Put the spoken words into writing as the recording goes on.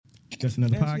Just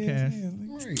another podcast.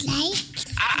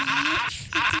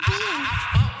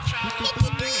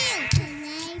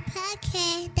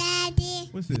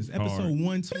 What's this? Episode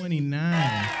 129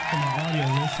 for my audio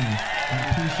listeners.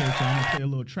 I appreciate y'all. I'm gonna play a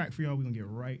little track for y'all. We're gonna get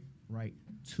right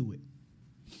to it.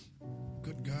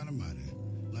 Good God Almighty,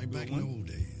 like back in the old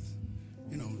days.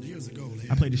 You know, years ago.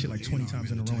 I played this shit like 20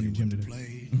 times in a row in the gym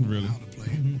today. Really?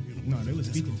 No, they was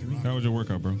speaking to me. How was your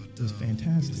workout, bro? It was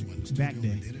fantastic. Back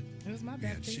day. It was my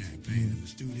back day.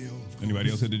 Anybody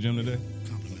else hit the gym today?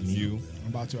 You?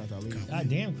 I'm about to after I leave. God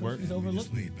damn, Chris is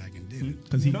overlooked me.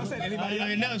 Because he. I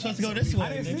didn't know it's supposed to go this way. I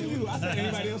didn't see you. I said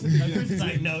anybody else. Chris is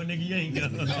like, no, nigga, you ain't go.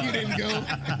 You didn't go.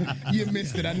 You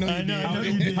missed it. I know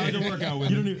you did. How'd your workout with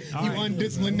You me?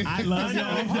 undisciplined. I love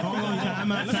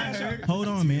you. Hold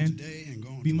on, man.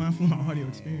 Be mindful of my audio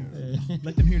experience.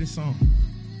 Let them hear the song.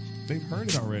 They've heard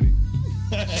it already.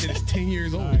 Shit is 10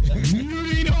 years old. You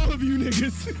need all of you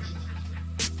niggas.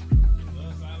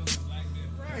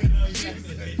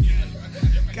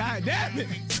 God damn it.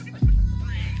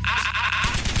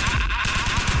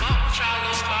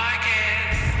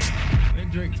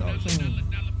 Let Drake talk to him.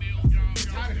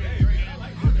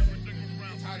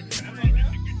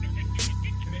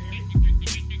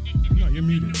 No, you're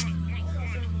muted.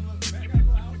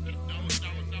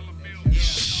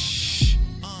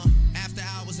 After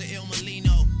hours of Il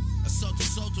Molino, a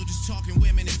Soto, just talking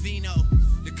women and vino.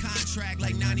 The contract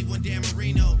like 91 Dan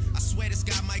Marino. I swear this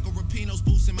guy Michael Rapino's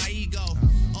boosting my ego.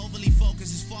 Overly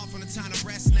focused is far from the time to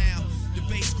rest now.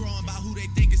 Debates growing about who they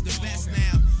think is the best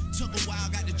now. Took a while,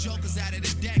 got the jokers out of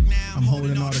the deck now. I'm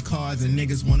holding all the cards and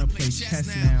niggas wanna play chess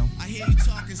now. I hear you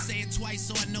talking, say it twice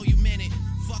so I know you meant it.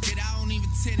 Fuck it, I don't even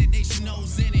tend it, they should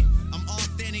know's in it. I'm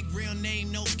authentic, real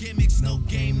name, no gimmicks, no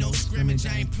game, no scrimmage.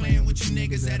 I ain't playing with you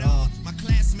niggas at all. My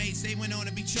classmates, they went on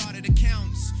to be chartered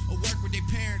accountants or work with their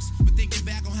parents. But thinking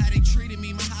back on how they treated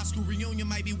me, my high school reunion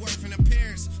might be worth an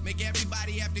appearance. Make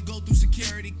everybody have to go through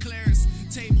security clearance.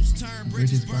 Tables turn,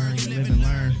 bridges burn, you live and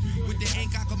learn. With the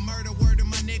ink, I can murder, word to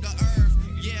my nigga Irv.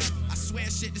 Yeah, I swear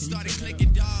shit just started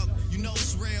clicking, dog. You know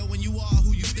it's real when you are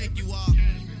who you think you are.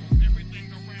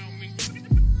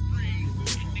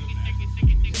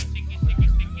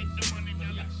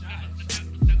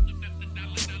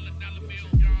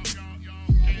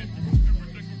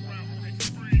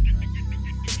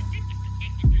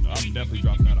 I'm definitely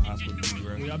dropping out of high school.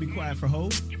 Will y'all be quiet for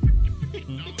Hov?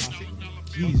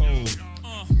 Jesus.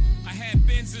 I had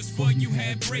Benzes before you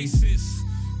had braces.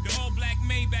 The all black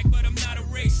Maybach, but I'm not a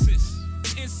racist.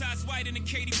 Inside's white in the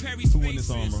Katy Perry's Who won this faces.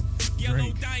 song, bro? Yellow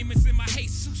Drake. diamonds in my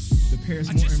Jesus. The Paris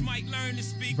I just Morton might learn to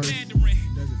speak verse. Mandarin.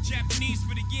 Does it? Japanese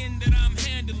for the yen that I'm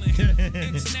handling.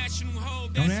 International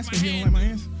hold, that's Don't ask my me if you don't like my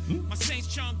handle. answer. My saints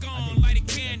chunk on, light a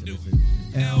candle.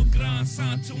 El Gran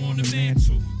Santo on the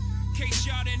mantle. Case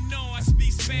y'all didn't know, I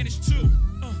speak Spanish too.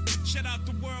 Shout out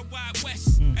the Worldwide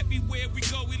West. Everywhere we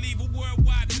go, we leave a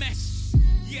worldwide mess.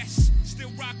 Yes,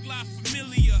 still rock life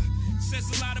familiar.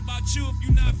 Says a lot about you if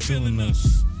you're not feeling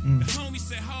us. The homie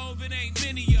said, Hov, it ain't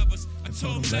many of us. I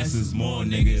told him Less is more,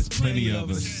 nigga. It's plenty of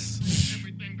us.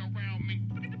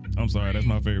 I'm sorry, that's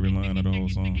my favorite line of the whole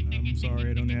song. I'm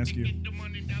sorry, I don't ask you.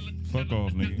 Fuck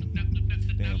off,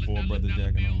 nigga. Damn, 4 brothers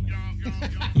jacking on me.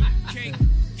 Cake,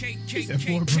 cake, cake, said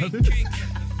cake, 4 cake, brothers. cake.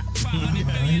 500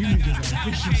 million, I got a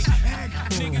pound cake.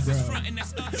 Niggas is frontin',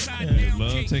 that's upside down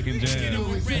Love cake. taking Get jabs. them a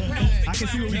red nose, they I can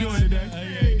see what we're clown doing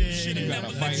today. Should've Gotta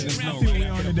never fight let in you the round snow. I see what me. we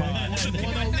on today.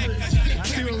 On my neck, I got I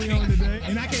see what we on today.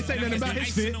 And I can't say nothing about his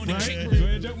fit, right? Go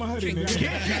ahead, joke my hoodie, nigga.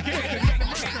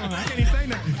 I can't even say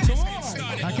nothing. Come on.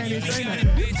 I can't even say nothing.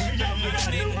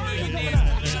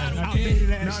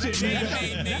 Outdated ass shit,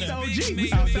 nigga. That's the OG.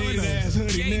 We outdated ass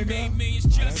hoodie, Ye nigga. made millions,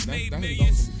 just made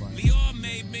millions. Lior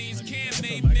made millions, Cam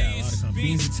made millions.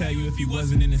 Beans to tell you if he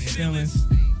wasn't in his feelings.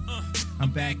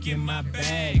 I'm back in my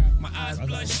bag. My eyes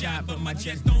bloodshot, but my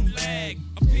chest don't lag.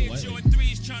 A pair of Jordan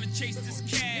 3s trying to chase this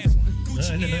cab.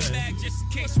 Gucci airbag just in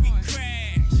case we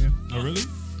crash. Oh, really?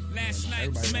 Last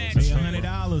night smashed. $100,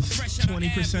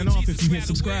 20% off if you hit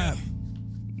subscribe.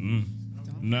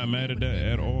 Not mad at that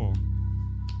at all.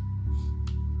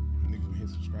 Niggas will hit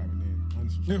subscribe and then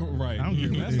unsubscribe. Right. I don't care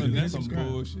what That's they do. that's some Subscribe.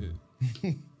 bullshit.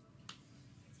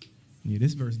 Yeah,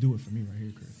 this verse do it for me right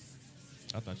here, Chris.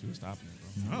 I thought you were stopping it,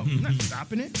 bro. No, I'm not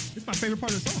stopping it. It's my favorite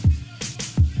part of the song.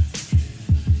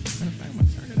 Matter of fact, I'm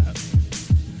gonna turn it up.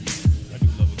 I do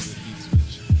love a good beat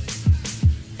switch.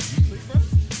 You sleep, bro?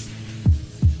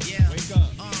 Yeah. Wake up.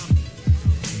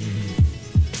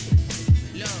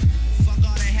 Look, fuck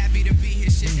all that happy to be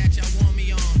here shit that y'all want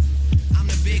me on. I'm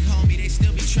the big homie, they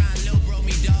still be trying little bro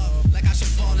me dog. Like I should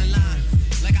fall in line.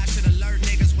 Like I should alert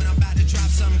niggas when I'm about to drop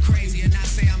something crazy and not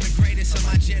say I'm the greatest of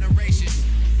my generation.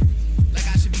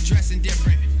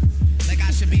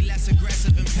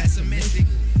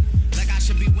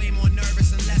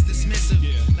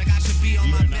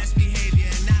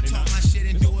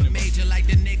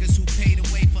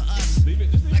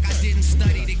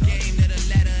 study the game to the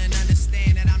letter and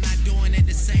understand that I'm not doing it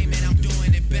the same and I'm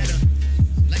doing it better.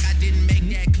 Like I didn't make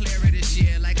that clearer this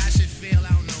year. Like I should feel, I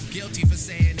don't know, guilty for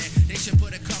saying that. They should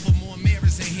put a couple more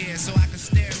mirrors in here so I can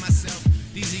stare at myself.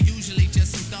 These are usually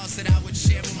just some thoughts that I would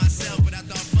share with myself, but I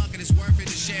thought, fuck it, it's worth it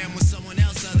to share them with someone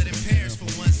else other than Paris for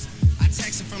once. I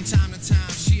text her from time to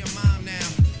time. She a mom now.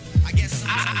 I guess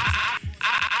sometimes.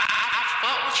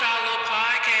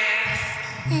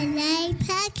 Hello,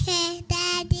 podcast,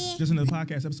 Daddy. Just another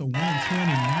podcast, episode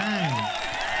 129.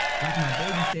 Like my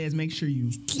baby says, make sure you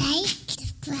Like,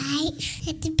 subscribe,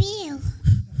 hit the bell.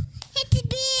 Hit the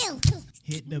bell.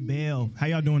 hit the bell. How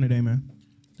y'all doing today, man?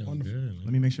 Doing good, man.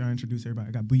 Let me make sure I introduce everybody.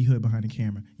 I got B Hood behind the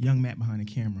camera, Young Matt behind the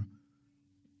camera.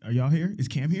 Are y'all here? Is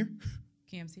Cam here?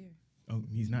 Cam's here. Oh,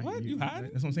 he's not. What? You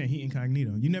hiding? That's what I'm saying. He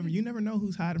incognito. You never know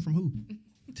who's hiding from who.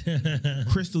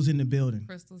 Crystal's in the building.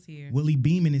 Crystal's here. Willie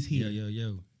Beeman is here.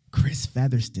 Yo. Chris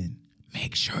Featherston.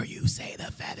 Make sure you say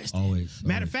the Featherston. Always.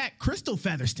 Matter of fact, Crystal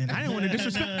Featherston. I didn't want to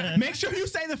disrespect. Make sure you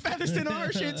say the Featherston on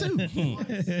her shit too.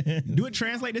 Do it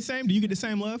translate the same? Do you get the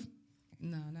same love?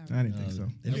 No, not I didn't think so.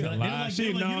 She a lie. She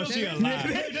is a lie. She is a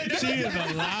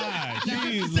lie.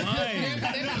 She's lying.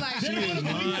 She is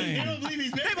lying.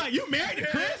 They like, you married to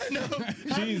Chris? No.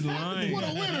 She's lying. What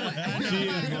a winner. She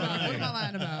is What am I lying.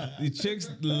 lying about? The chicks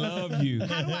love you.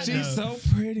 She's so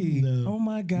pretty. Oh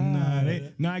my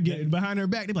god. I get it. Behind her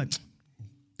back, they be like,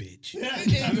 bitch.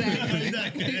 Exactly.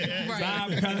 Stop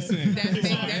Right. cussing. That's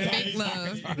fake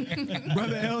love.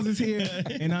 Brother Els is here,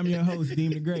 and I'm your host,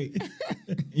 Deem the Great.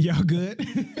 Y'all good?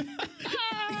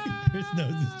 Chris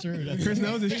knows it's true. Chris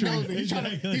knows it's true. He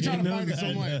trying to find it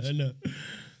so much. I know.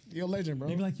 You're a legend, bro.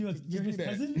 They be like, you're his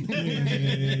cousin?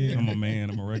 I'm a man.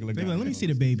 I'm a regular They guy. be like, let me see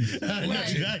the baby.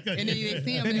 Right. And then they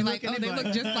see him and they're like, oh, they look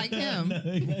just like him.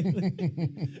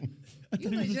 You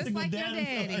look just like your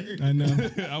daddy. I know. I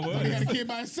He had was. a kid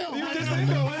by himself.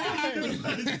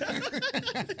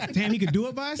 Damn, he could do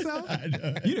it by himself?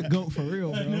 You the GOAT for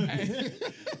real, bro.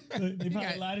 They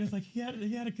probably lied. It's like, he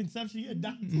had a conception. He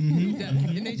adopted.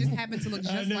 And they just happen to look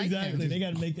just like exactly. him. They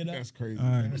got to make it up. That's crazy. All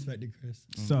I right. respect it, Chris.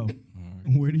 So,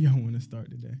 where do y'all want to start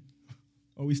today?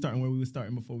 Are we starting where we were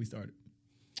starting before we started?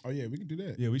 Oh, yeah, we can do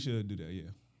that. Yeah, we should do that. Yeah.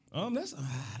 That's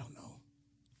I don't know.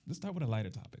 Let's start with a lighter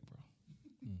topic, bro.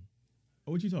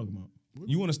 Oh, what you talking about?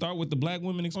 You want to start with the black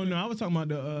women Oh experience? no, I was talking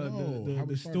about how the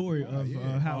we story started.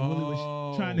 of how Willie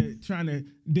was trying to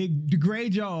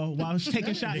degrade y'all while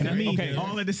taking shots at me Okay.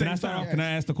 all at the same Can I start time. off? Can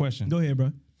I ask the question? Go ahead,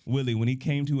 bro. Willie, when he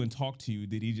came to and talked to you,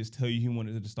 did he just tell you he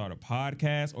wanted to start a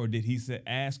podcast, or did he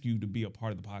ask you to be a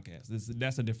part of the podcast?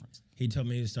 That's a difference. He told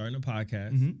me he was starting a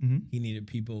podcast. He needed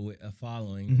people with a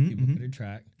following that people could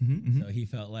attract. So he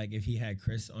felt like if he had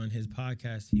Chris on his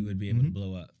podcast, he would be able to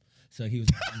blow up. So he was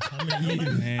like, I'm coming to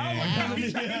you. Man.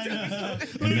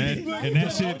 And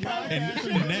that shit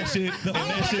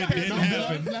didn't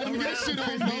happen. Let him get shit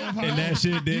on, bro. And that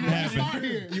shit didn't Start happen.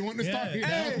 here. You want to start here?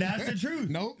 That's the truth.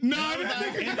 Nope.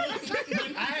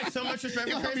 I had so much respect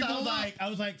for Chris. I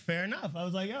was like, fair enough. I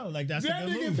was like, yo, like that's a good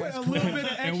move. That's cool.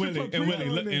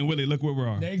 And Willie, look where we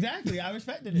are. Exactly. I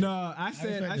respected it. No, I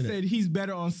said he's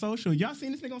better on social. Y'all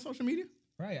seen this nigga on social media?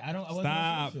 Right. I wasn't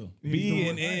Stop. official. B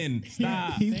and N.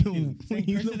 Stop. He's the Chris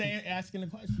is asking the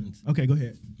questions. Okay, go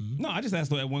ahead. No, I just asked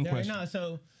that one Yeah, question. no,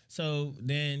 so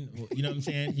then you know what I'm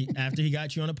saying? After he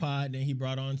got you on the pod, then he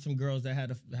brought on some girls that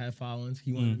had followings.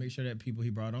 He wanted to make sure that people he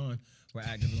brought on were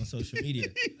active on social media.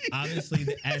 Obviously,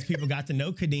 as people got to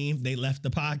know Kadeem, they left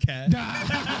the podcast.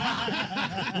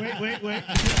 Wait.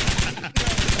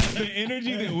 The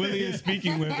energy that Willie is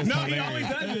speaking with is hilarious. He always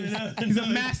does this. He's a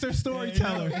master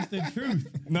storyteller. It's the truth.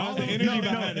 No, the energy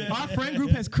behind it. Our friend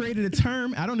group has created a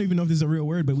term. I don't even know if this is a real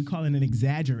word, but we call it an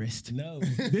exaggerist. No.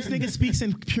 This nigga speaks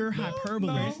in pure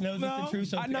hyperbole. Chris knows it's the truth.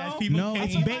 So I know. as people No,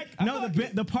 it's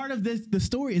came- the part of the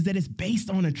story is that it's based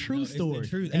on a true it's the story.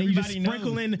 truth. And then you just Everybody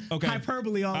sprinkle knows. in Okay.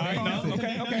 hyperbole all All right, across no,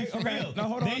 it. okay. No,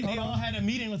 hold on. They all had a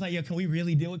meeting. Was like, yo, can we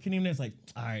really deal with Kadeem? And it's like,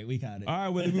 all right, we got it. All right,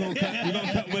 Willie, we're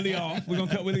gonna cut Willie off. We're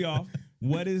gonna cut Willie off.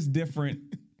 What is different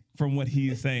from what he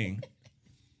is saying?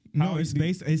 No, it's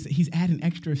based. He's adding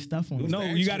extra stuff on it. No,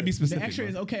 you got to be The specific. extra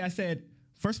is bro. okay. I said,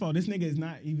 first of all, this nigga is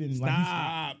not even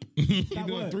Stop. He Stop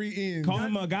doing what? 3 ends. Call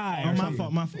him a guy. Oh, or my something.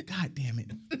 fault. My fault. God damn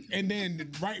it. And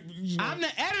then, right. I'm the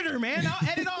editor, man. I'll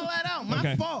edit all that out. My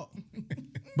Okay. fault.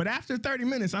 But after 30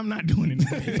 minutes, I'm not doing it.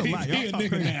 It's a lot. He Y'all a talk nigga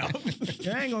crazy. now.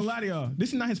 Yeah, I ain't gonna lie to y'all. This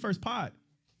is not his first pod.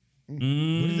 What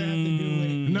does that have to do with?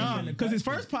 No, because his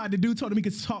first pod, the dude told him he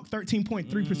could talk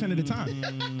 13.3% of the time.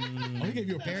 Oh, he gave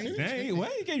you a parent? Dang, what?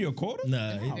 He gave you a quarter?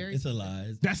 No, it's a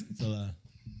lie. That's It's a lie.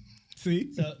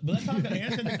 See? So, but let's talk.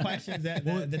 Answer the questions that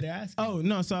they asked. Oh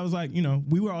no! So I was like,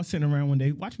 we were all sitting around one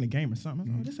day watching the game or something. I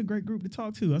was like, oh, this is a great group to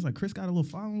talk to. I was like, Chris got a little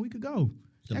following. We could go.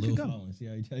 The I little could go. following. See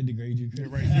how he tried to degrade you, Chris?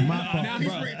 My fault. Now he's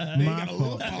bro. ready. My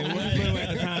fault. It was little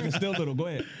at the time. It's still little. Go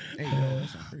ahead. Hey, yo,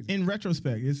 that's not crazy. In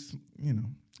retrospect, it's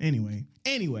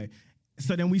Anyway.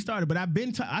 So then we started, but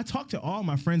I talked to all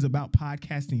my friends about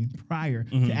podcasting prior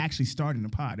to actually starting the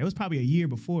pod. It was probably a year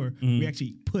before we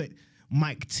actually put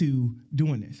Mike to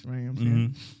doing this, right? You know what I'm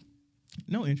saying?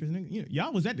 No interest, nigga.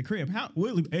 Y'all was at the crib.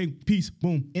 Hey, peace,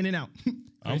 boom, in and out.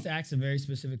 Chris asked a very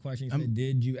specific question. He said,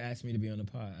 "Did you ask me to be on the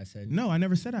pod?" I said, No, I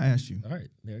never said I asked you. All right,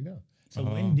 there you go. So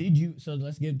when did you? So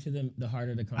let's get to the heart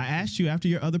of the I conversation. asked you after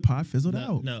your other pod fizzled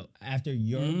out. No, after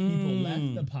your people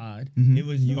left the pod, it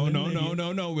was you. Oh, and no,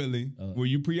 Lydia. Willie. Were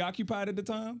you preoccupied at the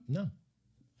time? No.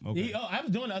 Okay. I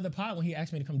was doing the other pod when he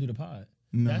asked me to come do the pod.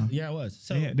 No. Yeah, I was.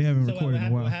 So They haven't so recorded in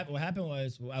a while. What happened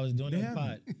was I was doing the haven't.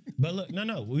 pod. But look, no,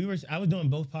 I was doing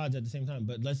both pods at the same time.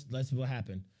 But let's what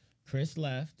happened. Chris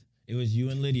left. It was you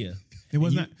and Lydia. It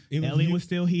was not. It was Elliot you- was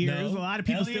still here. No, There was a lot of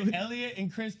people Elliot, still. Elliot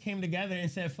and Chris came together and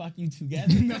said, "Fuck you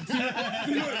together."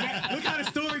 Look how the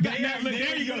story got. Now, look,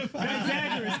 there you go.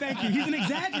 Exaggerous. Thank you. He's an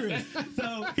exaggerist.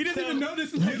 So He doesn't even know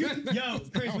this. Yo,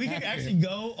 Chris, we can actually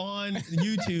go on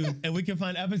YouTube and we can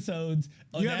find episodes.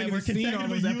 You haven't even seen all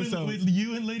those episodes. With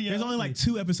you and Lydia. There's only like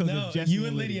 2 episodes No, of Jesse you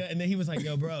and Lydia. And then he was like,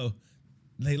 "Yo, bro,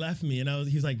 they left me." And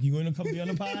he was like, "You want to come be on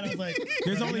the pod?" I was like,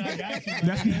 There's "Bro, only- I got you,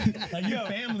 that's bro. Like your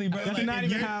family, bro. that's Like, not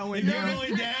if even you're- how it went if you're down.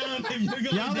 going down, if you're going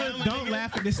Y'all down, my don't nigga,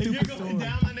 laugh at this if stupid you're going story.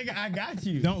 down, my nigga, I got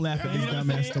you. Don't laugh at this You know what I'm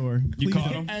dumbass saying? story. You Please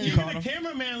caught don't. him? Even the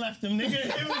cameraman left him,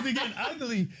 nigga. It was getting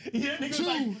ugly. That nigga was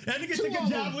like, that nigga took a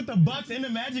job with the Bucks and the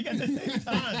Magic at the same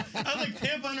time. I was like,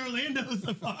 Tampa and Orlando is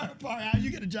so far apart. How you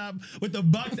get a job with the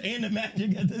Bucks and the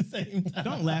Magic at the same time?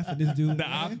 Don't laugh at this dude. The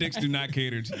optics do not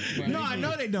cater to you. No, I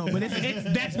know they don't, but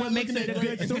that's what makes it a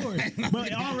good story.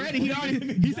 But already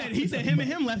he said him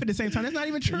and him left at the same time. That's not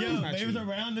even true. Yo, it was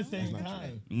around the same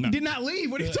time. He did not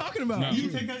leave. What are you talking about? No. He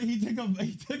took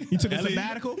a Elliot-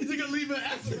 sabbatical. He took a leave of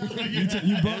absence.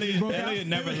 Elliot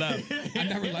never left. I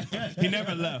never left. He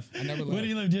never left. I never What left. do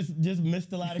you live? Just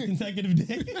missed a lot of consecutive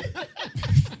days.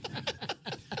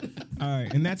 All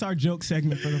right, and that's our joke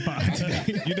segment for the pod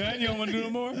today. You done? You don't want to do no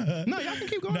more? No, y'all can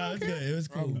keep going. No, it's good. It was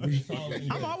cool.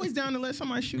 I'm always down to let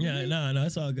somebody shoot. Yeah, me. no,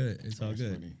 it's all good. It's all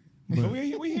good. Funny. But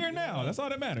we here now. That's all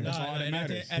that matters. Nah, all that and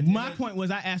matters. My point was,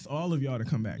 I asked all of y'all to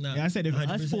come back. No, And I said, if us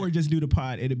 100%. 4 just do the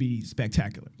pod, it'd be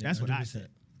spectacular. That's what I 100%. said.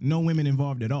 No women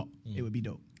involved at all. It would be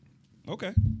dope.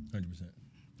 Okay. 100%.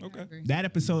 Okay. That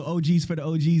episode, OGs for the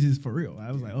OGs, is for real.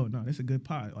 I was like, oh no, this is a good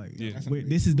pod. Like, Yeah.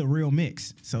 this is the real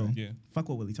mix. So, Yeah. fuck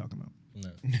what Willie talking about. No.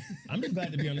 I'm just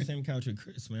glad to be on the same couch with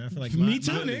Chris, man. I feel like Me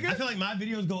too, nigga. I feel like my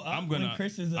videos go up when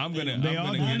Chris is up. I'm gonna They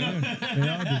all do. get up. They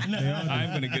all do. They all do.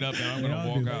 I'm gonna get up and I'm gonna all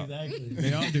walk do. out. Exactly.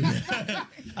 They all do.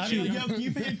 I mean, yo, can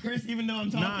you pick Chris even though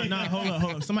I'm talking? Nah, hold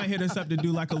up. Somebody hit us up to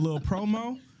do like a little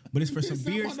promo, but it's for some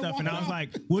beard stuff. And I was like,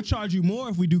 we'll charge you more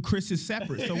if we do Chris's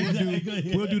separate. So we'll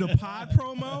do the pod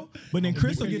promo, but then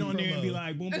Chris will get on there and be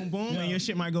like, boom, boom, boom, and your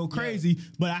shit might go crazy,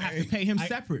 but I have to pay him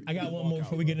separate. I got one more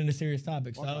before we get into serious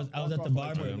topics. So I was at the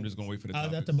barber. I'm just gonna wait for the I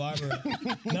was at the topics.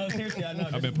 barber. No, seriously, I know.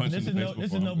 I've been punched in the face This before,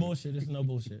 is no I'm good. bullshit. This is no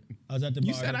bullshit. I was at the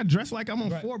You barber. said I dress like I'm on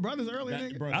Right. Four Brothers earlier,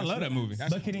 nigga. I love that movie.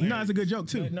 But can you- No, it's a good joke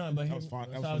too. No, but was fun.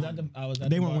 That so was I was at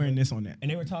They the weren't barber, wearing this on that. and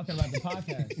they were talking about the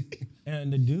podcast.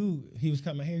 And the dude, he was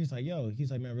cutting my hair. He's like, "Yo,"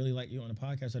 he's like, "Man, I really like you on the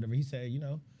podcast, or whatever." He said, "You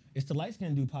know, it's the light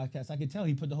skinned dude podcast." I could tell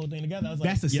he put the whole thing together. I was like,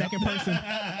 That's the "Yep." second person.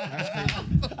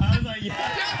 I was like,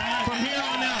 "Yeah." From here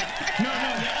on out.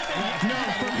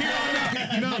 From here on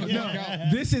out. No.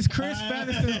 This is Chris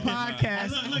Featherston's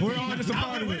podcast. We're on this a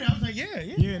part of it. I was like, "Yeah."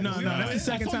 Yeah, no. That's the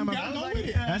second time I was like,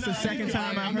 yeah, That's the no, second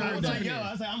time I've I heard was like, that. "Yo,"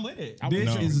 I was like, "I'm with it."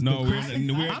 This is no, the Chris.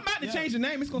 we're I'm about to change the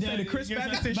name. It's gonna say the Chris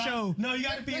Featherston Show. No, you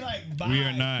got to be like, by We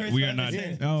are not- Chris we are not-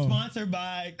 Featherston, Oh. Sponsored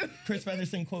by Chris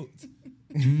Featherston quotes.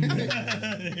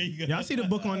 There you go. Y'all see the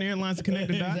book on the Airlines to Connect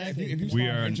the Dots? Exactly. If you We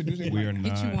start are introducing we are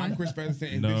Get you not. one. I'm Chris Featherston,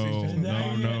 and No, this is just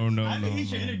no. I think he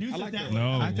should introduce I us like that that. way.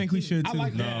 No. I think we should too. I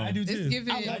like No. that. I do too. It's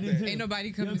giving. I do too. Ain't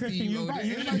nobody coming Yo, to Chris, see can you. you over invite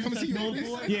there. Everybody come see you on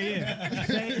Go for this. it. Yeah.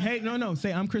 Say, hey, no.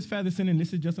 Say I'm Chris Featherston and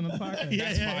this is just another podcast.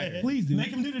 Yeah, yeah. Please do. Make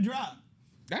him do the drop.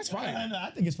 That's fine. I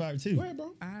think it's fire too. Go ahead,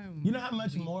 bro. You know how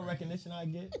much more recognition I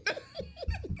get?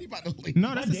 He about to leave.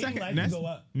 No, that's the dating second. life That's will go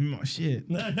up. Oh, shit.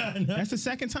 No. That's the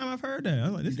second time I've heard that.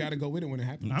 I'm like, You this, got to go with it when it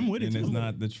happens. I'm with it And it's too.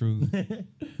 not the truth.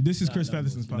 This is Chris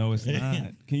Featherston's podcast. No, it's not.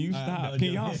 Can you stop? no,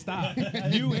 Can no. y'all stop?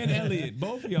 You and Elliot,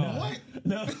 both of y'all.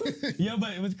 No. Yo,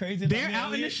 but it was crazy. They're about out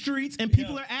in the Elliot. streets and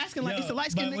people Yo, are asking like yo, it's a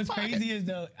light skinned But what's crazy is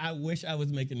though, I wish I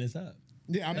was making this up.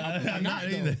 Yeah, I'm not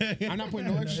either. I'm not putting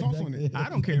no extra sauce on it. I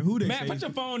don't care who they Matt, say. put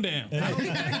your phone down.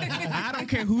 I don't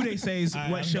care who they say is right,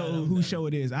 what I'm show, done, I'm whose done. show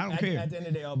it is. I don't care. At the end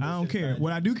of the day, all I don't bullshit care. aside.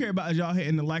 What I do care about is y'all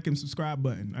hitting the like and subscribe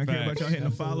button. I care about y'all hitting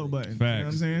the follow button. You know what I'm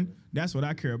Facts. saying? That's what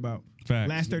I care about. Facts.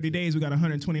 Last 30 days, we got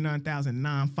 129,000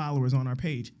 non-followers on our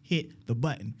page. Hit the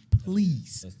button.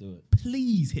 Please. Let's do it.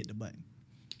 Please hit the button.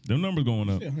 Them numbers going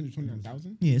up. Yeah,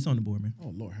 129,000. Yeah, it's on the board, man.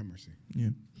 Oh Lord, have mercy. Yeah.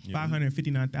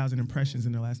 559,000 impressions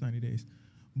in the last 90 days.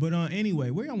 But anyway,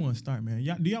 where y'all want to start, man?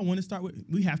 Do y'all want to start with?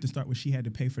 We have to start with she had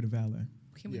to pay for the valet.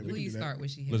 Can we Yeah, we can please do that. start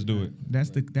with she had? Let's do it. That's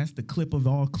the clip of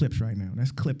all clips right now.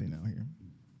 That's clipping out here.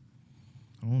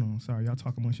 Hold on, sorry, y'all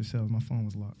talk amongst yourselves. My phone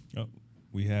was locked. Oh,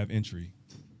 we have entry.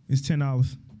 It's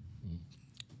 $10.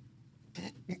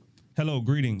 Hello,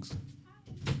 greetings.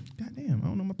 Goddamn, I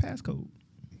don't know my passcode.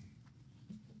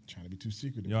 Trying to be too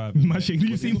secretive. Y'all have My shit. Do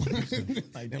you see?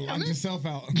 Like, lock yourself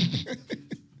out.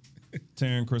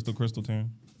 Taryn, Crystal, Taryn.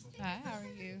 Hi, how are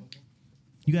you?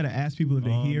 You got to ask people if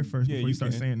they're here first yeah, before you you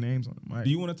start can. saying names on the mic. Do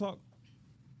you want to talk?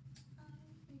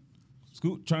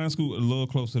 Try and scoot a little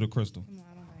closer to Crystal. Come on,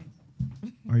 all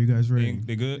right. Are you guys ready?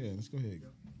 They good? Yeah, let's go ahead.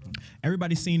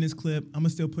 Everybody's seen this clip. I'm gonna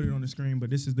still put it on the screen, but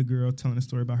this is the girl telling a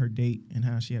story about her date and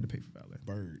how she had to pay for valet.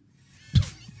 Bird.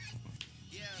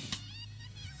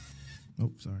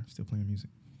 Oh, sorry, still playing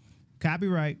music.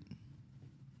 Copyright.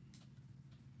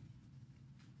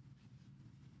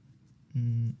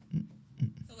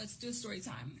 So let's do story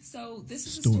time. So this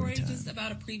is Story a story time. just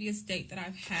about a previous date that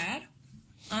I've had.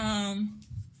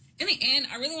 In the end,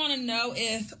 I really want to know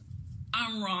if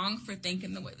I'm wrong for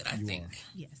thinking the way that I think.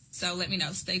 Yes. So let me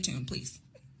know. Stay tuned, please.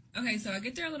 Okay, so I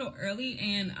get there a little early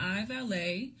and I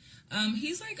valet.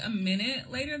 He's like a minute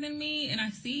later than me, and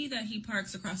I see that he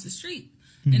parks across the street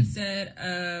instead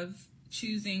of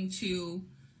choosing to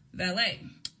valet.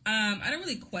 I don't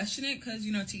really question it because,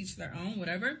 you know, to each their own,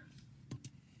 whatever.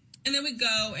 And then we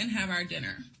go and have our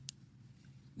dinner.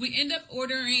 We end up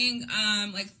ordering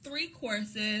like 3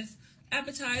 courses,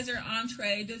 appetizer,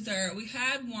 entree, dessert. We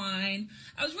had wine.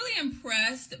 I was really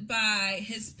impressed by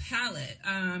his palate.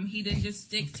 He didn't just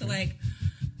stick to like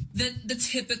the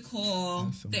typical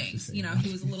That's so much to things. say. You know,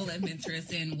 he was a little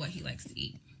adventurous in what he likes to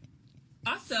eat.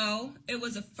 Also, it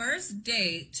was a first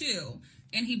date too,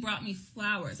 and he brought me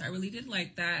flowers. I really did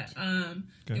like that.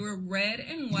 They were red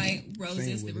and white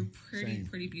roses. They were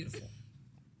pretty beautiful.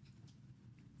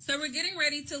 So we're getting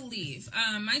ready to leave.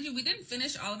 Mind you, we didn't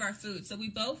finish all of our food, so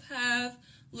we both have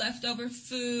leftover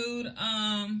food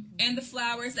and the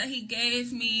flowers that he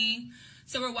gave me.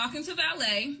 So we're walking to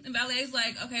valet, and valet's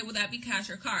like, okay, will that be cash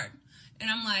or card?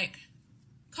 And I'm like,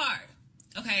 card.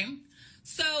 Okay.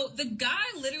 So the guy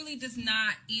literally does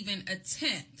not even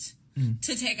attempt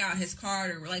to take out his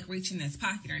card or like reach in his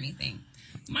pocket or anything.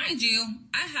 Mind you,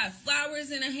 I have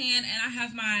flowers in a hand and I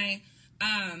have my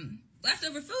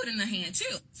leftover food in the hand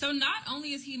too. So not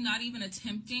only is he not even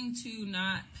attempting to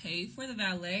not pay for the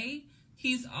valet,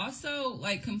 he's also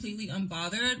like completely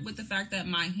unbothered with the fact that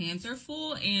my hands are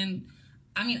full, and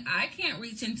I mean, I can't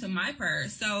reach into my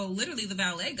purse. So literally the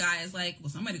valet guy is like, well,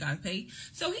 somebody got to pay.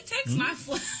 So he takes my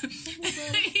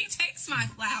he takes my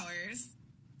flowers.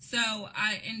 So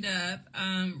I end up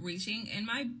reaching in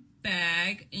my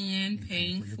bag and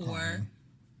paying for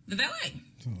the valet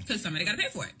because somebody got to pay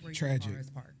for it. Tragic.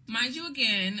 Mind you,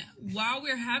 again, while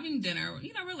we're having dinner,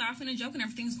 you know, we're laughing and joking.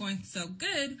 Everything's going so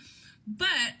good. But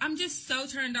I'm just so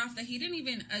turned off that he didn't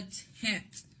even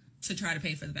attempt to try to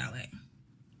pay for the valet.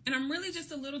 And I'm really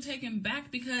just a little taken back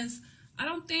because I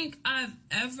don't think I've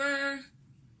ever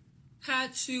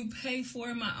had to pay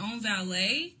for my own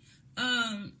valet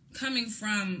coming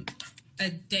from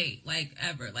a date, like,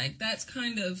 ever. Like, that's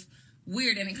kind of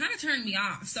weird, and it kind of turned me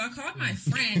off. So I called my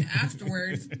friend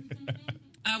afterwards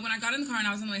when I got in the car and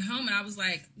I was on the way home, and I was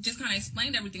like, just kind of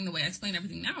explained everything the way I explain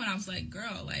everything now, and I was like,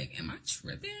 girl, like, am I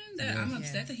tripping that I'm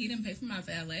upset that he didn't pay for my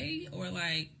valet, or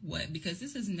like, what? Because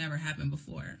this has never happened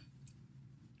before.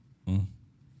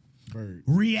 Bird.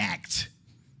 React.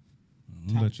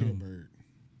 Top tier bird.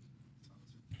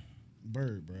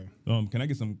 Bird, bro. Can I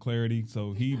get some clarity?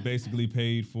 So he basically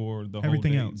paid for the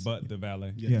Everything whole date, else. but the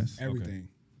valet. Yes. Everything.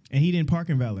 And he didn't park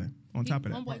in valet on top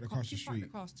of that. Parked across the street.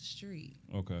 Across the street.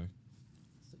 Okay.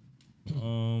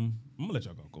 I'm gonna let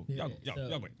y'all go. Yeah,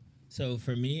 Y'all wait. So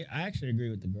for me, I actually agree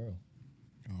with the girl.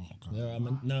 Oh,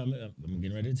 God. I'm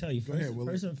getting ready to tell you. Go ahead,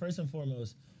 Willie. First and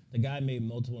foremost, the guy made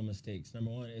multiple mistakes.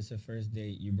 Number one, it's a first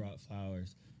date. You brought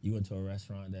flowers. You went to a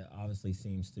restaurant that obviously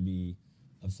seems to be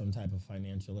of some type of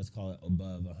financial, let's call it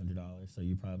above $100. So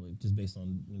you probably, just based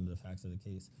on the facts of the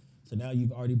case. So now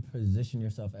you've already positioned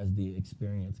yourself as the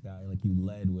experienced guy. Like, you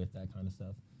led with that kind of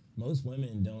stuff. most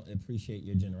women don't appreciate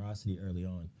your generosity early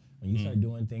on. When you start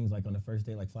doing things like on the first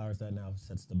date, like flowers, that now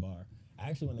sets the bar.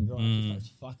 Actually, when the girl actually starts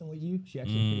fucking with you, she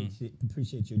actually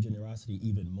appreciates your generosity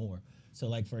even more. So,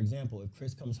 like, for example, if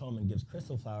Chris comes home and gives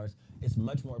Crystal flowers, it's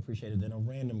much more appreciated than a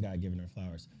random guy giving her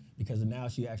flowers. Because now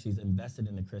she actually is invested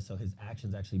in the Chris, so his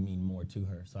actions actually mean more to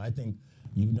her. So I think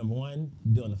you, number one,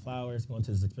 doing the flowers, going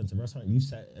to this expensive restaurant, you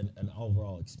set an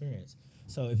overall experience.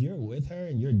 So if you're with her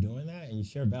and you're doing that and you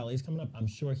share valets coming up, I'm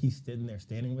sure he's sitting there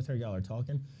standing with her, y'all are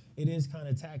talking. It is kind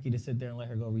of tacky to sit there and let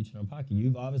her go reach in her pocket.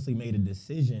 You've obviously made a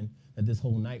decision that this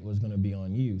whole night was gonna be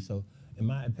on you. So in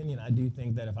my opinion, I do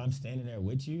think that if I'm standing there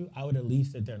with you, I would at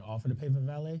least sit there and offer to pay for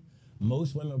valet.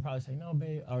 Most women would probably say, no,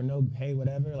 babe, or no, hey,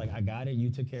 whatever, like, I got it, you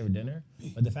took care of dinner.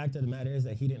 But the fact of the matter is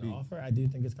that he didn't offer, I do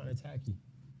think it's kind of tacky.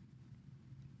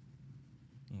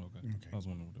 Okay. I was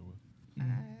wondering what that was.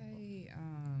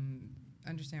 I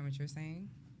understand what you're saying,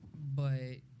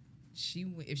 but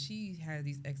if she had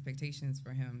these expectations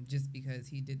for him just because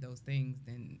he did those things,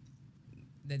 then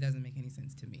that doesn't make any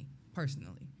sense to me,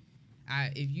 personally.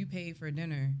 If you paid for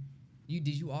dinner, did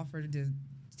you offer to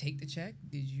take the check?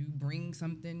 Did you bring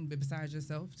something besides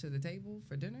yourself to the table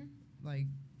for dinner? Like,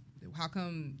 how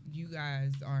come you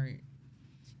guys aren't?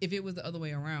 If it was the other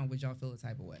way around, would y'all feel a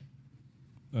type of way?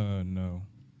 No.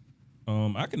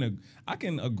 I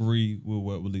can agree with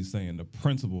what Willie's saying. The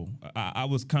principle. I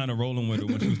was kind of rolling with it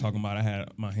when she was talking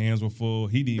about my hands were full.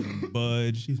 He didn't even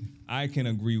budge. I can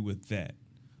agree with that,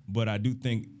 but I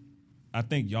think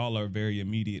y'all are very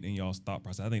immediate in y'all's thought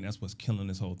process. I think that's what's killing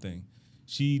this whole thing.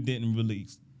 She didn't really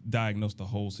diagnose the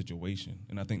whole situation,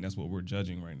 and I think that's what we're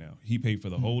judging right now. He paid for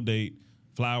the whole date,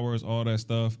 flowers, all that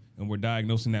stuff, and we're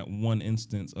diagnosing that one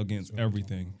instance against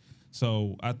everything.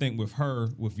 So I think with her,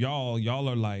 with y'all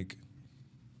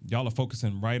are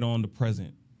focusing right on the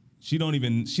present.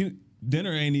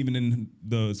 Dinner ain't even in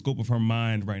the scope of her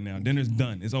mind right now. Dinner's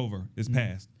done. It's over. It's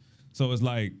past. So it's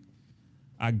like,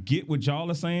 I get what y'all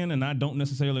are saying, and I don't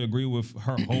necessarily agree with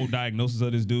her whole diagnosis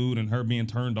of this dude and her being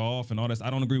turned off and all this.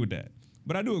 I don't agree with that.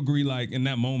 But I do agree, like, in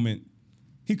that moment,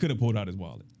 he could have pulled out his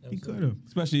wallet. He could have.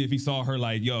 Especially if he saw her,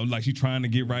 like, yo, like, she trying to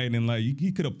get right, and, like,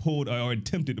 he could have pulled or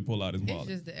attempted to pull out his wallet. It's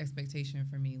just the expectation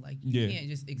for me. Like, you can't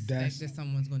just expect that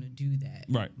someone's going to do that.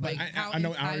 Right. Like, I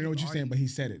already know what you're saying, but he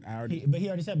said it. He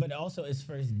already said, but also it's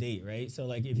first date, right? So,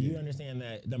 like, if you understand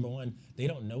that, number one, they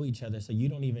don't know each other, so you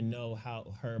don't even know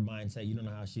how her mindset, you don't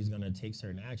know how she's going to take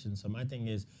certain actions. So my thing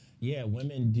is, yeah,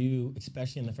 women do,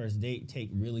 especially in the first date, take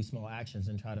really small actions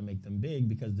and try to make them big,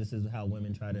 because this is how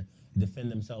women try to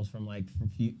defend themselves from, like,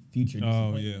 future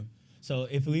disappointment. Oh, yeah. So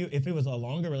if it was a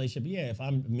longer relationship, yeah, if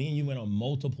me and you went on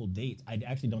multiple dates, I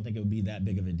actually don't think it would be that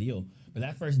big of a deal. But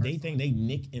that first date thing, they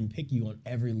nick and pick you on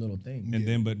every little thing. And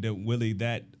then, Willie,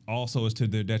 that also is to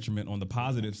their detriment on the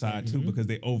positive side too, because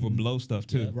they overblow stuff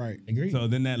too. Yeah, right. Agreed. So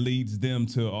then that leads them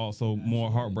to also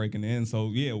more heartbreak in the end.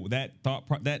 So yeah, that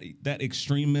that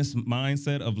extremist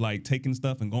mindset of, like, taking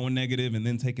stuff and going negative and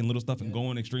then taking little stuff and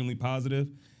going extremely positive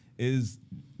is.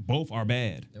 Both are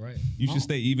bad. Right. You should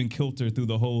stay even kilter through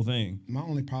the whole thing. My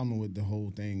only problem with the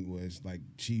whole thing was, like,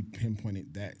 she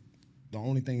pinpointed that the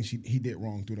only thing he did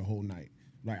wrong through the whole night.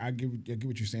 Like, I get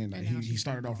what you're saying. Like, he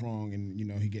started off wrong, and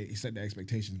he set the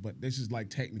expectations. But this is,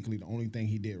 like, technically the only thing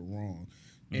he did wrong,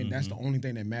 and that's the only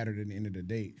thing that mattered at the end of the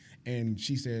date. And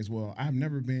she says, "Well, I've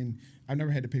never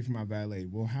had to pay for my valet."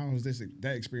 Well, how has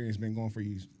that experience been going for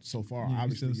you so far? Yeah,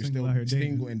 obviously, you're still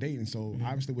single and dating. So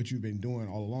obviously, what you've been doing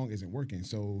all along isn't working.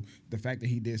 So the fact that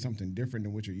he did something different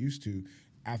than what you're used to,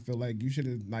 I feel like you should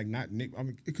have, like, not Nick. I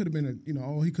mean, it could have been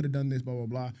he could have done this, blah blah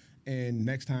blah. And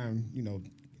next time,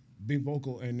 be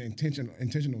vocal and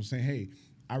intentional, saying, "Hey,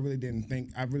 I really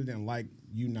didn't like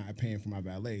you not paying for my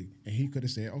valet," and he could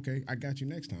have said, "Okay, I got you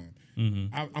next time."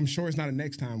 I'm sure it's not a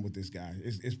next time with this guy.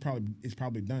 It's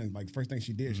probably done. Like, the first thing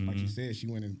she did, like she said, she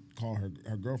went and called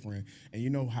her girlfriend, and you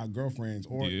know how girlfriends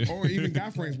or even guy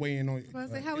friends weigh in on. Well,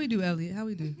 I say, how we do, Elliot? How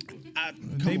we do?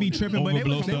 They be tripping, but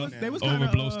they was kind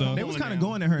of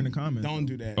going at her in the comments. Don't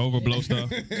do that. Overblow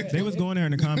stuff. They was going there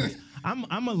in the comments.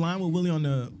 I'm aligned with Willie on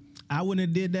the. I wouldn't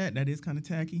have did that. That is kind of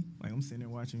tacky. Like, I'm sitting there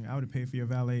watching. I would have paid for your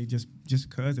valet just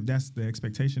because, if that's the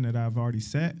expectation that I've already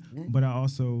set. But I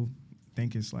also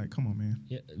think it's like, come on, man.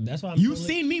 Yeah, that's why you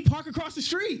seen me park across the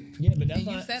street. Yeah, but that's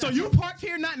why. So you parked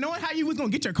here not knowing how you was gonna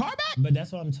get your car back. But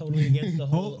that's why I'm totally against the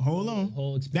whole. Hold on.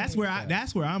 Whole experience.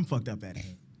 That's where I'm fucked up at.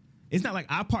 It's not like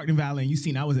I parked in valet and you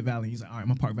seen I was at valet. And he's like, all right, I'm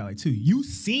gonna park valet too. You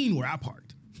seen where I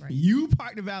parked. Right. You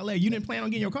parked the valet. You didn't plan on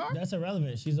getting your car? That's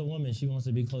irrelevant. She's a woman. She wants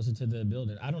to be closer to the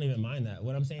building. I don't even mind that.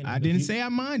 What I'm saying is I didn't say I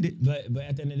minded. But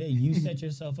at the end of the day, you set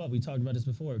yourself up. We talked about this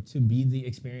before, to be the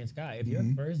experienced guy. If your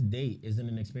first date isn't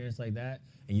an experience like that,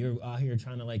 and you're out here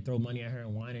trying to like throw money at her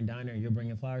and wine and dine her, and you're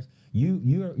bringing flowers,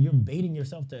 you're baiting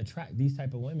yourself to attract these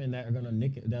type of women that are gonna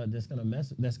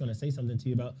that's gonna say something to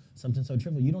you about something so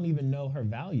trivial. You don't even know her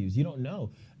values. You don't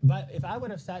know. But if I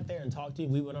would have sat there and talked to you,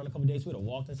 we went on a couple dates, we would have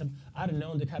walked and stuff. I'd have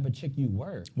known the type of chick you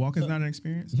were. Walking's not an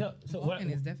experience?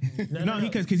 Walking is definitely. No,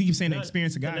 because he keeps saying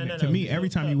experience a guy. To me, every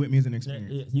time you with me is an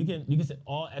experience. You can say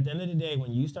all at the end of the day,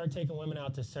 when you start taking women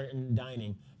out to certain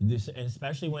dining, and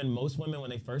especially when most women, when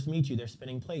they first meet you, they're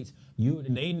spinning plates.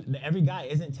 Every guy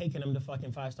isn't taking them to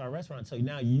fucking 5-star restaurants. So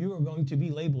now you are going to be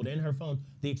labeled in her phone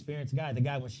the experienced guy, the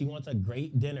guy when she wants a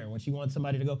great dinner, when she wants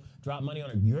somebody to go drop money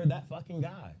on her. You're that fucking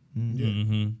guy.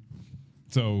 Mm-hmm.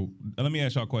 So let me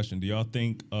ask y'all a question. Do y'all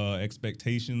think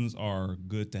expectations are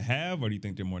good to have, or do you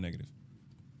think they're more negative?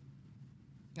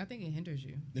 I think it hinders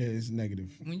you. Yeah, it's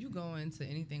negative. When you go into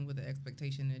anything with an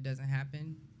expectation and it doesn't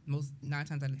happen, 9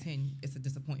 times out of 10, it's a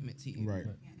disappointment to you. Right.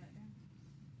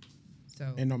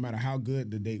 So. And no matter how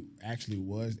good the date actually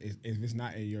was, if it's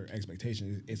not in your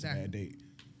expectation, it's a bad date.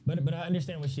 But I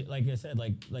understand what she, like I said,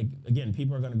 like again,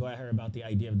 people are going to go at her about the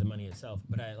idea of the money itself.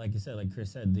 But like you said, like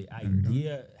Chris said, the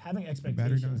idea, having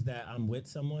expectations that I'm with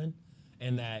someone,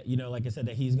 and that, you know, like I said,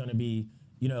 that he's going to be,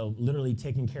 you know, literally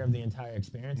taking care of the entire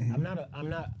experience. I'm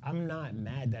not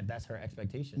mad that that's her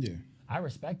expectation. Yeah. I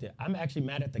respect it. I'm actually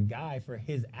mad at the guy for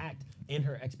his act in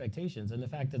her expectations. And the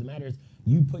fact of the matter is,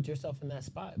 you put yourself in that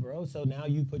spot, bro. So now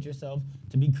you put yourself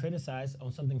to be criticized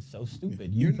on something so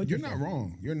stupid. You're not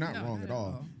wrong. You're not wrong at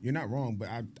all. You're not wrong. But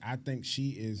I think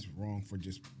she is wrong for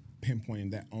just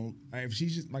pinpointing that on. If she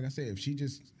just, like I said, if she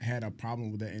just had a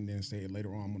problem with that and then say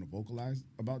later on I'm going to vocalize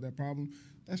about that problem,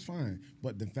 that's fine.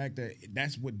 But the fact that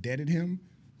that's what deaded him,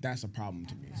 that's a problem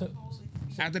to me. So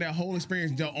after that whole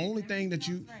experience, the only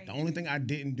thing I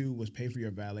didn't do was pay for your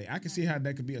valet. I can see how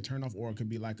that could be a turnoff, or it could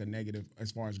be like a negative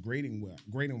as far as grading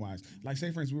wise. Like,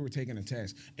 say for instance, we were taking a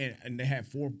test and they had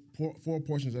four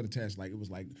portions of the test. Like, it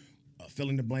was like fill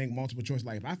in the blank, multiple choice.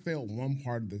 Like, if I failed one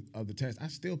part of the test, I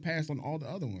still passed on all the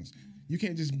other ones. You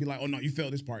can't just be like, oh no, you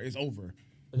failed this part, it's over.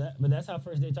 But that's how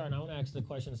first dates are. And I want to ask the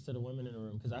questions to the women in the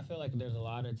room, because I feel like there's a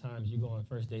lot of times you go on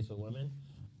first dates with women,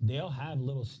 they'll have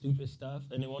little stupid stuff,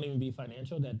 and it won't even be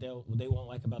financial, that they won't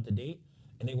like about the date,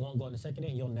 and they won't go on the second date,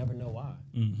 and you'll never know why.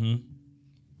 Mm-hmm.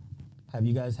 Have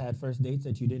you guys had first dates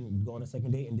that you didn't go on a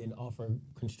second date and didn't offer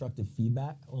constructive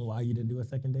feedback on why you didn't do a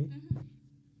second date? Mm-hmm.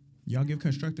 Y'all give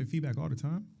constructive feedback all the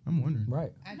time? I'm wondering.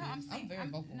 Right. I'm saying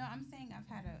I've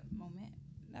had a moment.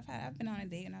 I've been on a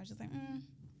date and I was just like,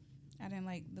 I didn't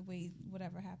like the way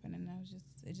whatever happened, and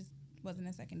it just wasn't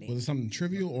a second date. Was it something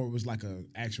trivial, or it was like a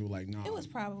actual like no? It was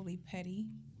probably petty.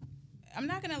 I'm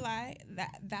not gonna lie,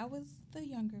 that was the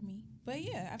younger me. But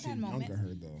yeah, I've had moments. Younger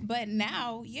her though. But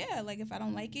now, yeah, like if I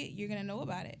don't like it, you're gonna know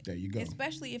about it. There you go.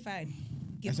 Especially if I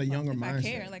give That's a younger mindset. I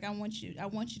care. Like I want you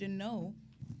to know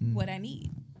what I need.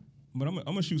 But I'm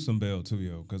gonna shoot some bail too,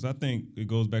 yo, because I think it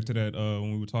goes back to that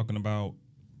when we were talking about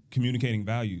communicating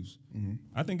values. Mm-hmm.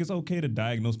 I think it's okay to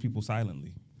diagnose people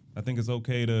silently. I think it's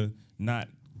okay to not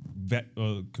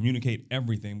communicate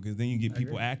everything, because then you get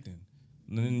people acting.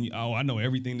 And then, I know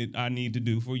everything that I need to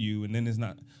do for you, and then it's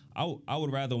not. I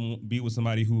would rather be with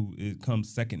somebody who it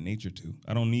comes second nature to.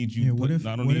 I don't need you. Yeah, what if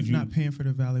not paying for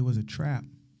the valet was a trap?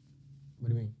 What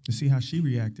do you mean? To see how she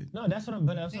reacted. No, that's what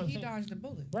I'm saying. He dodged a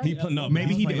bullet. Right.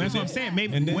 Maybe he did. That's what I'm saying.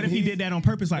 Maybe what if he did that on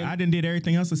purpose? Like, I did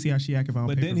everything else to see how she acted.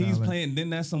 But then he's playing.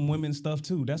 Then that's some women stuff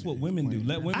too. That's what women do.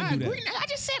 Let women do that. I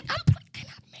just said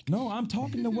No, I'm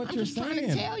talking to what you're saying. Trying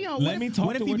to tell y'all. Let me talk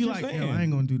what to if he what be you're like, saying. I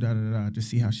ain't gonna do da. Just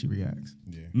see how she reacts.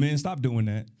 Yeah. Man, stop doing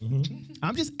that. Mm-hmm.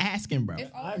 I'm just asking, bro.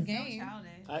 It's all a game.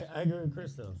 I agree with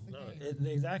Chris though. No,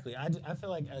 exactly. I feel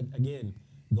like again,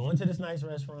 going to this nice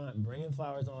restaurant, bringing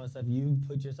flowers on and stuff, you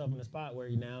put yourself in a spot where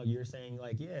now you're saying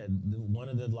like, yeah, one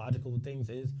of the logical things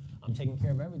is I'm taking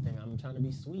care of everything. I'm trying to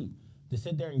be sweet. To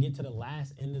sit there and get to the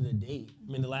last end of the date,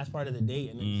 the last part of the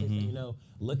date, and then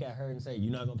look at her and say,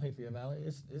 you're not going to pay for your valet, it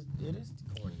is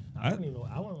corny. I wouldn't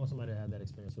want somebody to have that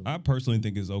experience with me. I personally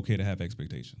think it's okay to have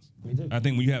expectations. Me too. I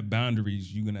think when you have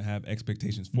boundaries, you're going to have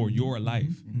expectations for your life.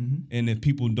 Mm-hmm. And if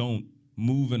people don't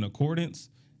move in accordance,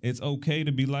 it's okay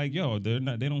to be like, yo, they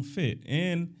don't fit.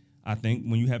 And I think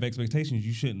when you have expectations,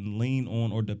 you shouldn't lean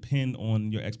on or depend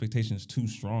on your expectations too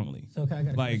strongly. So okay, I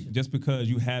got a question. Just because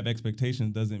you have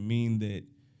expectations doesn't mean that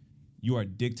you are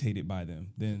dictated by them.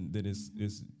 Then that it's.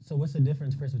 So what's the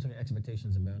difference, Chris, between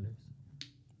expectations and boundaries?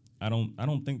 I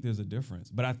don't think there's a difference,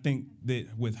 but I think that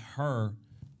with her,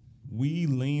 we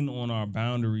lean on our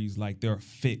boundaries like they're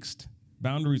fixed.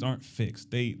 Boundaries aren't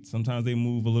fixed. Sometimes they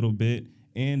move a little bit,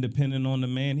 and depending on the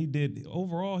man,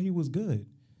 overall he was good.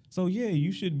 So yeah,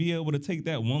 you should be able to take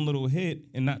that one little hit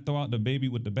and not throw out the baby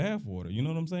with the bathwater. You know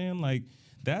what I'm saying? Like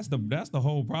that's the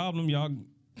whole problem, y'all.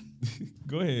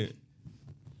 Go ahead.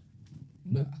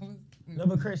 No,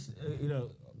 but Chris,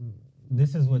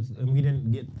 this is and we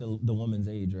didn't get the woman's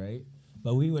age, right?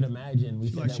 But we would imagine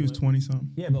she was 20 something.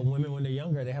 Yeah, but women when they're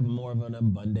younger, they have more of an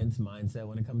abundance mindset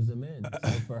when it comes to men. So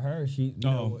for her,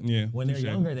 when they're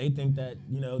younger, they think that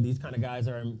these kind of guys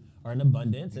are in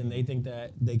abundance, and they think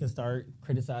that they can start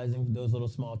criticizing those little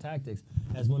small tactics.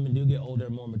 As women do get older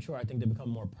and more mature, I think they become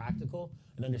more practical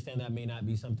and understand that may not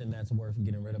be something that's worth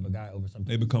getting rid of a guy over something.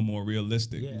 They become more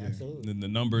realistic. Yeah, absolutely. The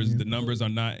numbers are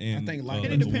not in. I think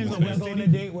it depends on what go on a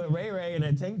date with Ray Ray and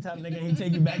a tank top nigga, he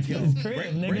take you back to his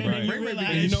crib, nigga.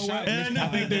 Right. You know what? I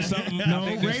think there's something. No,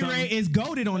 Ray is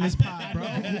goated on this pod, bro.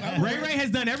 Ray has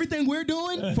done everything we're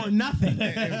doing for nothing.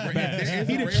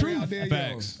 He the truth.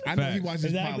 Facts. I know he watches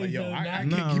this pod like, yo, I can't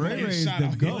No, keep Ray is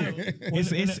the goat.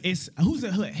 It's who's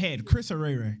the head, Chris or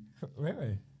Ray Ray? Ray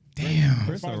Ray. Damn.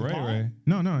 Chris or Ray Ray?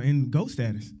 No, in GOAT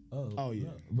status. Oh yeah.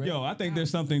 Yo, I think there's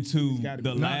something to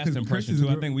the last 'cause impression Chris too.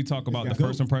 is I think we talk about the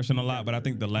first impression a lot, but I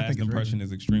think the last impression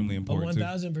is extremely important too.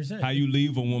 1000%. How you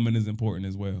leave a woman is important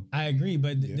as well. I agree,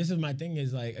 but this is my thing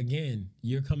is like, again,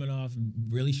 you're coming off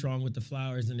really strong with the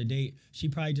flowers in the date. She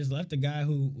probably just left the guy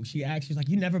who she asked, she's like,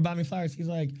 you never buy me flowers. He's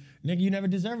like, nigga, you never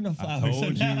deserve no flowers. I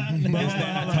told you.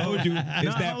 I told you.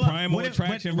 It's that primal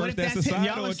attraction versus that societal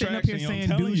y'all are sitting up here attraction.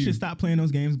 saying dudes should stop playing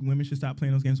those games, women should stop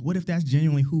playing those games. What if that's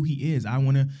genuinely who he is?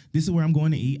 This is where I'm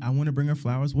going to eat. I want to bring her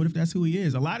flowers. What if that's who he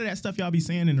is? A lot of that stuff y'all be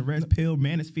saying in the red pill,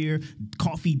 manosphere,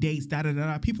 coffee dates,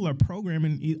 da. People are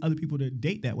programming other people to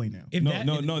date that way now.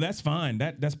 No, that's fine.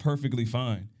 That's perfectly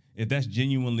fine. If that's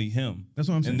genuinely him. That's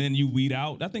what I'm saying. And then you weed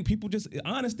out. I think people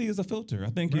honesty is a filter.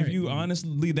 I think if you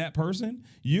honestly that person,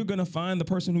 you're going to find the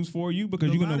person who's for you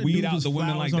because you're going to weed out the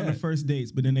women like on that. the first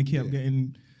dates, but then they kept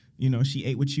getting... she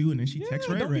ate with you and then she texts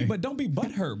Ray Ray. But don't be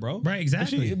butthurt, bro. Right,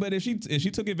 exactly. If she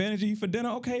took advantage of you for dinner,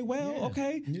 okay,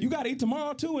 okay. You got to eat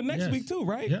tomorrow too and next week too,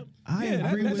 right? Yep. I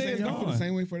agree with that. I feel the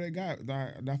same way for that guy.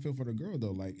 I feel for the girl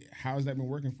though. Like, how has that been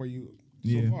working for you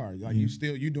so far? Like,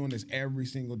 you doing this every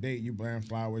single day. You buying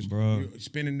flowers, bro. You're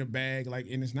spinning the bag,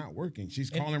 and it's not working. She's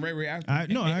calling Ray Ray after. I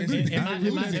agree.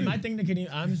 And my thing that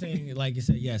I'm saying, like you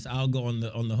said, yes, I'll go on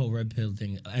the whole red pill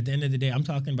thing. At the end of the day, I'm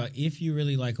talking about if you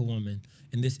really like a woman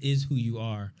and this is who you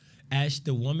are, as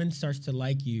the woman starts to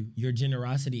like you, your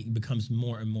generosity becomes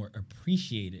more and more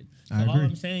appreciated. So all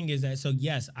I'm saying is that, so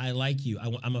yes, I like you.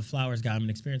 I'm a flowers guy. I'm an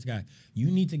experienced guy. You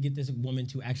need to get this woman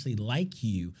to actually like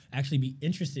you, actually be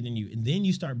interested in you. And then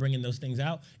you start bringing those things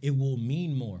out. It will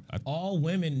mean more. All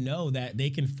women know that they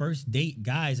can first date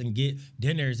guys and get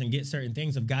dinners and get certain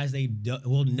things of guys they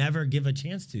will never give a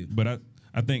chance to. But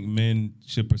I think men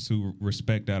should pursue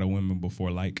respect out of women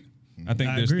before like. I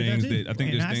think there's things that I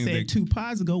think and there's things said that 2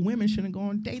 pods ago, women shouldn't go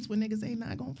on dates with niggas they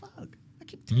not gonna fuck. I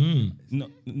keep telling you.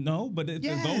 No, but the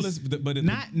Yes. goal is, but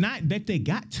not that they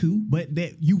got to, but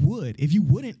that you would. If you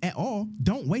wouldn't at all,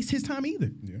 don't waste his time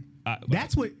either. Yeah.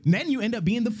 That's what. Then you end up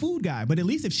being the food guy. But at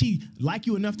least if she like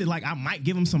you enough that I might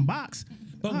give him some box.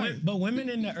 But women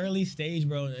in the early stage,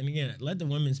 bro, and again, let the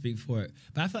women speak for it.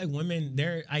 But I feel like women,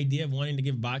 their idea of wanting to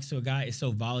give box to a guy is so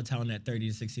volatile in that 30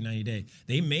 to 60, 90 day.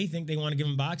 They may think they want to give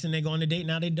him box and they go on a date,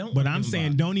 now they don't. But I'm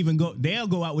saying don't even go. They'll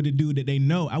go out with a dude that they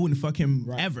know I wouldn't fuck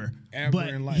him ever. But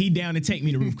in life. he down to take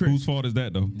me to Roof Chris. whose fault is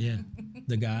that though? Yeah,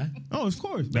 the guy. Oh, of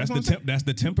course. That's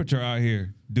the temperature out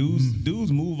here.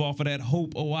 Dudes move off of that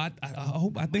hope. Oh, I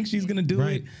hope. I think she's gonna do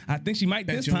it. I think she might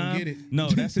this you don't time. get it. No,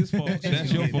 that's his fault.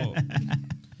 That's your fault.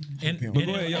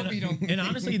 And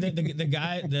honestly,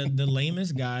 the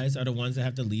lamest guys are the ones that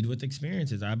have to lead with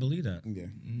experiences. I believe that. Yeah.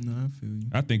 No, I feel you.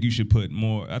 I think you should put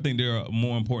more. I think there are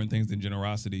more important things than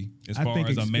generosity as far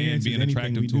as a man experience is being anything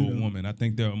attractive we to do, a though. woman. I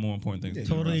think there are more important things. than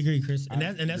Totally generosity. agree, Chris.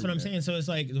 And that's what I'm saying. So it's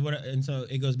like and so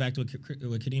it goes back to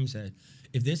what Kadeem said.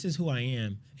 If this is who I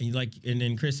am, and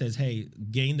then Chris says, "Hey,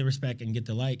 gain the respect and get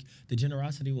the like," the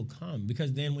generosity will come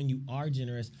because then when you are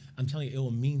generous, I'm telling you, it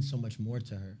will mean so much more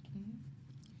to her.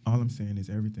 All I'm saying is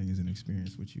everything is an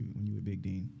experience with you when you with Big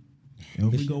Dean.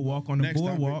 If we go walk on the Next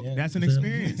topic, boardwalk, yeah. that's an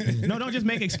experience. No, don't just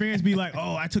make experience be like,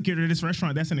 oh, I took you to this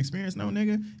restaurant. That's an experience. No,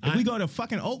 nigga. If we go to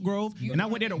fucking Oak Grove and I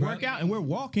went there to work out and we're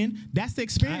walking, that's the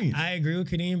experience. I agree with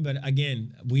Kadeem, but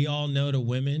again, we all know the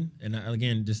women, and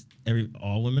again, just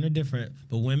all women are different,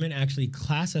 but women actually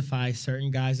classify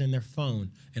certain guys in their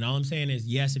phone. And all I'm saying is,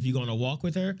 yes, if you go on a walk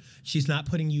with her, she's not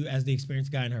putting you as the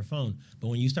experienced guy in her phone. But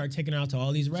when you start taking her out to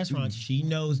all these restaurants, she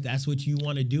knows that's what you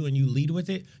want to do, and you lead with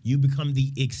it. You become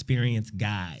the experienced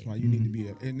guy. That's why you need to be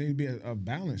it need to be a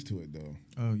balance to it though.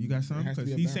 Oh, you got something? has to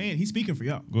Because be a he's speaking for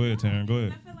y'all. Go ahead, Taryn. Go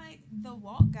ahead. I feel like the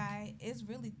walk guy is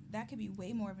really, that could be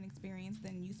way more of an experience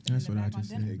than you spending That's the what I back on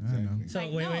just dinner. said. I know. So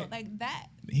Like, wait, no, wait. like that.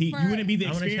 You wouldn't be the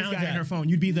I wanna experienced challenge guy in her that. phone.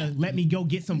 You'd be the let me go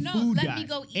get some No, food let guy. me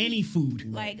go eat. Any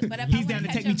food. Like, but if He's I down wanna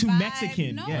to take catch me to a vibe,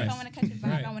 Mexican. No, Yes. if I want to catch a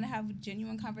vibe, Right. I want to have a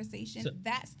genuine conversation. So-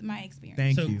 That's my experience.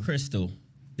 Thank So, you. Crystal,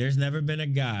 there's never been a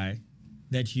guy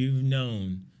that you've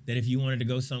known that if you wanted to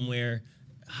go somewhere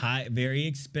high, very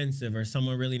expensive, or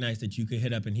somewhere really nice that you could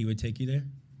hit up and he would take you there?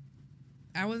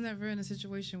 I was never in a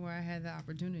situation where I had the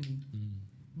opportunity.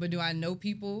 But do I know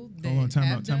people that Hold on, time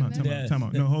have out, time done out, that? time out, time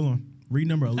out. No, hold on. Read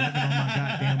number 11 on my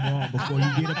goddamn wall before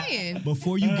I'm you not get lying. up.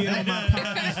 Before you get on my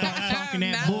pod and start talking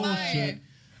that Not bullshit. lying.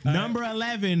 Number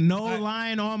 11, no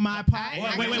line on my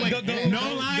podcast. Wait.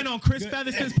 No line on Chris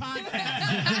Featherston's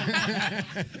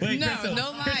podcast. Wait, No, Crystal,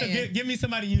 no Crystal, lying. give me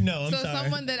somebody you know. I'm So sorry.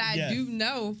 someone that I Yes. do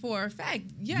know for a fact,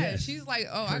 Yes. she's like,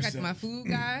 oh, I got my food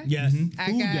guy. Yes.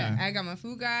 I got my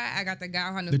food guy. I got the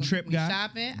guy who's The gonna trip take me guy.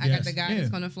 shopping. I got Yes. the guy Yeah. that's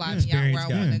gonna fly me out Experienced where I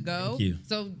guy. want to go. Thank you.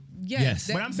 So Yes.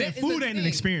 But I'm saying that is food a ain't an thing.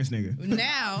 experience, nigga.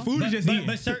 Now, Food is just eating.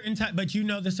 But certain type, but you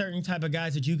know the certain type of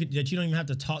guys that you don't even have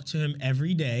to talk to him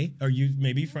every day, or you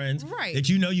may be friends. Right. That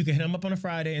you know you can hit him up on a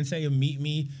Friday and say, meet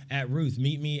me at Ruth,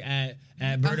 meet me at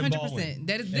Verdon 100%. Baldwin.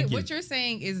 That is Thank you. what you're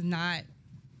saying is not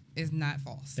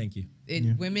false. Thank you.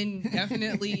 Women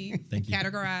definitely Thank you.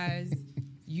 categorize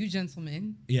you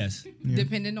gentlemen Yes.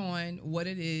 depending on what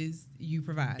it is you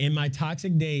provide. In my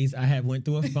toxic days, I had went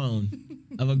through a phone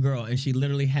of a girl, and she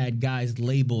literally had guys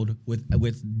labeled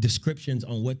with descriptions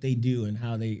on what they do and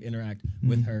how they interact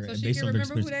with her. So she based can on their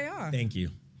remember who experience. they are. Thank you.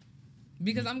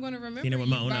 Because I'm going to remember Seen it you with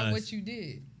my own by eyes. what you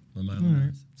did. With my All right.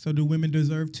 eyes. So do women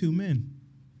deserve two men?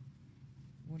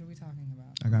 What are we talking about?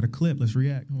 I got a clip. Let's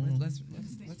react. Hold on. Let's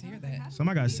hear that.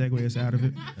 Somebody got to segue us out of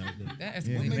it. That Yeah,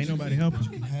 escalated. ain't nobody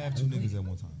helping. Have two niggas at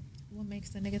one time. What makes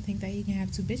the nigga think that he can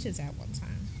have two bitches at one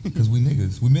time? Because we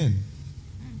niggas, we men.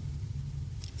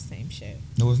 Same shit.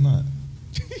 No, it's not.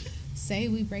 Say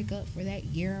we break up for that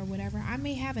year or whatever. I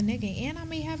may have a nigga and I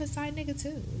may have a side nigga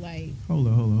too. Like, Hold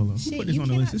on. Who Shit, put this you on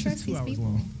the list? cannot This is trust 2 these hours people.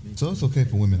 long. So it's okay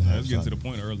for women to have Let's get to side. the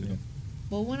point earlier.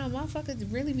 but when a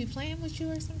motherfucker really be playing with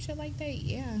you or some shit like that,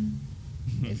 yeah.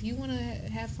 If you want to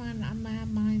have fun, I'm gonna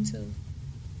have mine too.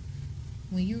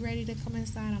 When you ready to come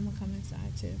inside, I'm gonna come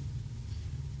inside too.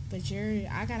 But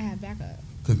I gotta have backup.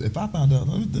 Because if I found out,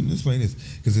 let me explain this.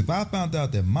 Because if I found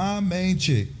out that my main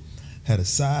chick had a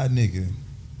side nigga,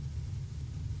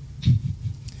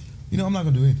 you know, I'm not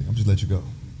gonna do anything. I'm just let you go.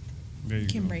 There you You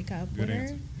can go. break up Good with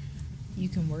answer. her. You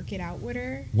can work it out with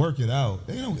her. Work it out.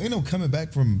 Ain't no coming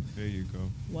back from. There you go.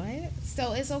 What?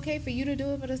 So it's okay for you to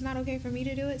do it, but it's not okay for me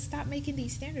to do it? Stop making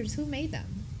these standards. Who made them?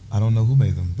 I don't know who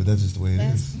made them, but that's just the way it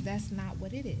is. That's not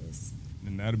what it is.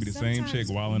 And that'll be the same chick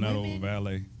Sometimes wilding out over women-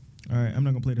 valet. All right, I'm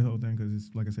not gonna play the whole thing because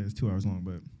it's like I said, it's 2 hours long.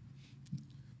 But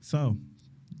so,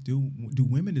 do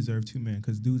women deserve two men?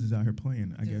 Because dudes is out here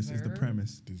playing. I guess is the Deserve?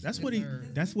 premise. That's what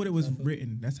Deserve. That's what it was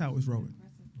written. That's how it was wrote.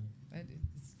 That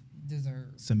is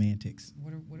deserve. Semantics.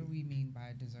 What do we mean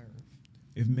by deserve?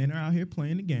 If men are out here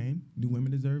playing the game, do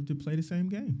women deserve to play the same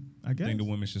game? I I guess. think the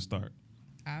women should start.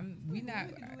 We not.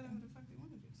 They can do whatever the fuck they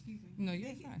want to do. Excuse me. No, you're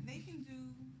they can, fine. They can do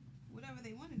whatever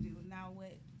they want to do. Now,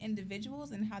 with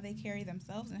individuals and how they carry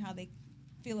themselves and how they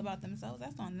feel about themselves,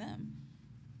 that's on them.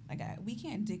 Like, we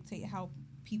can't dictate how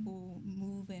people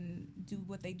move and do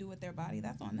what they do with their body.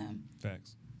 That's on them.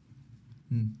 Facts.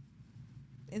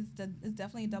 It's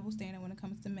definitely a double standard when it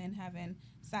comes to men having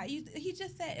side. He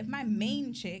just said if my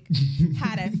main chick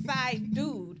had a side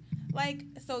dude, like,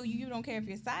 so you don't care if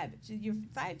your side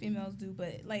females do,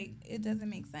 but like it doesn't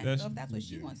make sense. So if that's what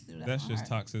she wants to do, That's on just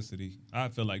her. toxicity. I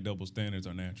feel like double standards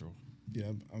are natural. Yeah,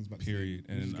 I was about to Period.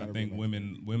 say, you just And I gotta think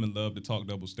realize women love to talk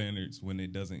double standards when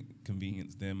it doesn't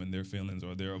convenience them and their feelings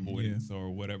or their avoidance or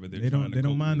whatever they're They trying don't. to They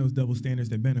don't cope mind with. those double standards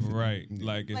that benefit. them. Right.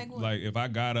 Like if Like what? if I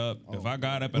got up and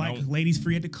Like ladies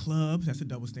free at the clubs. That's a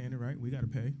double standard, right? We gotta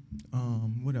pay.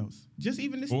 What else? Just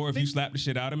even this. or if you slap the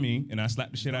shit out of me and I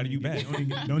slap the shit out of you back.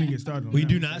 Don't even get started. On We that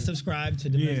do one. not subscribe to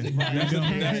Yeah, domestic violence.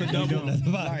 That's a double. That's a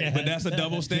podcast. But that's a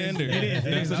double standard. It is.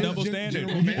 That's a double General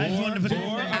standard. man. I just wanted to put it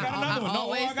Or I got another one. I No,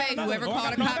 always I got say another whoever Whoever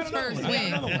called the cops first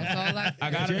win. That's all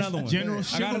I got another one. General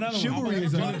I got another one. chivalry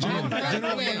is I'm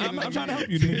trying to help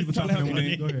you. Dude. I'm trying to help you.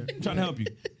 Dude. Go ahead. I'm trying to help you.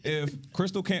 If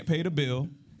Crystal can't pay the bill,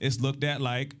 it's looked at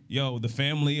like, yo, the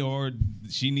family or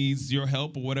she needs your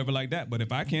help or whatever like that. But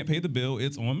if I can't pay the bill,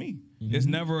 it's on me. It's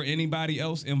never anybody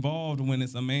else involved when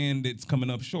it's a man that's coming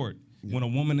up short. When a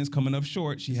woman is coming up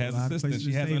short, she has assistance,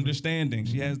 she has understanding,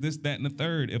 she has this, that, and the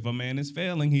third. If a man is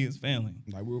failing, he is failing.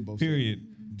 Like we were both period.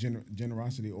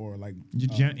 Generosity or like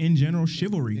in general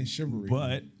chivalry. In chivalry.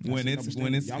 But when it's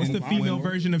what's the female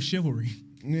version of chivalry?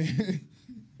 I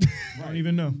don't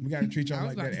even know. We gotta treat y'all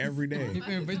like that every day.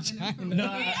 No,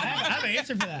 I have an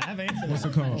answer for that. What's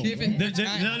it called?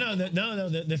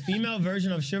 The female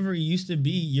version of chivalry used to be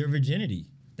your virginity.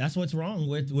 That's what's wrong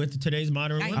with today's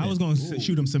modern women. I was going to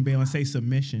shoot him some bail and say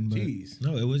submission, but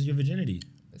no, it was your virginity.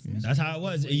 That's how it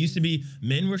was. It used to be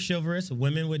men were chivalrous.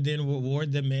 Women would then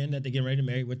reward the men that they get ready to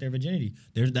marry with their virginity.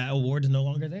 That award is no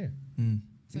longer there.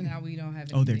 So now we don't have.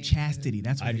 Their chastity.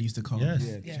 That's what they used to call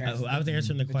it. Yes. I was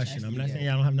answering the question. I'm not saying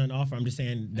I don't have nothing to offer. I'm just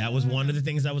saying that was one of the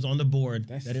things that was on the board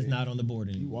that is not on the board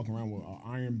anymore. You walking around with an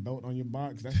iron belt on your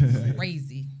box. That's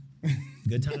crazy.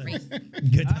 Good times.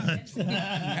 Good times. Your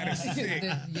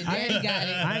daddy got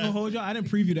it. I ain't gonna hold y'all. I didn't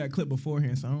preview that clip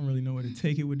beforehand, so I don't really know where to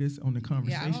take it with this on the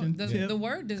conversation. The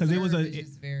word deserve is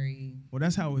just very. Well,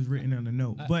 that's how it was written on the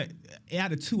note. But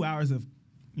out of 2 hours of,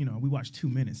 we watched 2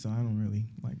 minutes, so I don't really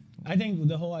like. I think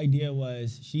the whole idea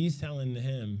was she's telling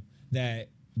him that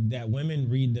women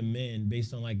read the men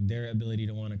based on like their ability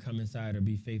to want to come inside or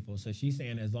be faithful. So she's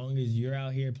saying as long as you're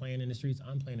out here playing in the streets,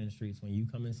 I'm playing in the streets. When you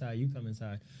come inside, you come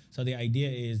inside. So the idea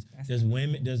is, does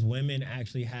women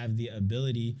actually have the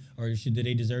ability, or do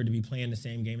they deserve to be playing the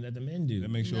same game that the men do?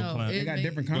 That makes you a They got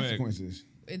different consequences.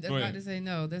 That's not to say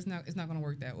no. It's not going to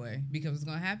work that way, because what's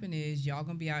going to happen is y'all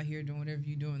going to be out here doing whatever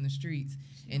you do in the streets,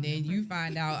 and then you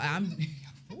find out I'm.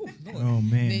 Oh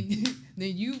man.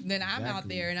 Then I'm out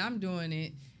there and I'm doing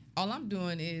it. All I'm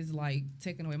doing is like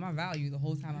taking away my value the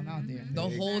whole time I'm out there.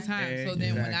 The whole time. So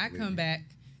then when I come back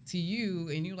to you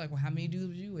and you're like, well, how many dudes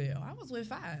was you with? Oh, I was with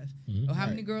 5. Or how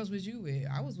many girls was you with?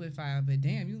 I was with 5. But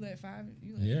damn, you let 5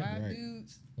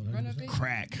 dudes run up in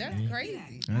crack. That's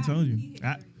crazy. I told you.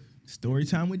 Story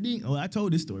time with Dean. Oh, I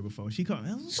told this story before. She called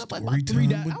me.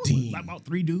 About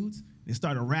 3 dudes. They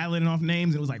started rattling off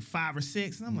names. It was like 5 or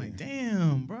 6. And I'm like,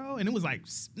 damn, bro. And it was like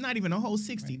not even a whole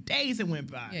 60 days that went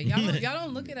by. Yeah, y'all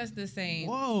don't look at us the same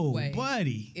way.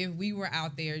 Buddy. If we were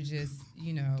out there just,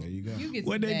 there you go. You get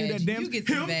what some they do that damn you get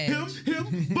some him,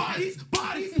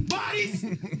 bodies.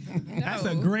 That's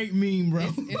a great meme, bro.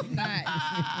 It's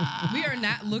not. We are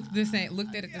not looked at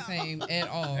it the same at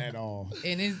all. At all.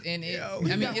 And it's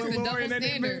the double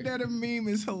standard. That a meme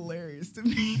is hilarious to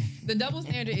me. The double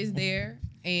standard is there,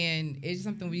 and it's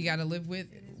something we got to live with.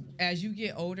 As you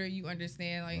get older, you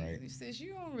understand, like, sis,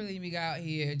 you don't really be out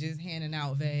here just handing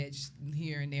out veg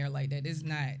here and there like that.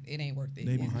 It ain't worth it.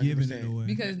 They be giving it away.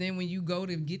 Because then when you go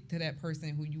to get to that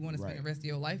person who you want to spend the rest of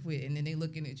your life with, and then they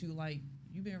looking at you like,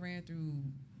 you've been ran through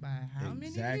by how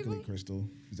many people? Exactly, Crystal.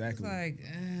 Exactly.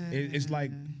 It's like,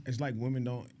 it's like women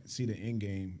don't see the end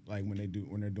game, like when they're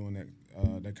doing that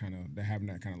they're having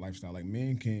that kind of lifestyle. Like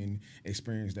men can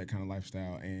experience that kind of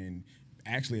lifestyle and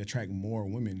actually attract more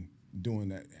women doing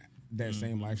that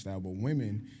same lifestyle. But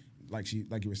women, like you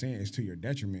were saying, it's to your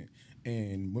detriment.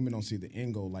 And women don't see the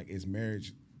end goal. Like, it's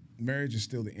marriage. Marriage is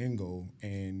still the end goal,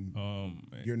 and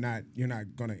you're not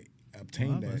gonna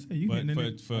obtain that.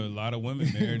 But for a lot of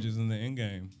women, marriage isn't the end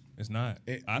game. It's not.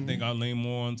 I think I lean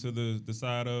more onto the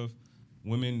side of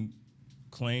women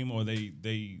claim or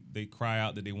they cry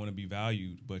out that they want to be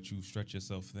valued, but you stretch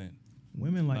yourself thin.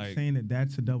 Women like saying that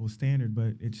that's a double standard,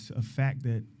 but it's a fact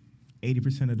that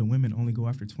 80% of the women only go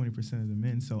after 20% of the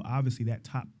men. So obviously that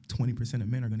top 20% of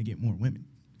men are going to get more women.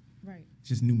 Right. It's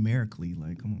just numerically,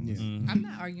 like, come on. Yeah. I'm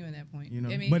not arguing that point. You know,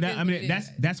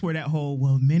 that's where that whole,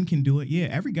 well, men can do it. Yeah,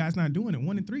 every guy's not doing it.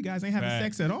 1 in 3 guys ain't having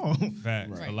sex at all.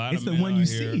 Facts. Right. A lot it's of the men one you out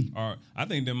see. Here I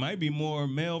think there might be more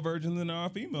male versions than there are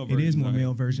female versions. It is more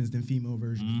male versions than female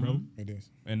versions, bro. It is.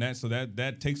 And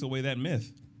that takes away that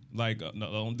myth. Like,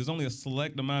 there's only a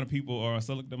select amount of people or a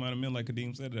select amount of men, like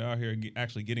Kadeem said, that are out here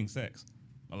actually getting sex.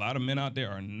 A lot of men out there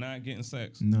are not getting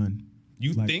sex. None.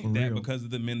 You think that because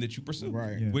of the men that you pursue,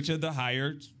 which are the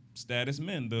higher status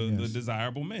men, the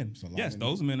desirable men. Yes,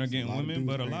 those men are getting women,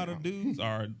 but a lot of dudes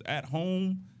are at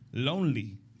home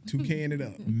lonely. 2K'ing it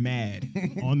up. Mad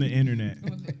on the internet.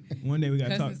 One day we got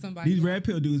to Cussing talk. somebody These out. red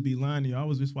pill dudes be lying to you. I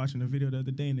was just watching a video the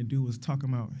other day, and the dude was talking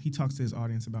about, he talks to his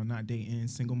audience about not dating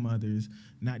single mothers,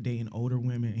 not dating older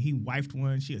women. And he wifed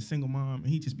one, she a single mom, and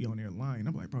he just be on there lying.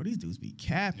 I'm like, bro, these dudes be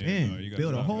capping. Yeah, no, you gotta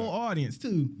Build a stop whole that. audience,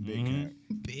 too. Big cap.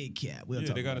 Big cap. We'll Yeah,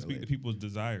 talk they got about to it speak to later. people's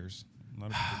desires. A lot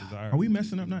of people desire. Are we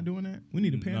messing up not doing that? We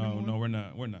need to pander No, more? no, we're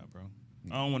not. We're not, bro.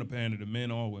 I don't want to pander to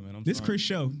men or women. I'm This sorry. Chris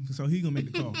show, so he gonna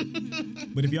make the call.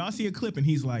 But if y'all see a clip and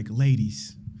he's like,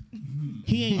 ladies,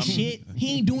 he ain't shit.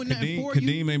 He ain't doing nothing for you.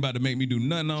 Kadeem ain't about to make me do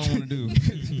nothing I don't want to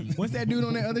do. What's that dude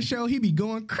on that other show? He be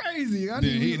going crazy. Yo,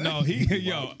 he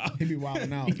be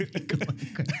wilding out.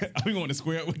 I be going to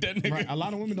square up with that nigga. Right, a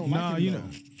lot of women don't Nah, like him. you know.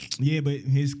 Yeah, but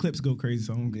his clips go crazy.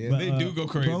 So Yeah, but, they do go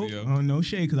crazy, yo. Oh, no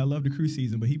shade, because I love the crew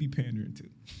season, but he be pandering too.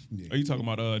 Are you talking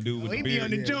about dude with he the be beard? on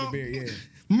the Yeah, jump. the beard, yeah.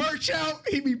 Merch out.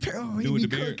 He be he Dude be with the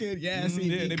beard. cooking. Yes, Mhm, he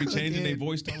yeah, they be changing their cooking.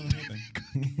 voice tone and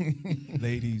everything.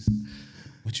 Ladies,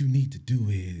 What you need to do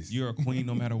is you're a queen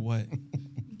no matter what.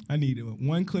 I need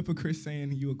one clip of Chris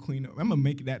saying you a queen. I'm gonna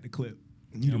make that the clip.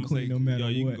 You I'ma the queen say, no matter yo,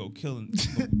 you what. can go killing.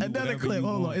 Another clip.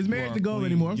 Hold on. Is marriage the goal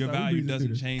anymore? I'm Your sorry, we value breezing doesn't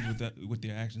through this. change with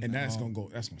your actions. and at that's all.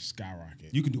 gonna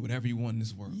skyrocket. You can do whatever you want in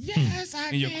this world. Yes, I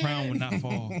And your can. crown will not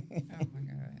fall. Oh my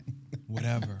god.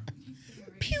 Whatever.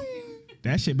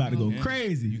 That shit about to go Yeah.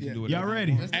 crazy. You can do whatever Y'all you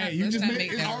ready? want. Hey, you Let's just not made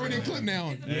make it's that already a wrong. clip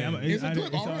now. Yeah, It's a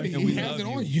clip already. And we He has love it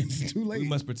you. on you. It's too late. We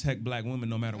must protect black women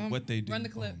no matter what they do. Run the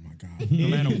clip. Oh my god. No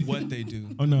matter what they do.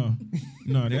 Oh no,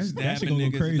 no, They that shit stabbing gonna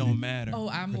niggas, go it crazy. don't matter. Oh,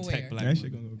 I'm Protect aware. black That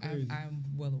shit women. gonna go crazy. I'm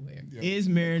well aware. Is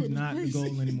marriage not the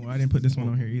goal anymore? I didn't put this one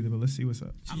on here either, but let's see what's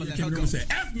up. I'm gonna let her go say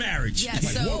F marriage. Yeah, Like,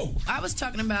 so whoa. I was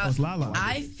talking Oh, about it's Lala.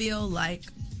 I feel like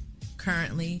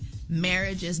currently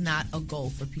marriage is not a goal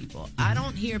for people. I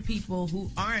don't hear people who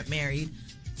aren't married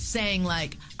saying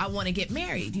like I want to get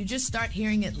married. You just start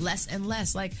hearing it less and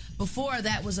less. Like before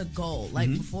that was a goal. Like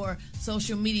before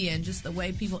social media and just the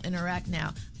way people interact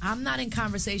now. I'm not in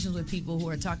conversations with people who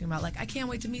are talking about like I can't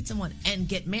wait to meet someone and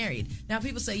get married. Now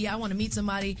people say, yeah, I want to meet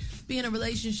somebody, be in a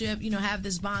relationship, have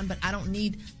this bond, but I don't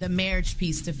need the marriage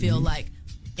piece to feel like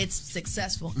it's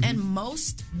successful. And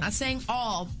most, I'm not saying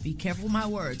all, be careful with my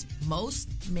words,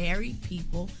 most married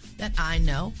people that I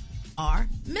know are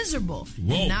miserable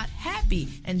and not happy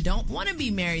and don't want to be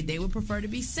married. They would prefer to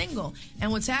be single.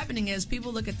 And what's happening is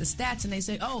people look at the stats and they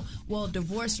say, oh, well,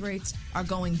 divorce rates are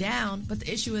going down, but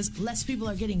the issue is less people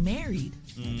are getting married.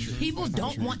 People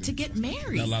don't want to get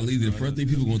married. Now, Lala, the first thing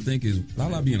people gonna think is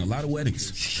Lala be in a lot of weddings.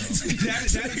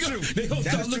 That's true. They gonna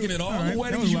start looking at all the That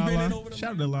weddings was you've been in Lala. over the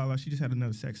Shout out to Lala. She just had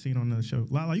another sex scene on the show.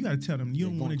 Lala, you got to tell them you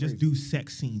don't want to just do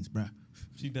sex scenes, bruh.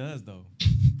 She does though.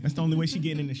 That's the only way she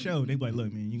getting in the show. They be like,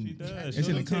 look, man, She does. it's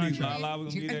Show in the them titties, contract. Lala, we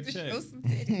gonna You get have that to check. show some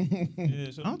titties.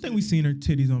 Yeah, show I don't them think we seen her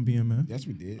titties on BMF. Yes,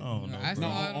 we did. Oh no. I bro.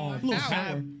 saw it on Little Power.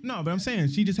 sour. No, but I'm saying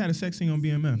she just had a sex scene on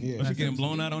BMF. Yeah. She getting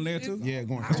blown out on there too? Yeah,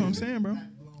 going. That's what I'm saying, bro.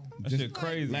 That shit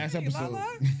crazy. Last episode.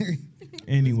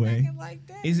 Anyway, Acting like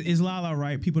that. is Lala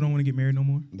right? People don't want to get married no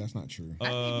more. That's not true. I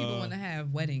think people want to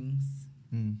have weddings.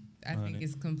 Mm. I think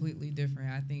it's completely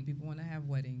different. I think people want to have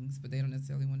weddings, but they don't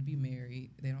necessarily want to be married.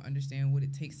 They don't understand what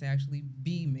it takes to actually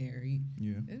be married.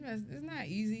 Yeah. It's not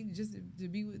easy just to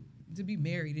be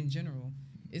married in general.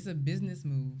 It's a business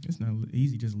move. It's not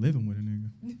easy just living with a nigga.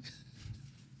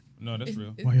 No, that's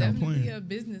real. It's Why y'all definitely playing? a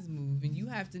business move, and you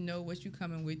have to know what you're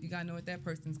coming with. You gotta know what that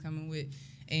person's coming with.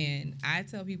 And I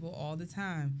tell people all the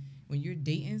time, when you're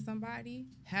dating somebody,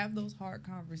 have those hard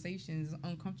conversations,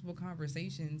 uncomfortable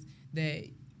conversations that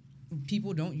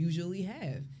people don't usually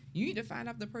have. You need to find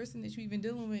out the person that you've been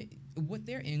dealing with, what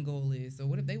their end goal is. So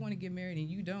what if they want to get married and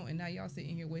you don't, and now y'all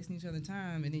sitting here wasting each other's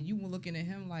time, and then you were looking at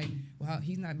him like, well,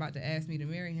 he's not about to ask me to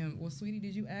marry him. Well, sweetie,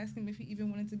 did you ask him if he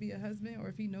even wanted to be a husband or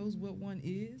if he knows what one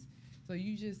is? So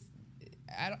you just,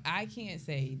 I can't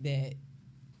say that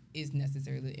it's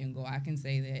necessarily the end goal. I can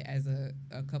say that as a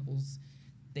couples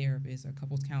therapist or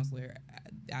couples counselor,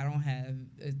 I don't have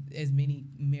as many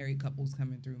married couples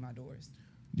coming through my doors.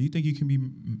 Do you think you can be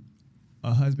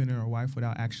a husband or a wife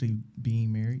without actually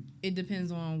being married? It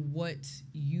depends on what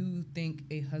you think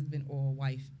a husband or a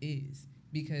wife is.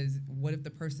 Because what if the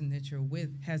person that you're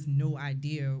with has no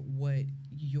idea what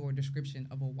your description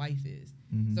of a wife is?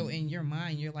 Mm-hmm. So in your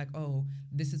mind, you're like, oh,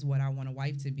 this is what I want a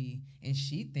wife to be. And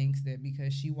she thinks that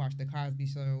because she watched The Cosby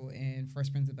Show and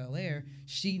Fresh Prince of Bel-Air,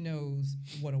 she knows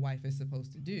what a wife is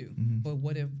supposed to do. Mm-hmm. But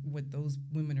what if what those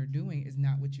women are doing is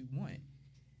not what you want?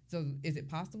 So is it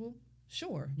possible?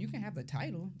 Sure, you can have the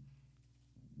title,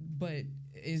 but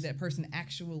is that person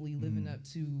actually living up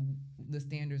to the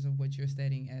standards of what you're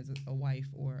setting as a wife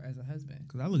or as a husband?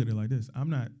 Because I look at it like this. I'm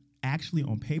not actually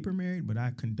on paper married, but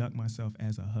I conduct myself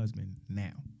as a husband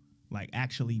now. like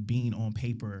actually being on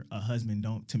paper a husband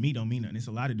don't mean nothing. It's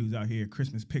a lot of dudes out here,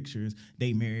 Christmas pictures,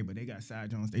 they married, but they got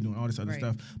side joints, they doing all this other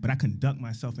stuff. But I conduct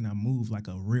myself and I move like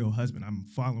a real husband.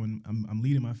 I'm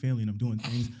leading my family and I'm doing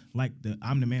things like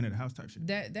I'm the man of the house type shit.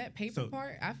 That paper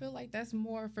part, I feel like that's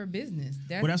more for business.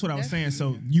 That's what I was saying.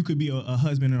 So you could be a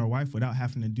husband or a wife without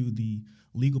having to do the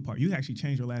legal part. You can actually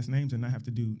change your last names and not have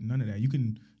to do none of that. You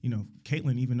can,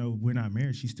 Caitlin, even though we're not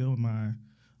married, she's still my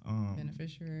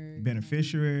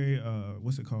beneficiary.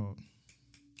 What's it called?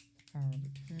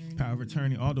 Power of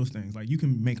attorney. All those things. Like you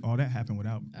can make all that happen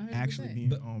without 100%. Actually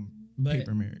being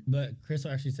paper married. But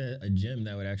Crystal actually said a gem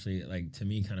that would actually, like, to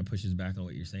me, kind of pushes back on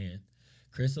what you're saying.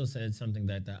 Crystal said something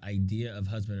that the idea of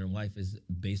husband and wife is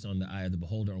based on the eye of the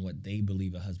beholder on what they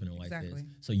believe a husband and wife is.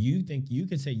 So you think you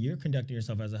could say you're conducting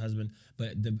yourself as a husband,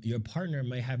 but your partner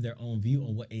may have their own view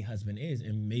on what a husband is,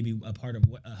 and maybe a part of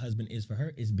what a husband is for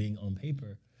her is being on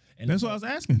paper. And that's what I was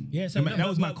asking. Yeah, so that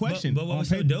was my question. But what was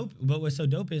so dope? But what's so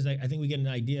dope is, like, I think we get an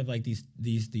idea of like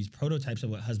these prototypes of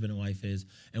what husband and wife is,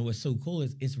 and what's so cool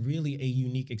is it's really a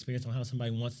unique experience on how somebody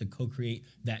wants to co-create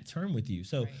that term with you.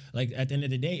 So, like at the end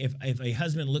of the day, if a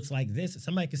husband looks like this,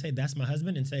 somebody could say that's my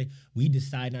husband, and say we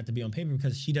decide not to be on paper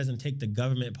because she doesn't take the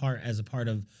government part as a part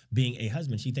of being a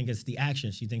husband. She thinks it's the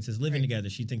action. She thinks it's living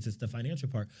together. She thinks it's the financial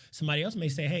part. Somebody else may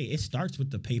say, hey, it starts with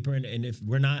the paper, and if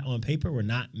we're not on paper, we're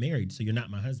not married, so you're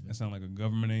not my husband. That sounds like a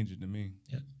government agent to me.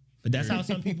 Yeah. But that's how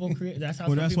some people create. That's how.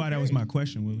 Well, that's why that was my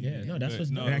question, Willie. Yeah, no, that's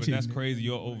what's but that's crazy.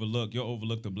 You'll overlook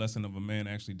the blessing of a man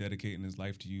actually dedicating his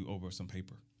life to you over some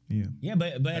paper. Yeah. Yeah,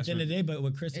 but at the end of the day, but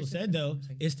what Crystal said though,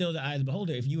 it's still the eye of the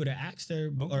beholder. If you would have asked her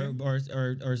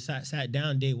or sat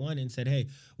down day one and said, hey,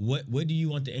 what do you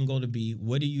want the end goal to be?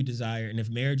 What do you desire? And if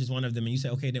marriage is one of them, and you say,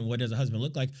 okay, then what does a husband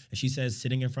look like? And she says,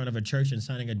 sitting in front of a church and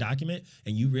signing a document,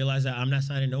 and you realize that I'm not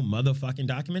signing no motherfucking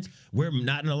documents, we're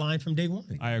not in a line from day one.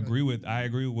 I agree with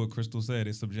what Crystal said.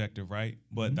 It's subjective, right?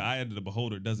 But the eye of the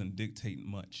beholder doesn't dictate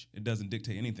much. It doesn't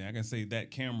dictate anything. I can say that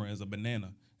camera is a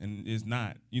banana. And it's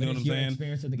not. You know what I'm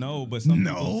saying? No, but some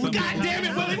people, God damn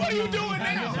it, Willie, what are you doing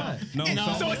now? No,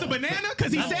 so it's a banana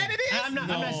because he said it is? I'm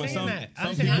not saying that.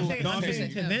 I'm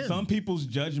saying to them. Some people's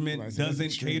judgment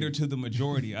doesn't cater to the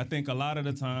majority. I think a lot of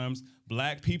the times,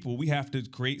 black people, we have to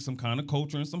create some kind of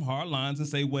culture and some hard lines and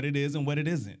say what it is and what it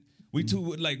isn't. We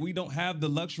we don't have the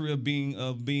luxury of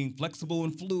being flexible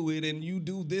and fluid, and you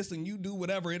do this and you do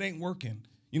whatever. It ain't working.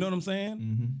 You know what I'm saying?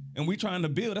 Mm-hmm. And we trying to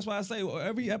build. That's why I say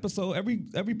every episode,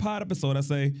 every pod episode, I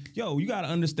say, yo, you got to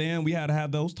understand we had to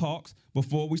have those talks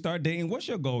before we start dating. What's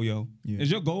your goal, yo? Yeah. Is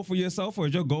your goal for yourself, or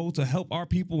is your goal to help our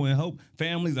people and help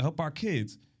families and help our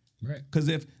kids? Right. Because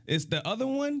if it's the other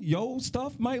one, your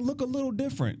stuff might look a little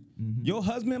different. Mm-hmm. Your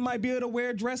husband might be able to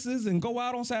wear dresses and go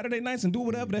out on Saturday nights and do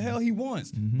whatever the hell he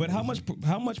wants. Mm-hmm. But how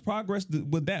much progress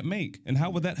would that make? And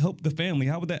how would that help the family?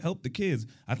 How would that help the kids?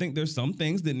 I think there's some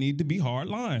things that need to be hard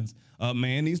lines. A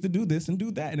man needs to do this and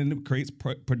do that, and it creates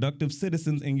productive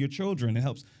citizens in your children. It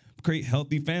helps create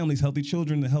healthy families, healthy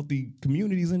children, and healthy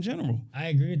communities in general. I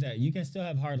agree with that. You can still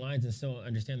have hard lines and still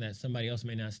understand that somebody else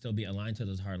may not still be aligned to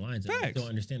those hard lines. And still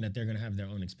understand that they're going to have their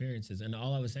own experiences. And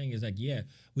all I was saying is, like, yeah,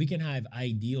 we can have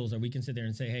ideals, or we can sit there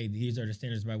and say, hey, these are the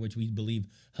standards by which we believe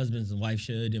husbands and wives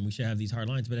should, and we should have these hard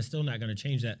lines. But it's still not going to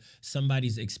change that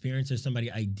somebody's experience or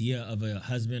somebody's idea of a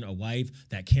husband, a wife,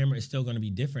 that camera is still going to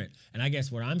be different. And I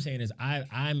guess what I'm saying is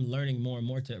I'm learning more and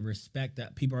more to respect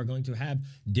that people are going to have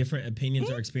different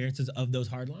opinions or experiences of those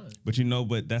hard lines.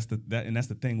 But that's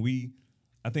the thing.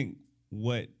 I think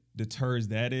what deters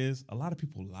that is a lot of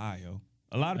people lie, yo.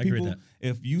 A lot of people,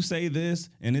 if you say this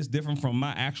and it's different from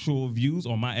my actual views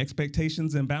or my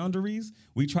expectations and boundaries,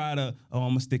 we try to, I'm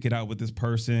going to stick it out with this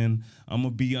person. I'm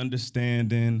going to be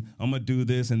understanding. I'm going to do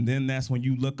this. And then that's when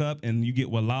you look up and you get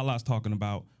what Lala's talking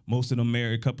about. Most of the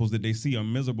married couples that they see are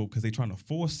miserable because they're trying to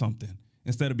force something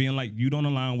instead of being like, you don't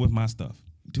align with my stuff.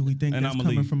 Do we think that's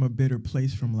coming from a bitter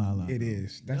place from Lala? It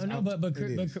is.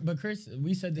 But Chris,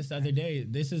 we said this the other day.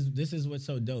 This is what's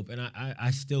so dope, and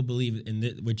I still believe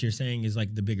in what you're saying is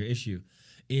like the bigger issue.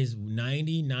 Is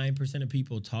 99% of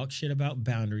people talk shit about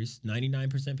boundaries.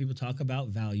 99% of people talk about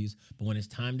values, but when it's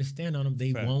time to stand on them,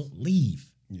 they won't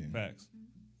leave. Yeah. Facts.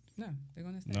 No, they're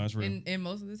gonna stay. No, it's real. And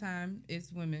most of the time,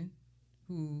 it's women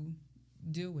who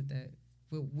deal with that.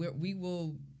 We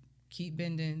will keep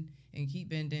bending and keep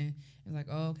bending. It's like,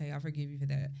 oh, okay, I forgive you for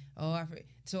that.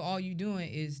 So all you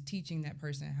doing is teaching that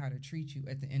person how to treat you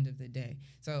at the end of the day.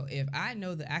 So if I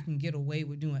know that I can get away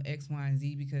with doing X, Y, and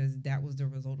Z because that was the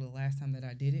result of the last time that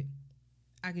I did it,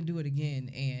 I can do it again,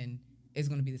 and it's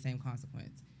going to be the same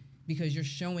consequence. because you're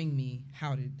showing me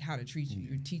how to treat you.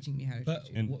 You're teaching me how to But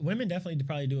treat you. women definitely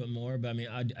probably do it more. But I mean,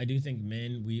 I do think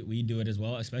men we do it as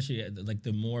well. Especially like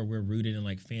the more we're rooted in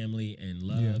like family and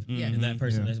love, Yeah. and that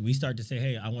person Yeah. we start to say,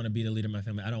 hey, I want to be the leader of my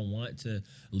family. I don't want to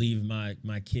leave my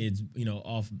kids,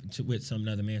 off with some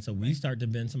other man. So we start to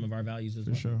bend some of our values as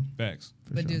For well. sure. Facts.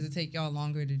 But does it take y'all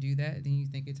longer to do that than you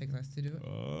think it takes us to do it?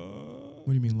 What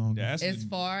do you mean longer? As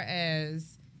far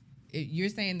as you're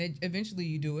saying that eventually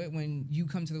you do it when you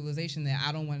come to the realization that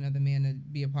I don't want another man to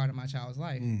be a part of my child's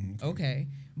life. Okay.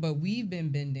 But we've been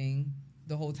bending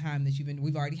the whole time that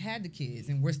we've already had the kids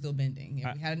and we're still bending.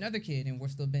 And we had another kid and we're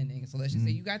still bending. So let's just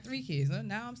say you got 3 kids.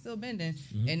 Now I'm still bending.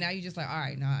 And now you're just like, all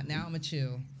right, now I'm gonna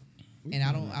chill. And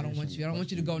I don't want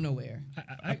you to go nowhere.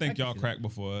 I think y'all cracked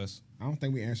before us. I don't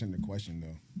think we answered the question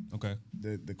though. Okay.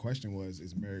 The question was,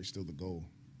 is marriage still the goal?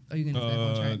 Oh, you gonna stay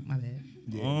on track? My bad.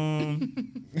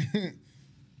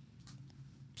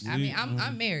 I mean,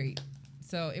 I'm married,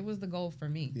 so it was the goal for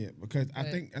me. Yeah, because I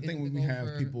But think is it when the we goal have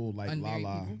for people like unmarried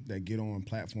Lala people? that get on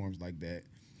platforms like that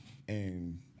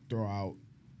and throw out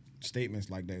statements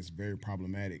like that, it's very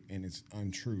problematic and it's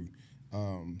untrue.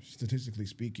 Statistically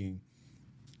speaking,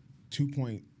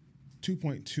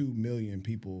 2.2 million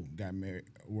people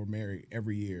were married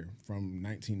every year from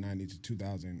 1990 to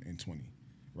 2020.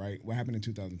 Right? What happened in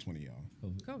 2020, y'all?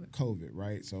 COVID,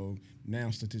 right? So now,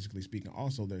 statistically speaking,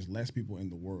 also there's less people in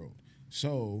the world.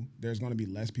 So there's going to be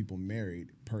less people married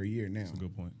per year now. That's a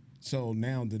good point. So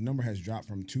now the number has dropped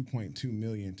from 2.2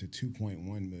 million to 2.1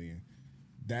 million.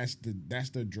 That's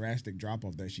the drastic drop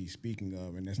off that she's speaking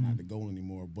of, and that's not the goal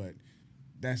anymore. But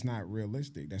that's not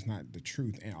realistic. That's not the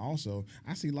truth. And also,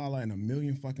 I see Lala in a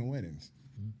million fucking weddings.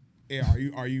 Yeah,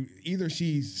 are you either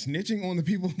she's snitching on the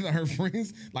people that her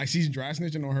friends, like she's dry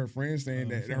snitching on her friends, saying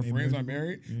that her friends are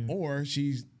married, or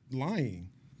she's lying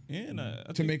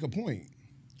to make a point.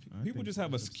 People just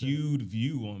have a skewed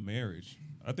view on marriage.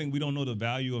 I think we don't know the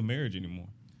value of marriage anymore.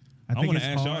 I think want to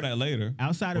it's ask y'all hard. that later.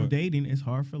 Outside of dating, it's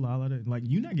hard for Lala to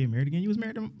you're not getting married again. You was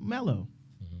married to Mello.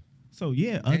 So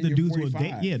yeah, other you're dudes will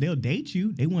 45. date. Yeah, they'll date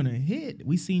you. They want to hit.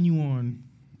 We seen you on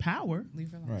Power,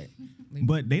 Leave her alone. Right.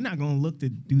 but they're not gonna look to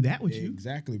do that with you.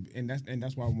 Exactly, and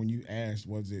that's why when you asked,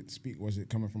 was it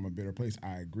coming from a bitter place?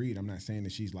 I agreed. I'm not saying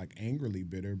that she's like angrily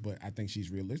bitter, but I think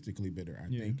she's realistically bitter. I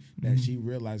think that she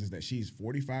realizes that she's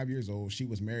 45 years old. She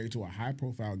was married to a high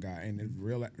profile guy, and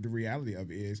the reality of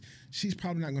it is she's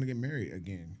probably not going to get married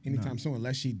again anytime soon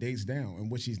unless she dates down, and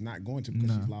which she's not going to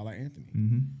because she's Lala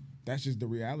Anthony. That's just the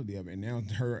reality of it. And now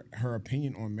her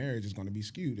opinion on marriage is going to be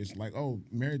skewed. It's like, oh,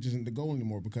 marriage isn't the goal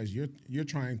anymore because you're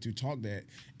trying to talk that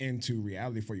into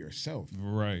reality for yourself.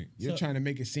 Right. You're trying to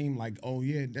make it seem like, oh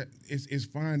yeah, it's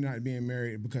fine not being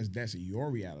married because that's your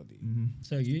reality.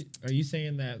 So are you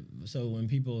saying that? So when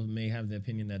people may have the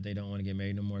opinion that they don't want to get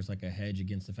married no more, it's like a hedge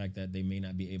against the fact that they may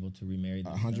not be able to remarry.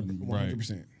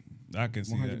 100%. I can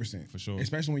see 100% that for sure.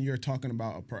 Especially when you're talking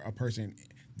about a person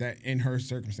that in her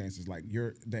circumstances, like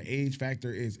the age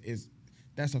factor is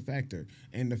that's a factor,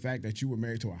 and the fact that you were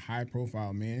married to a high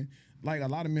profile man, like a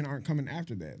lot of men aren't coming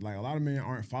after that. Like a lot of men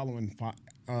aren't following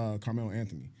Carmelo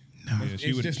Anthony. No, it's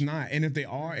just not. And if they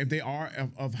are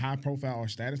of high profile or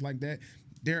status like that,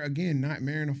 they're again not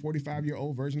marrying a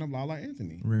 45-year-old version of Lala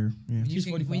Anthony. Rare. Yeah. She's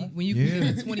 45. When you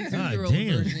can get a 22-year-old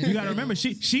version, you got to remember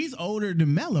she's older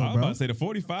than Mello, I was bro. about to say the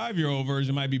 45-year-old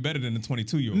version might be better than the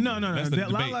 22-year-old. No. That's the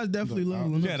debate. Lala's definitely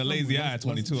low. She had a lazy eye at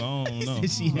 22. I don't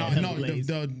know.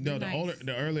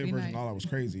 The earlier version of Lala was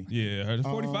crazy. Yeah, her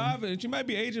 45, and she might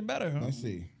be aging better. Huh? Let's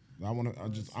see.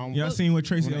 Y'all seen what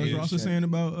Tracy Ellis Ross was saying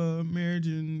about marriage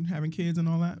and having kids and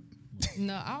all that?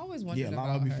 No, I always wondered Yeah, about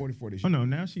Lala will be her. 44 this Oh year. no,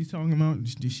 now she's talking about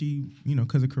did she,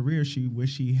 because of career, she wish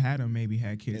she had maybe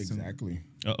had kids. Exactly.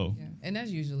 Uh-oh. Yeah. And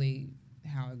that's usually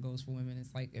how it goes for women.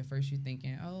 It's like at first you're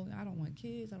thinking, oh, I don't want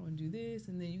kids, I don't want to do this,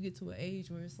 and then you get to an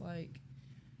age where it's like,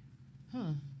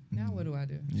 now what do I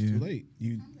do? It's too late.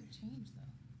 Times have changed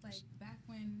though. Like back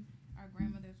when our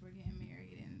grandmothers were getting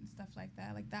married and stuff like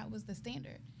that was the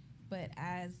standard. But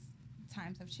as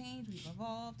times have changed, we've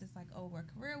evolved. It's like, oh, we're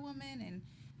career women and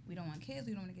we don't want kids,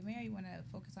 we don't want to get married, we want to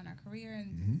focus on our career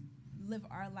and live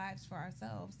our lives for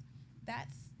ourselves.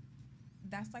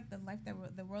 That's like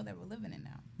the world that we're living in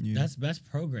now. Yeah. That's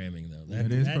programming though.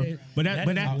 That is, but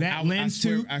that lends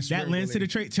to the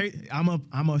trait.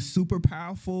 I'm a super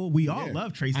powerful. We all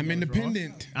love Tracy. I'm Ellis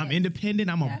independent. Ross. I'm independent.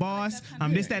 I'm a boss.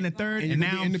 I'm this, that, and the third. And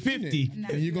now I'm 50.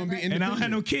 And you're gonna be independent. And I don't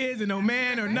have no kids and no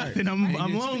man or nothing. I'm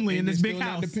lonely in this big still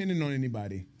house. Not dependent on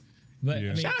anybody. But I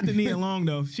mean, shout out to Nia Long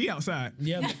though. She outside.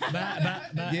 Yeah, but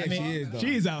Yeah, I mean, she is though.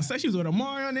 She's outside. She was with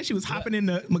Amari and then she was hopping in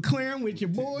the McLaren with your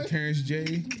boy. Terrence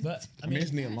J. But I mean,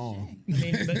 it's Nia Long. I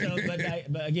mean,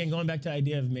 but again, going back to the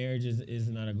idea of marriage is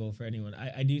not a goal for anyone.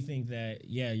 I do think that,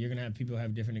 yeah, you're going to have people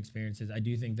have different experiences. I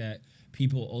do think that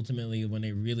people ultimately, when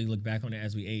they really look back on it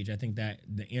as we age, I think that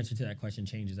the answer to that question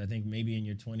changes. I think maybe in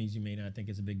your 20s, you may not think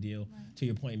it's a big deal. Right. To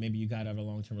your point, maybe you got out of a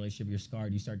long-term relationship, you're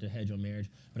scarred, you start to hedge on marriage.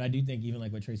 But I do think even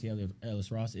like what Tracy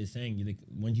Ellis Ross is saying, you think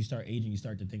when you start aging, you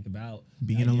start to think about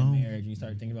being alone, marriage, and you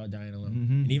start thinking about dying alone.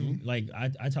 Mm-hmm. And even like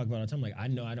I talk about it all the time, like I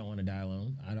know I don't want to die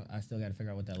alone. I still got to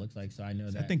figure out what that looks like. So I know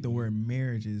that. I think the word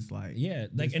marriage is like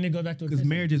and it goes back to because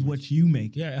marriage is what you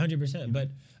make. Yeah, 100%. But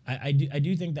I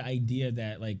do think the idea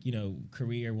that like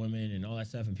career women and all that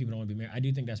stuff and people don't want to be married. I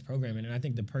do think that's programming, and I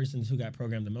think the persons who got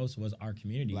programmed the most was our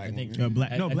community. Black I think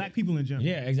black people in general.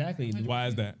 Yeah, exactly. Why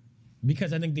is that?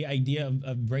 Because I think the idea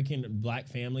of breaking black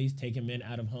families, taking men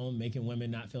out of home, making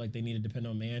women not feel like they need to depend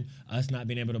on man, us not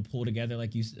being able to pull together,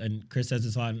 like you and Chris says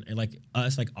this a lot, and like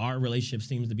us, like our relationship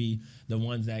seems to be the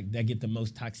ones that get the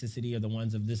most toxicity, or the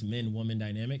ones of this men-woman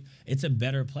dynamic. It's a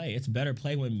better play. It's a better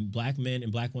play when black men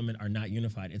and black women are not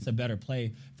unified. It's a better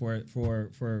play for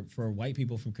white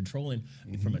people from controlling,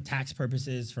 from a tax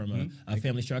purposes, from a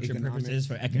family structure purposes,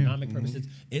 for economic purposes.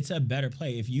 It's a better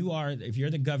play. If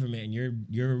you're the government and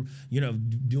you're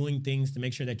doing things to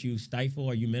make sure that you stifle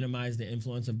or you minimize the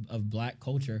influence of black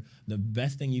culture, the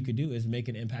best thing you could do is make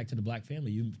an impact to the black family.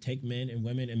 You take men and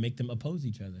women and make them oppose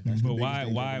each other.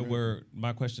 But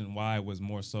my question was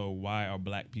more so, why are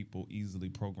black people easily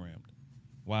programmed?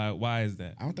 Why is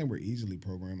that? I don't think we're easily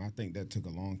programmed. I think that took a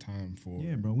long time for.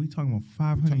 Yeah, bro. We talking about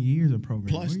 500 years of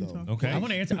programming. Plus, though. Okay. I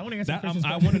want to answer. I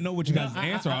want to know what you guys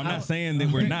answer. I'm not saying that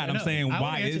we're not. I'm saying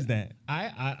why is that?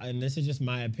 And this is just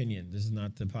my opinion. This is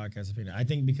not the podcast opinion. I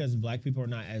think because black people are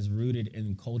not as rooted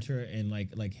in culture and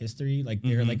like history, like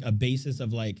they're like a basis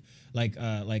of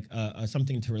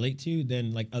something to relate to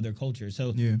than like other cultures.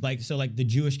 So like the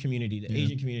Jewish community, the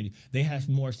Asian community, they have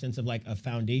more sense of like a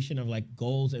foundation of like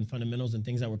goals and fundamentals and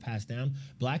things that were passed down.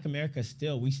 Black America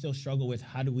we still struggle with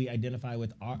how do we identify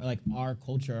with our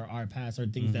culture, our past, or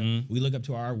things that we look up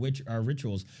to our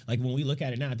rituals. Like when we look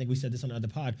at it now, I think we said this on the other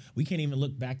pod, we can't even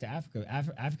look back to Africa.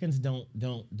 Africans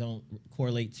don't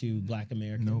correlate to Black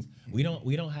Americans. Nope.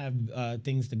 We don't have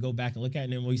things to go back and look at.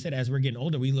 And then when we said as we're getting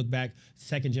older, we look back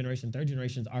second generation, third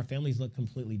generations, our families look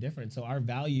completely different. So our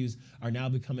values are now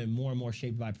becoming more and more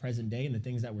shaped by present day, and the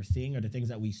things that we're seeing are the things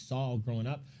that we saw growing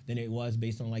up than it was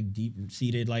based on like deep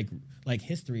seated like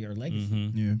history or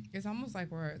legacy. Yeah, it's almost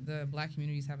like where the black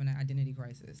community is having an identity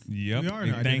crisis. Yep. We are in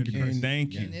an identity crisis.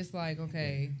 Thank you. And it's like,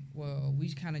 okay, well,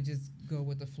 we kind of just go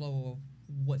with the flow of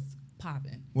what's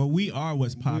popping. Well, we are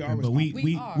what's popping, but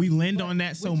we lend on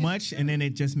that so much, and then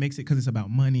it just makes it because it's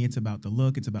about money, it's about the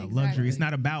look, it's about luxury. It's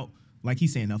not about, like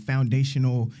he's saying, a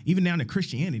foundational, even down to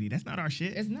Christianity. That's not our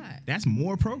shit. It's not. That's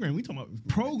more program. We talking about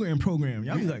program.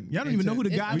 Y'all be like, y'all don't even know who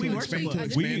the God we worship.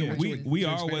 We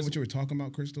are what you were talking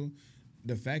about, Crystal.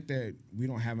 The fact that we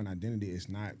don't have an identity is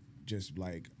not just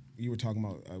like you were talking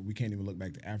about. We can't even look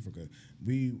back to Africa.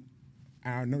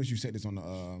 I noticed you said this on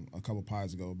a couple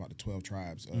pods ago about the 12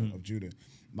 tribes of Judah.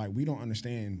 Like, we don't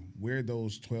understand where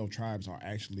those 12 tribes are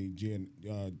actually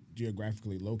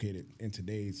geographically located in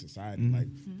today's society. Like,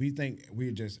 we think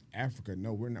we're just Africa.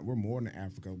 No, we're not. We're more than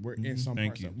Africa. We're in some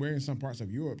we're in some parts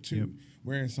of Europe too. Yep.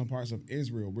 We're in some parts of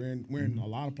Israel. We're in a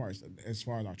lot of parts as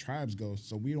far as our tribes go.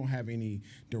 So we don't have any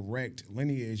direct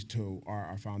lineage to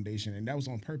our foundation, and that was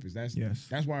on purpose. That's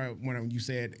why when you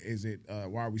said,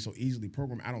 why are we so easily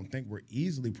programmed? I don't think we're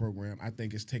easily programmed. I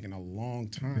think it's taken a long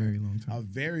time, very long time, a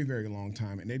very, very long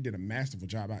time, and they did a masterful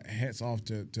job. Hats off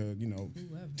to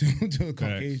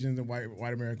Caucasians and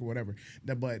white America, whatever.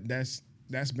 But that's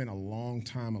been a long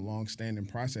time, a long standing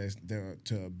process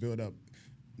to build up.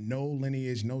 No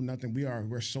lineage, no nothing.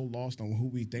 We're so lost on who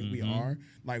we think we are.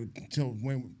 Like, till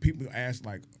when people ask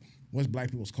like, what's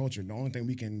black people's culture? The only thing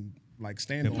we can like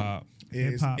stand on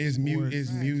is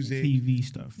music, TV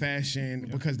stuff, fashion,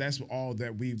 because that's all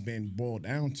that we've been boiled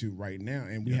down to right now,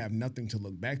 and we have nothing to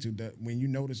look back to. When you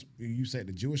notice, you said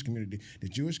the Jewish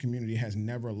community has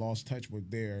never lost touch with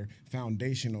their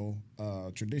foundational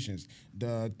traditions.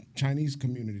 The Chinese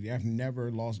community have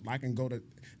never lost. I can go to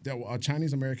a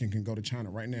Chinese American can go to China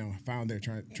right now, found their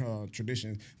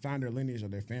traditions, found their lineage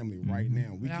of their family right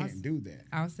now. We can't do that.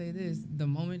 I'll say this: the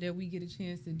moment that we get a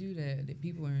chance to do that, that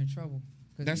people are in trouble.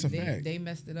 That's a fact. They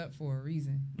messed it up for a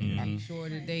reason. Mhm. They made sure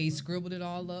that they scribbled it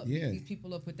all up. Yeah. These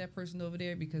people up, put that person over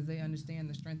there because they understand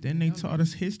the strength. Then of they the taught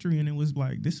us history, and it was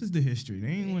like, this is the history. They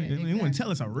ain't want to tell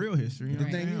us a real history. The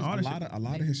Like, thing man, is, all a this lot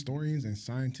shit- of historians and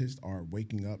scientists are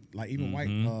waking up. Like even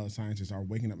white scientists are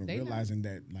waking up and They know. realizing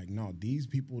that, like, no, these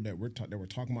people that we're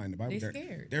talking about in the Bible, They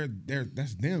scared. they're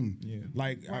that's them. Yeah.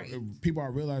 Like Right. people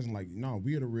are realizing, like, no,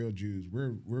 we are the real Jews.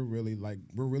 We're really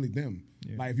them.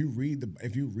 Yeah. Like if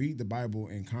you read the Bible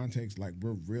in context, like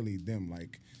we're really them.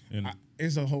 Like And-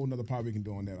 it's a whole nother part we can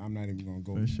do on that. I'm not even gonna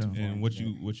go. For sure. too far And what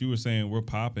into that. you were saying, we're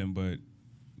popping, but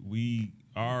we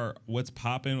are what's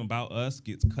popping about us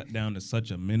gets cut down to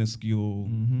such a minuscule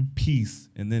piece,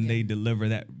 and then they deliver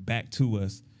that back to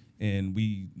us, and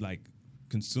we like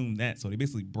consume that. So they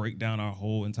basically break down our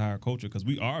whole entire culture because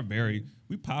we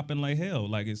popping like hell.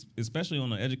 Like it's especially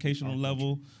on an educational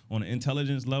level, on an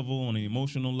intelligence level, on an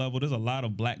emotional level. There's a lot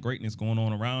of black greatness going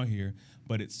on around here,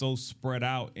 but it's so spread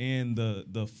out, and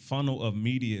the funnel of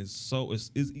media is so it's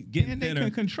getting And they thinner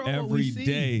can control what every we see.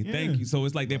 day. Yeah. Thank you. So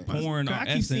it's like they're pouring our I keep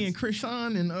essence. seeing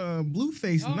Krishan and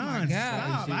Blueface Oh my nonstop.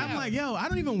 gosh, yeah. I'm like, yo, I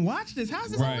don't even watch this. How's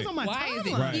this Right. always on my Why is it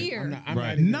timeline? here? I'm Right.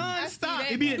 not even- Non-stop. I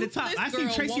see It be that at the top. toothless I seen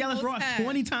girl Tracy one Ellis more Ross time.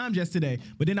 20 times yesterday,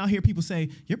 but then I'll hear people say,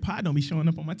 your pod don't be showing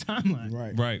up on my timeline. Right.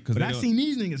 Right, because But I seen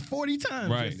these niggas 40 times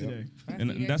Right. yesterday. I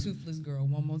And see that that's- toothless girl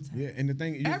one more time. Yeah, and the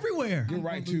thing Everywhere. You're I'm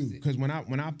right gonna too, lose it. because when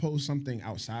I post something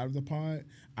outside of the pod,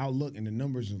 I'll look and the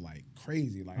numbers are like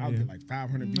crazy. Like I'll Yeah. get like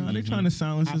 500 views. No, they trying to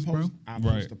silence us, bro. I post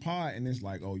Right. the pod and it's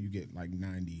like, oh, you get like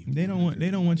 90. They don't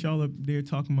want y'all up there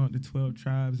talking about the 12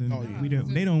 tribes, and Oh, yeah.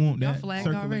 they don't want Y'all that flagged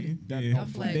circulating. already? Yeah. Y'all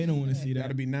flagged. They don't want to see that.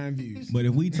 That'll be 9 views. But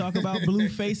if we talk about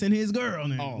Blueface and his girl,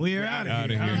 then Oh, we're we're out of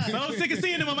outta here. here. I'm so sick of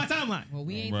seeing them on my timeline. Well,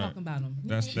 we ain't Right. talking about them.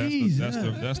 That's the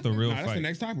real Nah, that's fight. the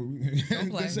next topic. Good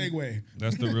play. segue.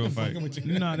 That's the real fight.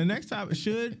 No, the next topic: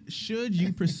 should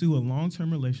you pursue a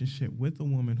long-term relationship with a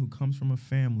woman who comes from a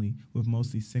family with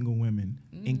mostly single women,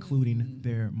 including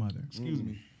their mother? Excuse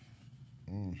me.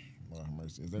 Lord have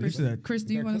mercy. Is that Chris,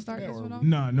 do you that want to clip start there, this or-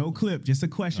 one off? No clip, just a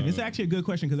question. It's actually a good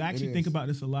question because I actually It think is. about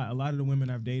this a lot. A lot of the women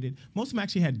I've dated, most of them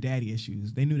actually had daddy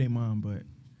issues. They knew their mom, but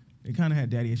they kind of had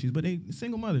daddy issues. But they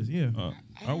single mothers, yeah.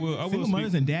 I will Single mothers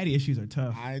speak. and daddy issues are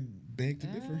tough. I beg to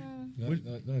differ.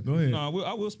 Go ahead. No,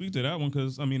 I will speak to that one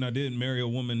because I mean I did marry a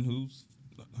woman whose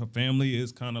her family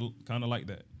is kind of like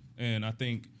that, and I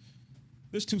think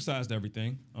there's two sides to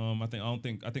everything.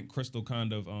 I think Crystal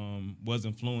kind of was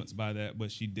influenced by that,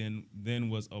 but she then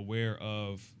was aware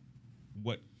of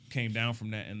what came down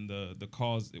from that and the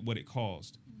cause, what it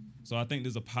caused. So I think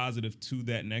there's a positive to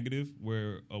that negative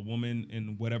where a woman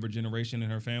in whatever generation in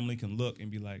her family can look and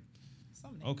be like,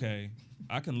 okay,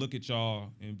 I can look at y'all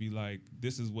and be like,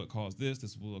 this is what caused this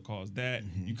is what caused that.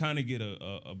 You kind of get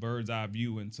a bird's eye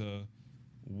view into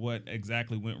what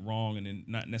exactly went wrong, and then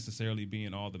not necessarily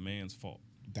being all the man's fault.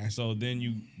 So then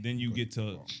you get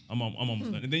to I'm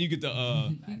almost done. And then you get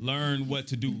to learn what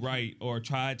to do right, or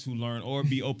try to learn, or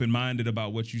be open-minded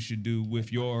about what you should do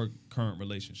with your current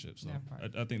relationship. So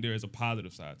I think there is a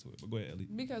positive side to it. But go ahead, Ellie.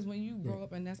 Because when you grow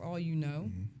up and that's all you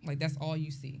know, like that's all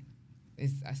you see,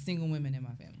 is single women in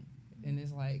my family, and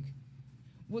it's like,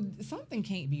 well, something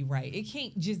can't be right. It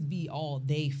can't just be all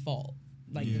they fault,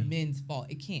 like the men's fault.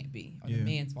 It can't be, or the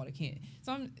man's fault. It can't.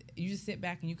 You just sit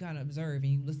back and you kind of observe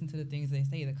and you listen to the things they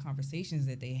say, the conversations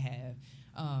that they have,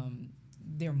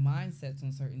 their mindsets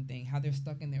on certain things, how they're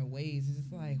stuck in their ways. It's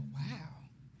just like, wow.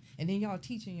 And then y'all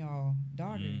teaching y'all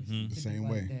daughters to the be same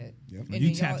like way. that. Yep. And You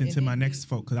then tapped y'all- into and my then next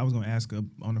folk because I was going to ask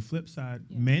on the flip side,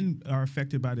 men are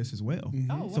affected by this as well.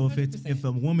 Oh, So if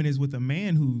a woman is with a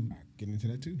man who Get into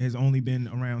that too. has only been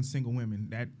around single women,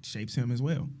 that shapes him as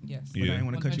well. Yes. But I didn't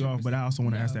want to cut you off, but I also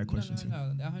want to ask that question too.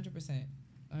 No, 100%.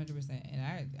 100%.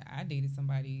 And I dated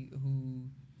somebody who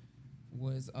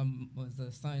was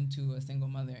a son to a single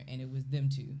mother, and it was them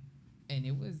two. And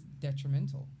it was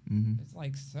detrimental. It's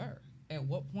like, sir, at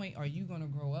what point are you going to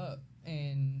grow up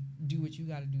and do what you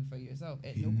got to do for yourself?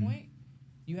 At no point.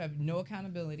 You have no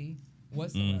accountability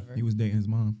whatsoever. He was dating his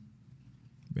mom,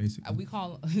 basically. We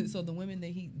call so the women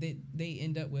that they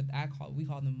end up with, we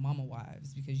call them mama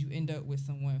wives, because you end up with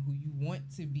someone who you want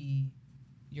to be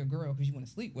your girl because you want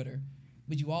to sleep with her,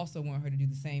 but you also want her to do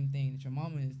the same thing that your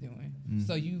mama is doing.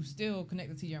 So you still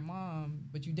connected to your mom,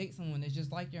 but you date someone that's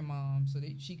just like your mom so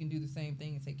that she can do the same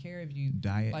thing and take care of you.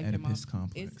 Diet like your mom. Oedipus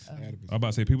complex. It's I'm about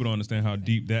to say people don't understand how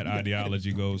deep that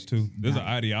ideology goes too. There's an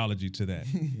ideology to that,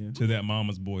 to that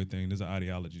mama's boy thing. There's an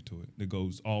ideology to it that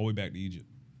goes all the way back to Egypt.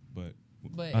 But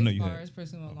But I know as you far had. as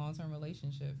pursuing long-term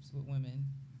relationships with women,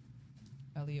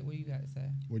 Elliot, what you got to say?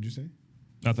 What'd you say?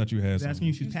 I thought you had She's something. asking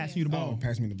you. She's passing you the ball.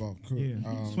 Pass me the ball. Cool.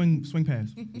 Yeah. Swing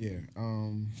pass. Yeah.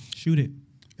 Shoot it.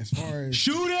 As far as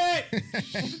Shoot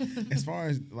it. as far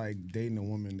as like dating a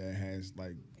woman that has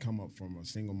like come up from a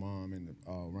single mom and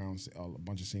around a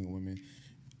bunch of single women,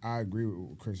 I agree with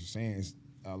what Chris was saying. It's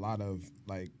a lot of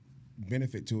like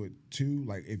benefit to it too.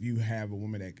 Like if you have a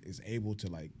woman that is able to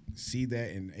like see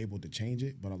that and able to change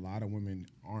it, but a lot of women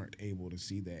aren't able to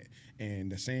see that.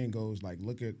 And the saying goes like,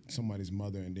 look at somebody's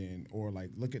mother and then, or like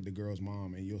look at the girl's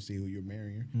mom and you'll see who you're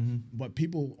marrying. Mm-hmm. But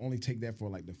people only take that for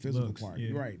like the physical Looks, part,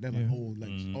 yeah. right? They're Yeah.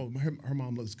 like, her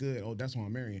mom looks good. Oh, that's why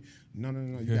I'm marrying. No.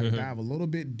 You gotta dive a little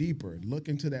bit deeper. Look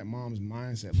into that mom's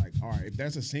mindset. Like, all right, if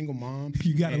that's a single mom,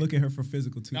 You got to look at her for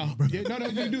physical too, bro. you do. No,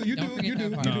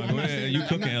 go ahead. You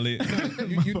cooking, Elliot.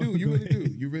 You do.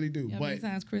 You really do. Yeah, But many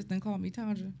times Kristen called me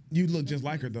Tandra. you look just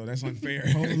like her though. That's unfair.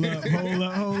 Hold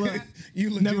up. You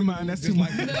look Never mind. That's too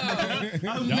much.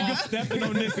 Y'all stepping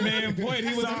on this man point.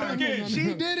 He was cooking.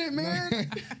 She did it, man.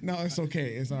 No, it's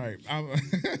okay. It's all right.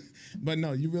 But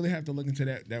no, you really have to look into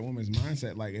that woman's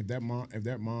mindset. Like if that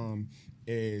mom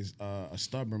is a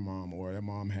stubborn mom, or that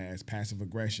mom has passive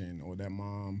aggression, or that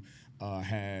mom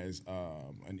has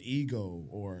an ego,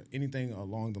 or anything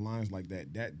along the lines like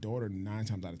that, that daughter 9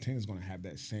 times out of 10 is going to have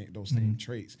those same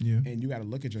traits. Yeah. And you got to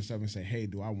look at yourself and say, hey,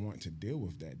 do I want to deal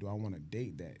with that? Do I want to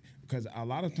date that? Because a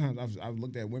lot of times I've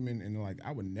looked at women and they're like,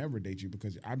 I would never date you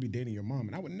because I'd be dating your mom,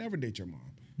 and I would never date your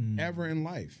mom ever in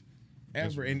life,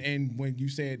 ever. And when you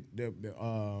said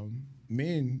the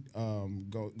men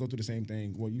go through the same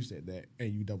thing, well, you said that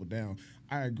and you doubled down.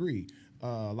 I agree.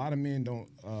 A lot of men don't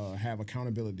have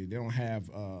accountability. They don't have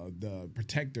the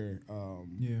protector,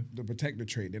 the protector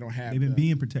trait. They don't have. They've been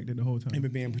being protected the whole time. They've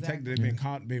been being protected.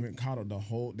 They've been coddled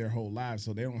their whole lives.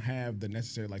 So they don't have the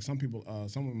necessary. Like some people,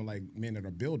 some women like men that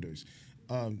are builders.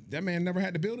 That man never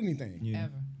had to build anything. Yeah.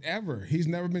 Ever. He's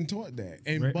never been taught that.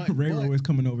 And Ray was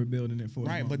coming over building it for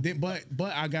right. him.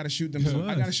 But I gotta shoot them.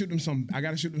 I gotta shoot them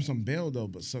some bail though.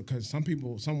 But because some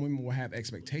women will have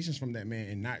expectations from that man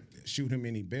and not shoot him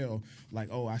any bail. Like,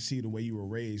 oh, I see the way you were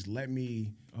raised. Let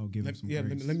me give him some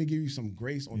grace. Let me give you some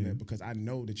grace on that, because I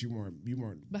know that you weren't.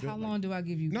 But how long do I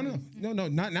give you? No,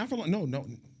 not for long. No.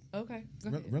 Okay, go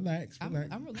ahead. Relax. I'm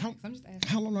relaxed. I'm just asking.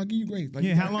 How long do I give you grace? Like,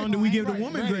 How long do we give the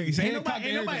woman right. grace? Ain't nobody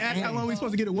asked how long we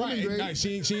supposed to get a woman grace. Right.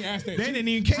 She asked that. They didn't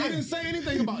even care. She didn't say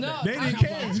anything about that. They didn't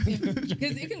care.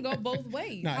 Because it can go both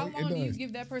ways. Nah, how it long do you does.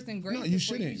 give that person grace? No, you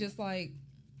before shouldn't. You just like.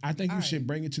 I think you All should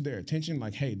bring it to their attention.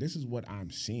 Like, hey, this is what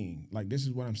I'm seeing. Like, this is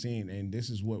what I'm seeing, and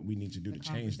this is what we need to do to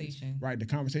change this. Right? The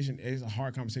conversation is a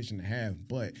hard conversation to have,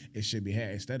 but it should be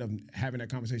had. Instead of having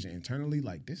that conversation internally,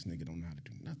 like, this nigga don't know how to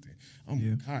do nothing. Oh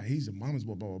my God, he's a mama's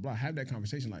boy, blah, blah, blah. Have that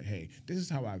conversation like, hey, this is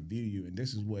how I view you, and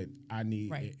this is what I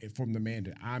need from the man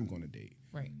that I'm going to date.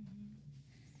 Right.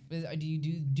 But do you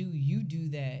do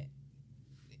that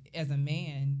as a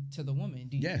man to the woman?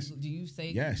 Do you, Yes. Do you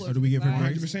say Yes. pull Or her do to we the give her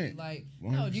side? 100%? Like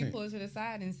no, do you 100%. pull her to the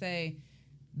side and say,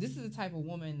 this is the type of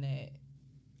woman that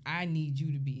I need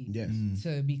you to be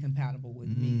to be compatible with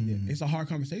me. Yeah. It's a hard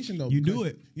conversation though. You do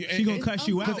it. She gonna cuss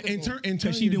you out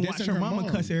because she didn't watch her mama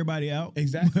cuss everybody out.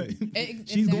 Exactly.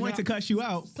 She's going to cuss you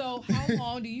out. So how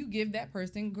long do you give that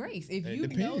person grace? If you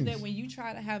know depends. that when you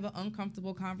try to have an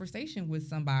uncomfortable conversation with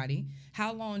somebody,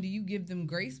 how long do you give them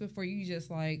grace before you just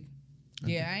like,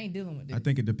 I ain't dealing with this? I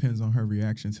think it depends on her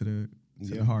reaction to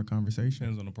the hard conversation.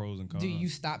 Depends on the pros and cons. Do you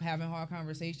stop having hard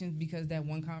conversations because that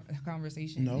one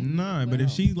conversation? No, but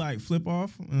if she like flip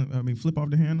off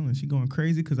the handle and she going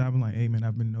crazy, because I've been like, hey man,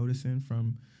 I've been noticing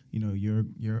from your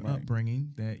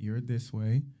upbringing that you're this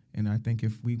way, and I think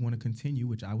if we want to continue,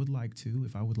 which I would like to,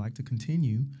 if I would like to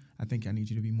continue, I think I need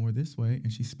you to be more this way,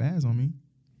 and she spaz on me.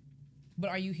 But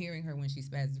are you hearing her when she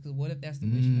spazzes? Because what if that's the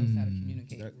way she knows how to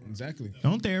communicate? Exactly.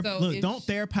 Don't So don't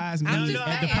therapize me I'm at just the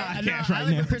saying. podcast I right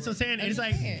like now. what Chris was saying. It's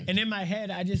like, and in my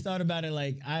head, I just thought about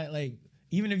it.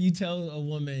 Even if you tell a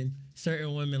woman,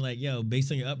 certain women, like, yo,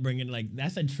 based on your upbringing, like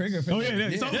that's a trigger for them.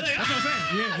 That's what I'm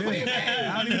saying.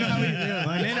 Yeah. I don't even know how we.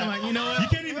 And then I'm like, you know what? You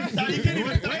can't even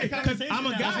because I'm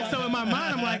a guy, so in my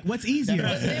mind I'm like, what's easier?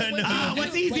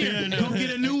 What's easier? Go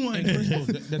get a new one.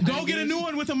 Go get a new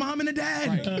one with a mom and a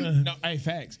dad. No, hey,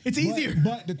 facts. It's easier.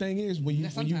 But the thing is, when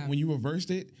you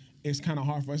reversed it, it's kind of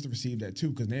hard for us to receive that too,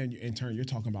 because then in turn you're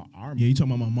talking about our mom. Yeah, you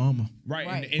talking about my mama.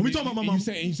 Right. And we talking about my mama.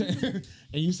 And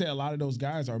you say a lot of those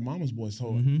guys are mama's boys.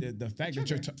 So the fact that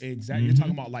you're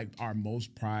talking about like our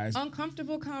most prized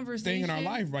uncomfortable conversation thing in our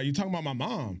life, right? You're talking about my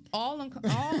mom. All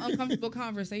uncomfortable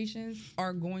conversations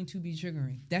are going to be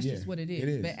triggering. That's just what it is. It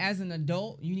is. But as an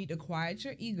adult, you need to quiet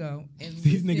your ego and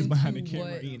These listen niggas behind the to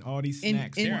camera what- eating all these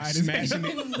snacks. in- quiet as Smashing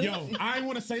hell. it. Yo, I ain't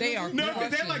want to say They that. are No,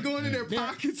 because they're like going in their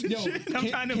pockets and shit. I'm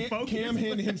trying to Cam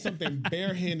handed him something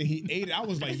barehanded. He ate it. I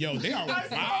was like, yo, they are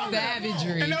wild.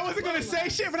 Savagery. And I wasn't gonna say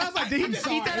shit, but I was like, did he just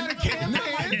eat that out of Cam's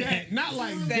hand? Not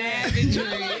like Savagery. that.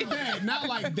 Not like that. Not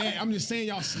like that. I'm just saying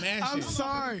y'all smashed I'm it.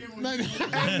 sorry.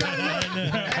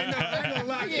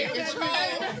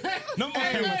 No more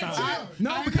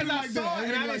No, because I saw it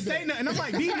and I didn't say nothing. I'm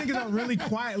like, these niggas are really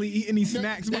quietly eating these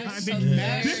snacks behind me.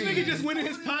 This nigga just went in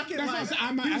his pocket. That's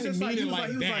Like, what he was just like, he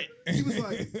was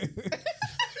like,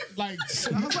 like,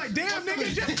 I was like, damn,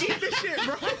 nigga, just eat this shit,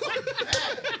 bro.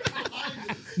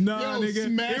 Nah, Yo, nigga,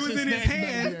 smash it was the in his snacks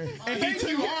hand, back there. and he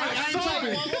took it. I saw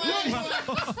it.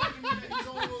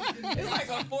 It's like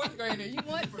a fourth grader. You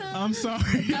want some? I'm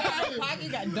sorry.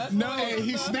 Pocket got dust. No, Hey,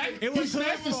 he snapped. it was Hood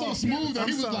was so fault. smooth. Though. I'm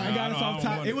He was sorry, like, I got us I off don't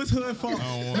top. want It it. was Hood fault. I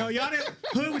don't want No, y'all didn't.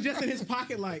 Hood was just in his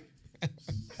pocket, like.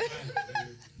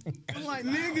 I'm like,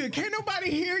 nigga, can't nobody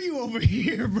hear you over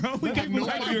here, bro. We got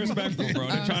Try to be respectful, bro.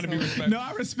 They're trying to be respectful. No,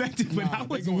 I respect it, but I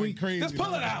was going weak. crazy. Just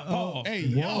pull it out, Paul. Hey,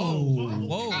 yo.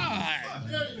 Whoa.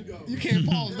 You can't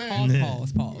pause that.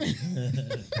 Pause.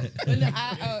 But no,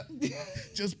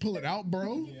 Just pull it out,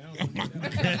 bro.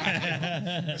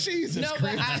 Jesus no,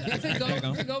 Christ. but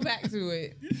to go back to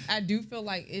it, I do feel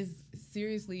like it's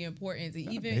seriously important to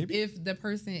even if the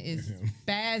person is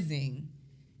spazzing,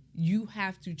 you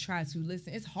have to try to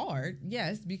listen. It's hard,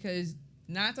 yes, because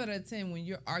 9 out of 10 when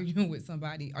you're arguing with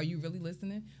somebody, are you really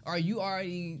listening? Or are you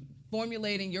already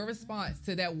formulating your response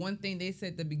to that one thing they said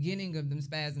at the beginning of them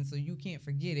spazzing, so you can't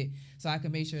forget it, so I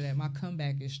can make sure that my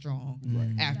comeback is strong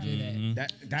after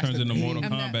that. That's Turns the into thing. Mortal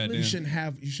Kombat. You shouldn't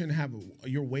have.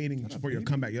 You're waiting for your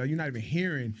comeback. You're not even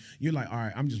hearing. You're like, all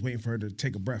right, I'm just waiting for her to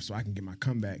take a breath so I can get my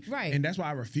comeback. Right. And that's why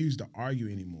I refuse to argue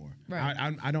anymore. Right.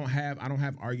 I don't have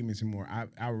arguments anymore.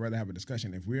 I would rather have a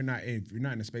discussion. If you're not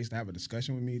in a space to have a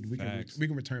discussion with me, we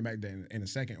can return back then in a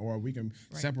second, or we can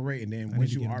separate, and then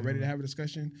once you are ready to have a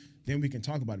discussion, then we can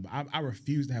talk about it. But I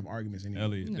refuse to have arguments anymore.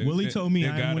 Elliot, Willie told me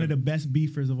I'm one of the best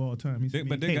beefers of all time. He said,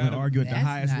 but they they can't gotta argue at the That's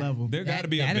highest not- level. There got to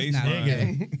be a That is not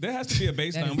baseline. okay. There has to be a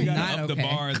baseline. is We got not to up the okay.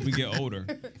 bar as we get older.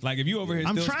 Like if you over here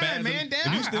I'm still trying, spazzing, man.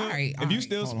 if you still Alright, if you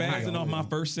still Hold on, spazzing off my hold on.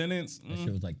 first sentence, That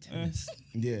shit was like tennis.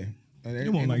 Yeah.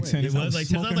 You won't like tennis. It I was like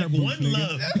tennis. I was like smoking her one boots,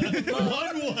 nigga.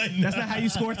 love. 1-1. That's not how you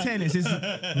score tennis. It's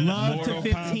love Mortal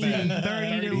to 15, Kombat.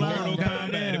 30 to Mortal love.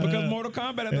 Kombat. It becomes Mortal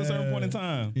Kombat at a certain point in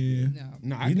time. Yeah.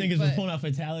 No. No, These niggas was But- pulling out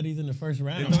fatalities in the first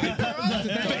round.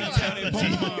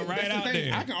 Pokemon right out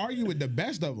there. I can argue with the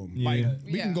best of them. Yeah. Like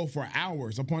we Yeah. can go for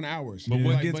hours upon hours. But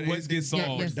what Like, gets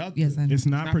solved? Yes, I know. It's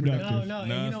not Not productive. No. And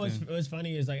you know Nothing. what's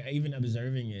funny is like even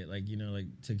observing it, like like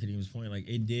to Kadeem's point, like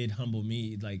it did humble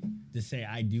me, like to say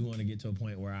I do want to get to a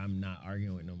point where I'm not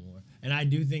arguing with no more. And I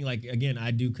do think, like again, I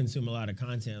do consume a lot of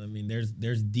content. I mean,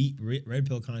 there's deep red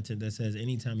pill content that says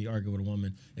anytime you argue with a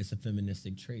woman, it's a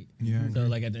feministic trait. Yeah. So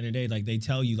like at the end of the day, like they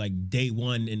tell you like day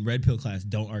one in red pill class,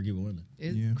 don't argue with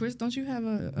women. Chris, don't you have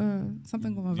a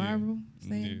something going Yeah. viral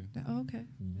saying Yeah. that? Oh, okay.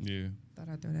 Yeah. Thought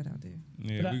I'd throw that out there.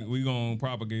 Yeah, But we gonna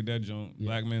propagate that junk.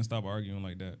 Black men stop arguing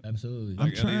like that. Absolutely.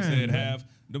 Like Elliot trying, said,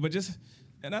 but just,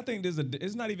 and I think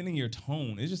it's not even in your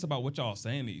tone. It's just about what y'all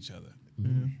saying to each other.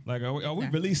 Like, are we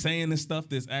really saying this stuff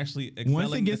that's actually excelling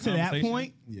Once it gets the to that conversation?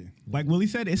 point, like Willie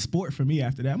said, it's sport for me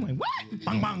after that. I'm like, what?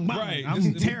 Bang, bang, bang. Right. I'm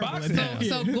Just terrible box at it that. out.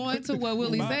 So going to what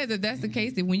Willie says, if that's the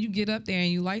case, then when you get up there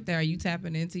and you like that, are you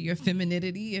tapping into your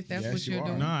femininity if that's Yes, what you you're are.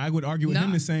 doing? No, I would argue with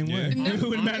him the same way. Yeah. It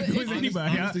wouldn't matter if it was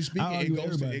anybody. Honestly speaking, I'll argue with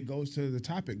everybody. it goes to the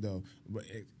topic though. But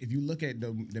if you look at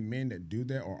the men that do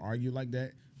that or argue like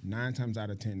that, 9 times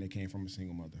out of 10 they came from a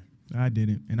single mother. I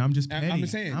didn't, and I'm just petty. I'm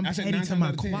saying, I'm I said petty 9 to times my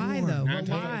out of 10. core. Why though? 9 But times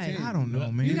out of why? 10. I don't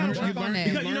know, man. You gotta work on that.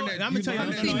 Because, you know, I'm gonna tell you.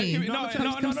 Come see me.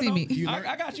 Come see me.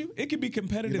 I got you. It could be You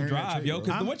competitive learn that drive, trait, yo. bro.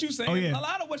 Because what you saying, Oh, yeah. a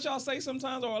lot of what y'all say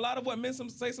sometimes, or a lot of what men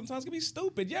say sometimes, can be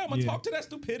stupid. Yeah, I'm gonna talk to that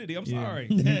stupidity. I'm sorry.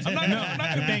 I'm not gonna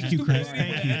Thank match you, Chris.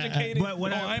 stupidity Thank with you. educated. But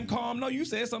what I'm calm. No, you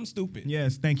said something stupid.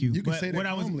 Yes, thank you. You can But say that what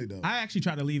calmly, though. I actually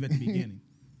tried to leave at the beginning,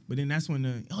 but then that's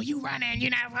when you running,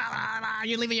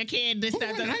 you leaving your kid, this,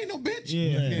 that, that. I ain't no bitch.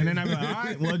 Yeah. And then I'm like, all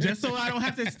right, well, just so I don't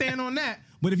have to stand on that.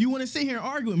 But if you want to sit here and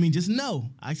argue with me, just know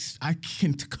I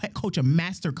can coach a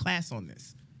master class on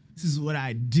this. This is what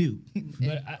I do.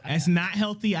 But It's not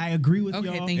healthy. I agree with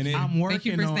Okay, y'all. thank you. I'm working Thank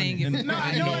you for on saying it. it. No,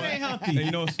 I know it ain't healthy. And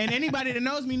you know- And anybody that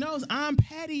knows me knows I'm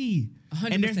petty.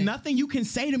 100%. And there's nothing you can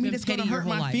say to me Been that's going to petty your hurt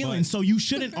whole my life. feelings. So you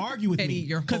shouldn't argue with Petty me.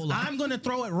 your Because whole life. I'm going to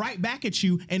throw it right back at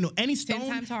you. And any stone.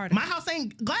 times harder. My house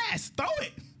ain't glass. Throw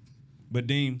it. But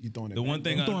Dean, throwing it the back. one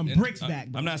thing I'm throwing and bricks back,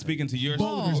 I'm not speaking to your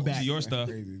Boulders to back. your stuff.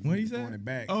 Crazy. What do you say? Throwing it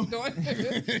back. Oh,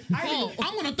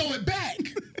 I'm gonna throw it back.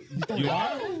 You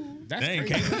are? That's Dang,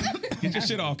 crazy. Caitlin. Get your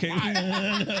shit off,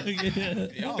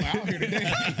 Caitlin. Y'all out here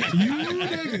today. you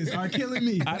niggas are killing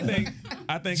me. I think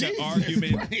I think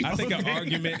an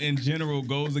argument in general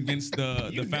goes against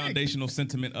the foundational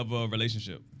sentiment of a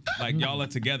relationship. Like y'all are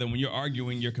together. When you're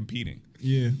arguing, you're competing.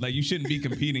 Yeah. Like you shouldn't be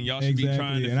competing. Y'all should be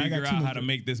trying to figure out how to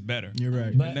make this better. You're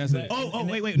right. And that's it.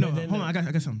 Wait. No, hold on. I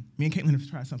got something. Me and Caitlin have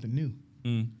tried something new.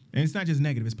 And it's not just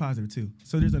negative, it's positive too.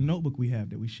 So there's a notebook we have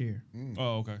that we share.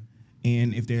 Oh, okay.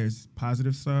 And if there's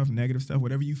positive stuff, negative stuff,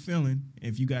 whatever you feeling,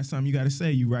 if you got something you got to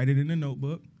say, you write it in the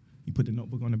notebook. You put the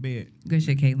notebook on the bed. Good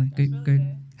shit, Caitlin.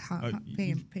 Good.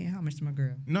 Paying homage to my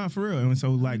girl. No, for real. And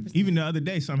so, like, even the other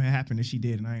day, something had happened that she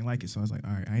did, and I ain't like it. So I was like,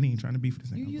 all right, I ain't even trying to beef with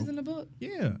this thing. You using the book?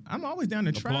 Yeah, I'm always down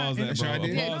to try. Applause that, bro. Applause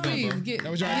that, bro.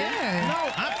 That was your idea?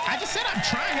 No, I just said I'm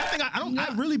trying.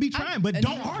 I really be trying, but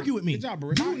don't argue with me. Good job,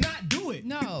 Marissa. Do not do it.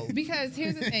 No, because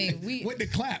here's the thing. With the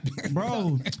clap.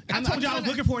 Bro, I told you I was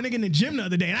looking for a nigga in the gym the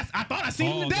other day, and I thought I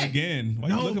seen him today. Again.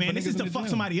 No, man, this is to fuck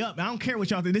somebody up. I don't care what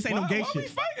y'all think. This ain't no gay shit. Why we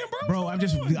fighting, bro? Bro,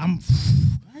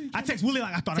 I text Willie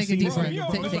like I thought I seen him.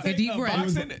 Take a deep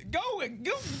breath. Go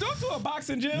to a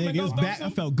boxing gym. Nigga, it's back. I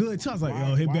felt good too. I was like,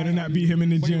 yo, it better not be him in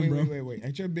the gym, bro. Wait.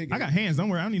 At your big, I got hands. Don't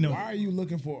worry. I don't need no. Why are you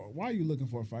looking for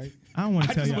a fight? I don't want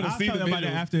to tell you. I'll tell you about that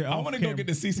after. I want to go get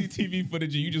the CCTV footage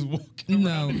of you just walking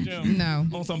around the gym. No.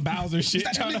 On some Bowser shit.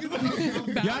 Y'all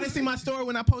didn't see my story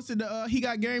when I posted the he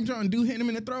got game drawn, dude hitting him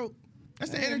in the throat.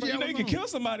 That's the energy. You know you can kill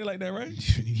somebody like that, right?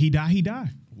 He died.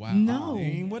 Wow. No.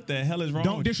 Man, what the hell is wrong?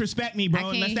 Don't disrespect me, bro,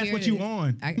 unless that's what you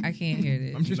on. I can't hear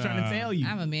this. I'm just trying to tell you.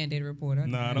 I'm a mandated reporter.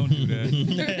 Nah, don't do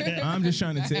that. I'm just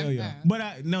trying to tell you.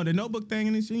 But the notebook thing,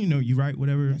 and it's, you write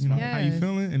whatever, how you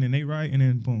feeling, and then they write, and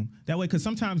then boom. That way, because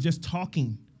sometimes just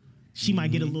talking, she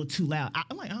might get a little too loud. I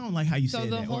don't like how you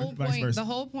said that, or vice versa. The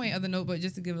whole point of the notebook,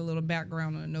 just to give a little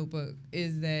background on the notebook,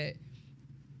 is that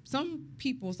some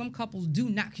couples do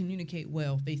not communicate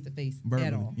well face to face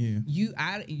at all. Yeah.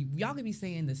 Y'all could be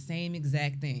saying the same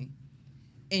exact thing,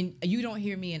 and you don't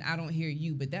hear me, and I don't hear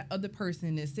you. But that other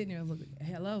person is sitting there looking,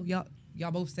 hello,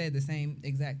 y'all both said the same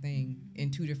exact thing in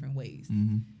two different ways.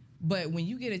 Mm-hmm. But when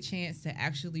you get a chance to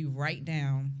actually write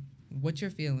down what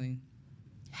you're feeling,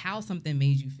 how something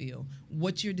made you feel,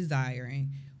 what you're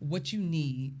desiring, what you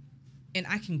need, and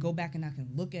I can go back and I can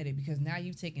look at it because now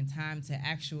you've taken time to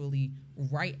actually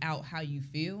write out how you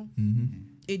feel.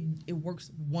 Mm-hmm. It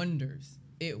works wonders.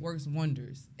 It works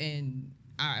wonders. And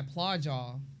I applaud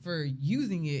y'all for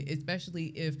using it, especially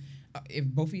if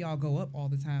both of y'all go up all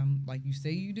the time like you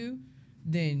say you do.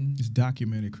 Then it's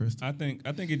documented, Crystal. I think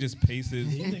it just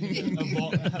paces. Having a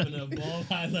ball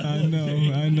high level.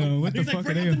 I know. What the fuck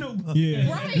are they?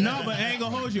 Yeah. Right. No, but I ain't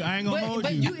gonna hold you.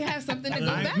 But you have something to go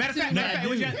back matter of fact,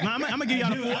 I'm gonna give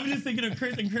y'all the full. I'm just thinking of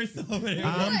Chris and Chris over there.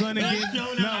 I'm gonna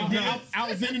get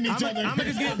outfitting each other. I'm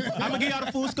gonna give y'all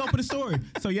the full scope of the story.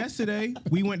 So yesterday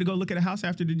we went to go look at a house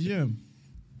after the gym.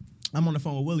 I'm on the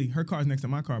phone with Willie. Her car's next to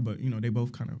my car, but they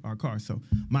both kind of our cars. So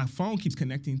my phone keeps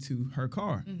connecting to her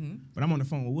car, but I'm on the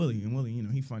phone with Willie, and Willie,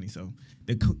 he funny. So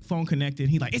the phone connected.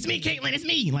 He like, it's me, Caitlin, it's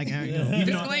me. Like,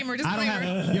 disclaimer.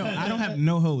 I don't have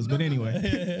no hose, but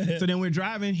anyway. So then we're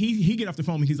driving. He get off the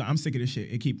phone. And he's like, I'm sick of this shit.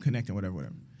 It keep connecting, whatever.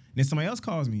 And then somebody else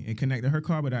calls me. It connected her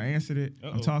car, but I answered it.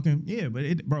 I'm talking. Yeah, but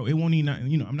it won't need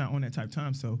nothing. I'm not on that type of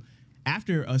time. So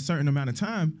after a certain amount of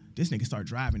time, this nigga start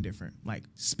driving different, like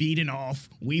speeding off,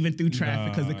 weaving through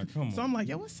traffic. So I'm like,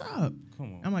 yo, what's up?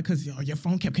 Come on. I'm like, cause your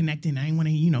phone kept connecting. I ain't want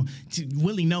to,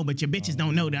 Willie know, but your bitches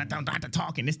don't know that I don't have to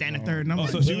talk and this, that, and the third. And I'm like,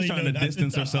 so she was trying to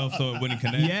distance herself so it wouldn't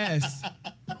connect. Yes.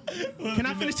 Can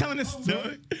I finish telling this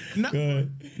story?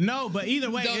 No, but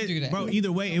either way, Don't do that. Bro.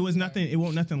 Either way, it was nothing. It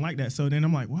won't nothing like that. So then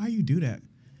I'm like, why you do that?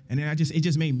 And then it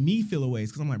just made me feel a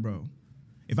ways because I'm like, bro,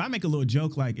 if I make a little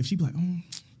joke, like if she be like,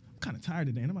 kind of tired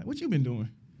today. And I'm like, what you been doing?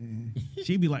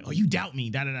 She'd be like, oh, you doubt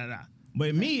me, da-da-da-da.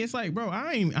 But me, it's like, bro,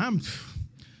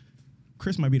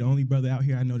 Chris might be the only brother out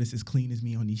here I know that's as clean as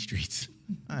me on these streets.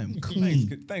 I am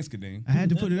clean. Thanks, Kadeem. I had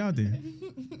to put it out there.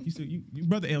 You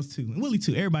brother else too. And Willie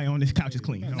too. Everybody on this couch is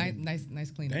clean.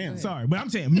 Nice clean. Damn. Sorry, but I'm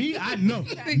saying me, I know.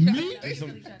 Me?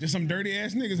 Just some dirty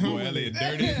ass niggas, huh? Elliot,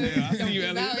 dirty. I see you,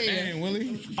 Elliot. Damn,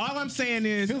 Willie. All I'm saying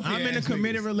is I'm in a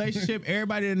committed relationship.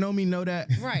 Everybody that know me know that.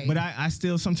 Right. But I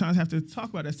still sometimes have to talk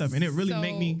about that stuff. And it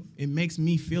really makes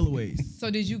me feel a ways. So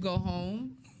did you go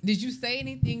home? Did you say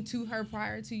anything to her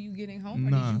prior to you getting home?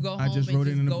 Or Nah, did you go home I just wrote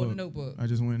it in the book. notebook? I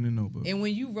just went in the notebook. And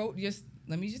when you wrote,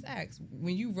 let me just ask,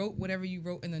 when you wrote whatever you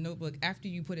wrote in the notebook, after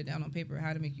you put it down on paper, how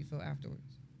did it make you feel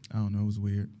afterwards? I don't know. It was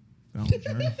weird.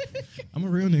 I'm a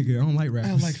real nigga. I don't like rappers.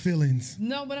 I don't like feelings.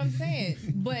 No, but I'm saying,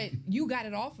 but you got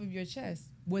it off of your chest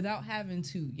without having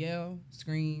to yell,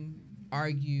 scream,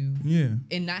 argue,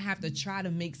 and not have to try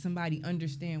to make somebody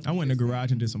understand. I went in the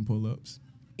garage and did some pull-ups.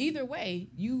 Either way,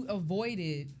 you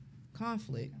avoided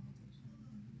conflict.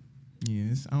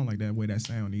 Yes, I don't like that way that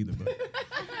sound either. But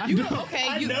You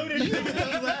okay? You want to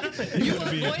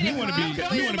be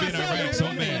in Iraq so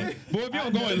bad. Boy, if you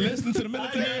don't go and listen to the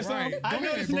military or something. I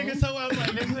know this nigga so well.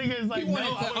 Like, this nigga is like, no, I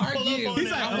want to argue.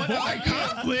 He's like, I want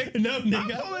conflict. No,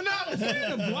 nigga. Pulling out.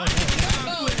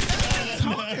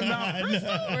 Talking about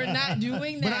We're not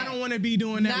doing that. But I don't want to be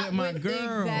doing that Not with my with-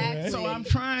 girl. exactly. So I'm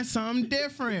trying something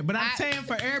different. But I'm saying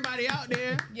for everybody out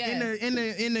there Yes. in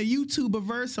the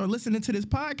YouTuberverse or listening to this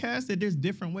podcast that there's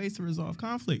different ways to resolve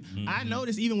conflict. I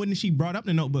noticed even when she brought up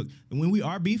the notebook, when we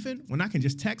are beefing, when I can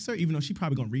just text her, even though she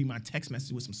probably gonna read my text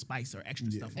message with some spice or extra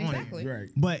stuff on Exactly. it. Right.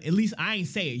 But at least I ain't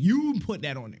say it. You put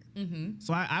that on there.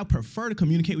 So I prefer to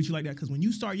communicate with you like that because when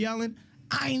you start yelling,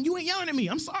 you ain't yelling at me.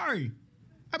 I'm sorry.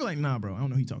 I be like, nah, bro. I don't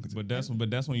know who you talking to. But that's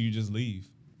when you just leave.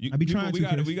 I be trying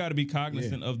to, we gotta be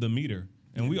cognizant of the meter,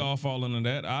 and we all fall into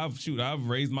that. I've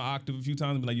raised my octave a few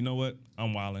times and be like, you know what?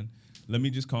 I'm wilding. Let me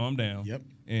just calm down. Yep.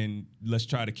 And let's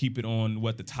try to keep it on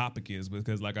what the topic is,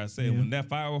 because like I said, when that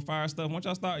fire stuff, once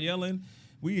y'all start yelling,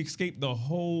 we escape the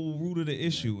whole root of the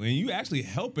issue, and you actually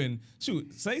helping.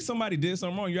 Say somebody did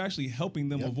something wrong, you're actually helping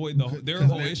them avoid their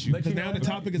whole issue. Because now the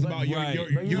topic is about you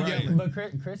yelling. But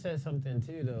Chris said something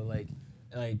too, though. Like,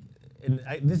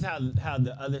 this is how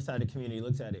the other side of the community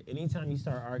looks at it. Anytime you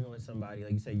start arguing with somebody,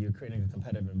 like you say, you're creating a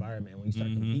competitive environment. When you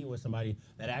start competing with somebody,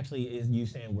 that actually is you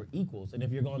saying we're equals. And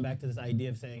if you're going back to this idea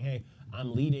of saying, hey,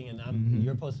 I'm leading and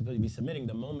you're supposed to be submitting,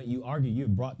 the moment you argue,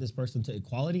 you've brought this person to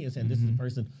equality and said, this is the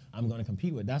person I'm going to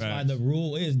compete with. That's why the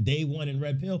rule is day one in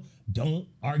Red Pill, don't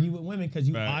argue with women because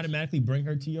you automatically bring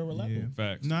her to your level. Yeah.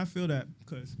 Facts. No, I feel that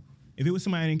because if it was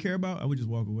somebody I didn't care about, I would just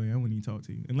walk away. I wouldn't even talk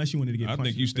to you unless you wanted to get. I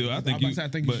punched think you in the still. face. I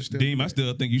think you. But Deem, I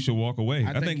still think you should walk away.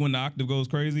 I think when the octave goes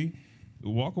crazy,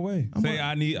 walk away. Say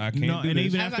I can't No, do and this.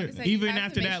 even I was about after to say, you have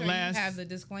after to make that sure last. you have the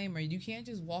disclaimer. You can't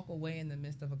just walk away in the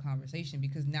midst of a conversation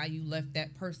because now you left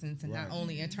that person to not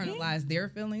only internalize their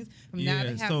feelings, but now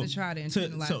they have to try to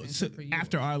internalize it for you.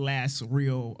 After our last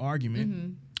real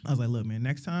argument, I was like, look, man,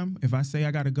 next time if I say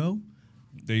I gotta go,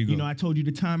 there you go. You know, I told you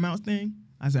the timeout thing.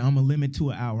 I said I'm gonna limit to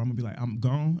an hour. I'm gonna be like, I'm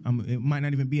gone. It might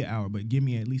not even be an hour, but give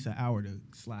me at least an hour to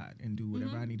slide and do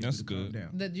whatever I need to do to calm down.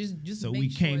 Just so make we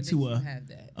came sure to that you have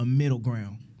that. a middle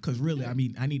ground. Cause really, I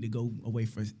mean, I need to go away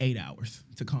for 8 hours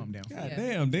to calm down. God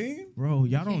damn, Dean. Bro,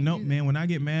 y'all don't know, man. When I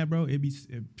get mad, bro, that's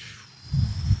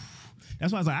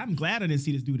why I was like, I'm glad I didn't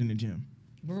see this dude in the gym.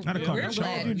 Not a car. We're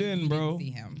glad you didn't, bro.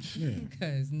 See him.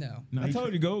 Because no. I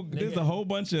told you, go. There's a whole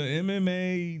bunch of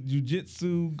MMA,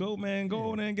 jiu-jitsu. Go, man.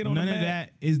 Go there and get on None the of mat.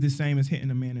 that is the same as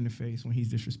hitting a man in the face when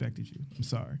he's disrespected you. I'm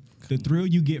sorry. The thrill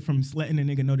you get from letting a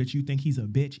nigga know that you think he's a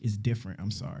bitch is different.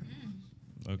 I'm sorry.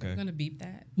 Okay. I'm gonna beep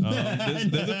that. There's a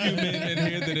few men in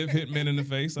here that have hit men in the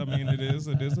face. I mean, it is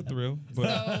a thrill.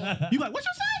 But You like, what you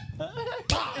say?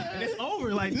 And it's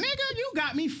over. Like, nigga, you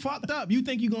got me fucked up. You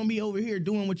think you gonna be over here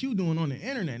doing what you doing on the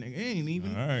internet, nigga? It ain't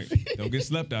even. all right, don't get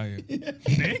slept out here.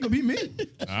 It ain't gonna be me.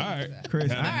 All right,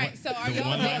 Chris. All right, so are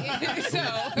y'all dating? So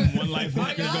one life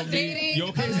are is y'all gonna be dating?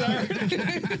 your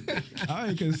concern. I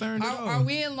ain't concerned at all. Are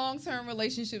we in long-term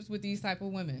relationships with these type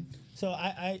of women? So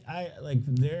I like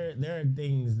there are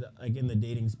things like in the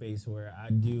dating space where I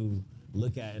do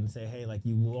look at and say, hey, like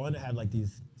you want to have like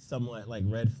these somewhat like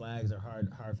red flags or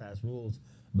hard fast rules,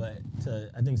 but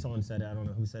I think someone said it, I don't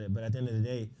know who said it, but at the end of the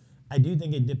day, I do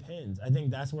think it depends. I think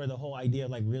that's where the whole idea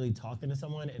of like really talking to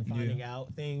someone and finding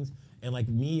out things. And like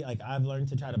me, like I've learned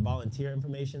to try to volunteer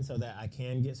information so that I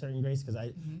can get certain grace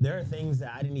because there are things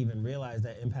that I didn't even realize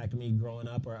that impacted me growing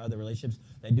up or other relationships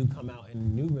that do come out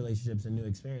in new relationships and new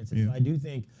experiences. Yeah. So I do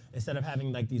think instead of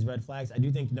having like these red flags, I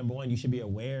do think number one, you should be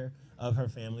aware of her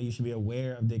family. You should be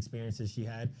aware of the experiences she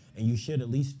had, and you should at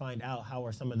least find out how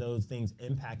are some of those things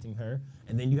impacting her.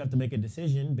 And then you have to make a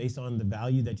decision based on the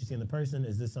value that you see in the person.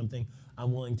 Is this something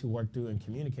I'm willing to work through and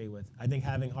communicate with? I think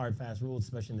having hard, fast rules,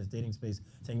 especially in this dating space,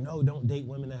 saying no, don't date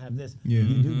women that have this. Yeah.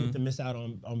 You do get to miss out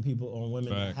on women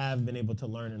that Fact. have been able to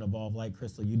learn and evolve like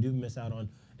Crystal. You do miss out on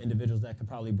individuals that could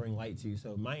probably bring light to you.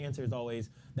 So my answer is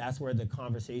always that's where the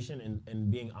conversation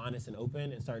and being honest and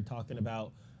open and start talking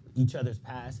about each other's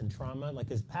past and trauma. Like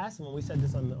his past, when we said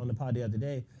this on the pod the other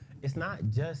day, it's not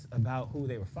just about who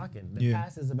they were fucking. The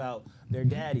past is about their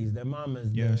daddies, their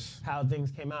mamas, how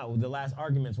things came out, the last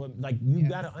arguments. You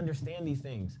got to understand these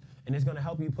things. And it's going to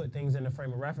help you put things in a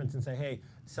frame of reference and say, hey,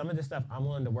 some of this stuff I'm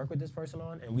willing to work with this person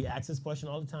on. And we ask this question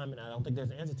all the time, and I don't think there's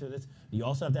an answer to this. You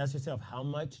also have to ask yourself, how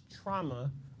much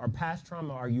trauma or past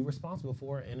trauma are you responsible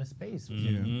for in a space?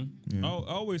 I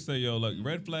always say, yo, like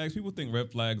red flags, people think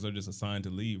red flags are just a sign to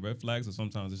leave. Red flags are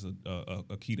sometimes just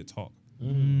a key to talk.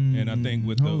 And I think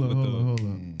with Hold up.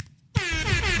 even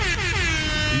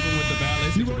with the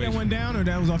ballet You wrote that one down, or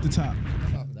that was off the top?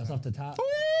 That's off the top.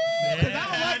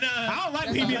 I don't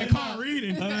like people in the car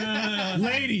reading.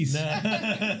 Ladies,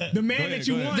 the man that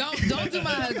you want. Don't do my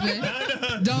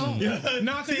husband. Don't.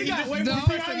 No, because he got way more Don't.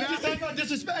 personality. Don't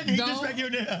disrespect. He disrespect you.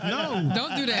 No,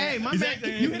 don't do that. Hey, my man,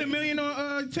 you hit 1 million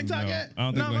on TikTok yet?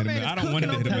 I don't think we're man, I don't want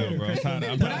to hit a mill, bro.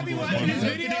 But I be watching his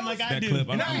videos like I that do. clip.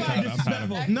 I'm tired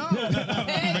of. No, I'm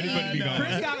ready for it to be gone.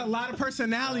 Chris got a lot of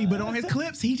personality, but on his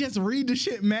clips, he just read the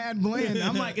shit mad bland.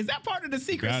 I'm like, is that part of the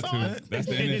secret Got sauce? to. That's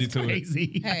the energy to crazy.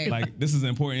 it. Hey. Like, this is an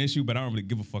important issue, but I don't really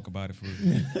give a fuck about it for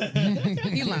real.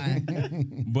 He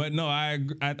lying. But no, I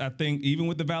think even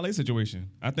with the valet situation,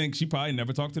 I think she probably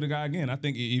never talked to the guy again. I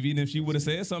think even if she would have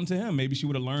said something to him, maybe she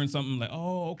would have learned something like,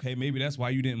 oh, okay, maybe that's why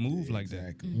you didn't move like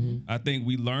that. I think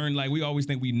we learn, like, we always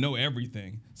think we know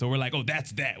everything. So we're like, oh,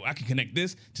 that's that. I can connect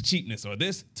this to cheapness or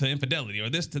this to infidelity or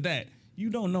this to that. You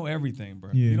don't know everything,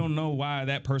 bro. Yeah. You don't know why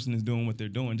that person is doing what they're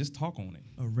doing. Just talk on it.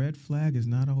 A red flag is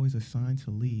not always a sign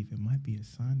to leave. It might be a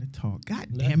sign to talk. God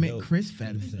damn it, Chris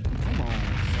Featherston. Come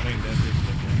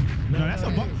on. No, that's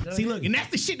a see. Look, and that's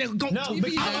the shit that go. No,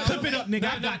 but I'm gonna clip it up,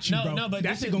 nigga. I got you, bro. No, but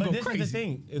that shit gonna go crazy. This is the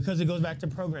thing, because it goes back to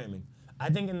programming. I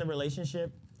think in the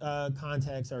relationship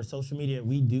context or social media,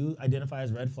 we do identify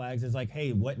as red flags as like,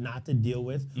 hey, what not to deal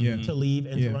with, to leave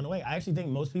and to run away. I actually think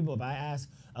most people, if I ask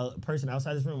a person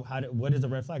outside this room, what is a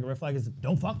red flag? A red flag is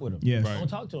don't fuck with him. Yes. Don't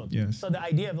talk to him. Yes. So the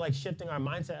idea of like shifting our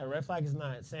mindset, a red flag is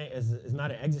not saying is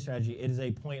not an exit strategy. It is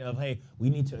a point of, hey, we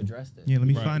need to address this. Yeah, let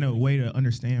me find a way to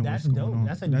understand That's what's dope. going on.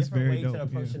 That's a different way dope. to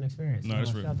approach an experience. No,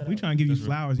 that's real. We trying to give you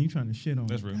flowers and you trying to shit on.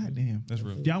 That's real. God damn. That's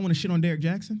real. Y'all want to shit on Derek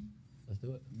Jackson? Let's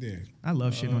do it. Yeah. I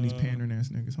love shitting on these pandering ass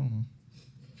niggas. Hold on.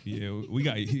 Yeah, we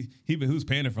got he been who's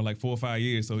pandering for like 4 or 5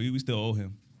 years, so we still owe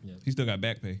him. Yeah. He still got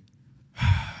back pay.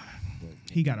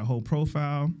 He got a whole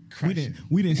profile.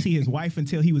 We didn't see his wife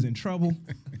until he was in trouble.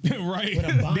 Right.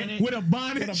 With a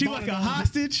bonnet. She like a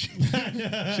hostage.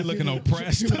 She looking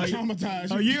oppressed.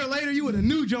 Traumatized. A year later, you with a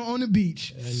new joint on the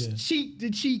beach. Cheek to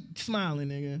cheek, smiling,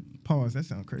 nigga. Pause. That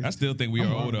sounds crazy. I still think we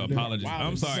are owed an apology.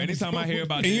 I'm sorry. Anytime I hear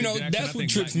about and you Derek know, Jackson, that's I what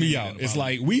think trips black me men out. get It's an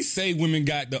like we say women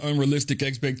got the unrealistic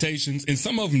expectations, and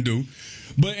some of them do,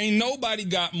 but ain't nobody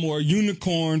got more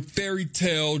unicorn, fairy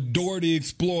tale, Dora the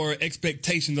Explorer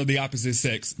expectations of the opposite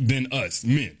sex than us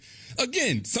men.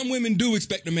 Again, some women do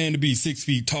expect a man to be 6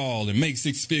 feet tall and make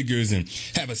 6 figures and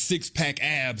have a 6-pack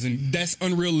abs, and that's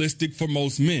unrealistic for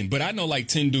most men. But I know like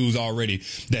 10 dudes already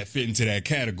that fit into that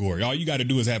category. All you got to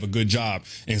do is have a good job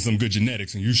and some good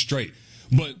genetics, and you straight.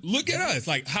 But look at us.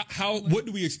 Like, what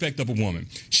do we expect of a woman?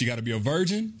 She got to be a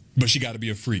virgin, but she got to be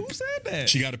a freak. Who said that?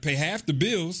 She got to pay half the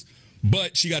bills,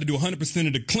 but she got to do 100%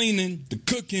 of the cleaning, the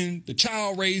cooking, the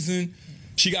child raising.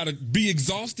 She got to be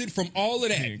exhausted from all of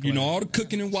that, you know, all the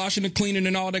cooking and washing and cleaning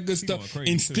and all that good stuff,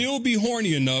 and still be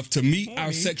horny enough to meet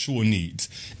our sexual needs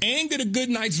and get a good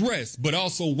night's rest, but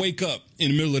also wake up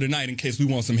in the middle of the night in case we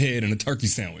want some head and a turkey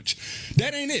sandwich.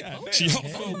 That ain't it. She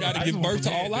also got to give birth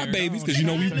to all our babies because, you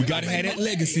know, we got to have that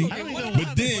legacy.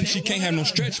 But then she can't have no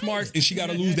stretch marks, and she got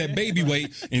to lose that baby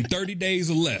weight in 30 days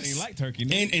or less.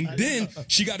 And then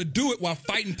she got to do it while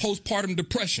fighting postpartum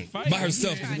depression by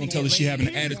herself, because we're going to tell her she having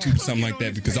an attitude or something like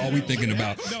that, because all we thinking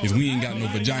about is we ain't got no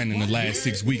vagina in the last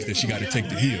 6 weeks that she got to take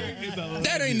to heal.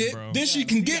 That ain't it. Then she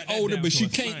can get older, but she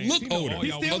can't look older.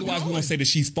 Otherwise, we're going to say that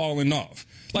she's falling off.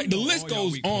 Like, the list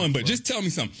goes on, but just tell me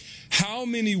something. How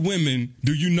many women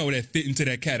do you know that fit into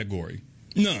that category?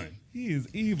 None. He is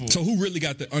evil. So who really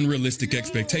got the unrealistic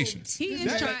expectations? He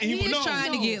is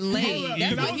trying to get laid.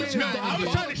 That's what he's trying to do. I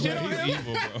was trying to shit on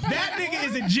him. That nigga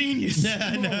is a genius.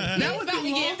 That was the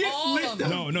longest list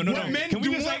of what men Can we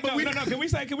do just say what we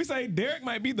Can we say Derek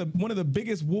might be one of the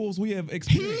biggest wolves we have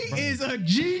experienced? He is a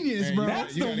genius, bro.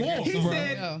 That's the wolf. He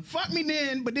said, "Fuck me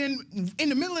then," but then in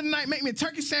the middle of the night, make me a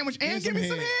turkey sandwich and give me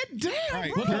some head.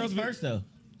 Damn, bro. What comes first though?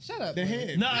 Shut up. The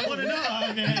head. No, I want to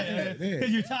know.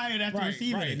 Because you're tired after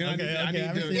receiving. Then Okay, I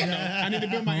need to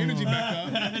build my energy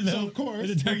back up. So of course,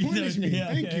 replenish me.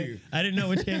 Thank you. I didn't know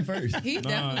which came first. He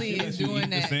definitely is doing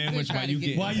that. Sandwich while you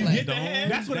get the head.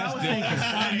 That's what I was thinking.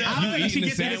 I think she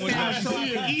gets the sandwich so I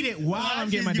can eat it while I'm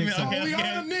getting my dick sucked. We all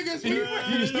them niggas. We all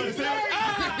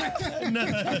them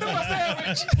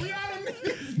niggas.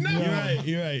 No.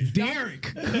 You're right. Derek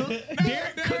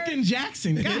Cooking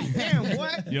Jackson. God damn,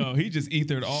 what? Yo, he just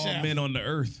ethered all men on the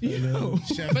earth.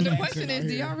 But the question is,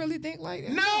 do y'all really think like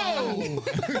that? No.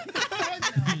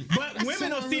 But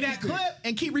women will see that clip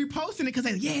and keep reposting it because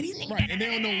these niggas. Right, and they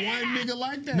don't know one nigga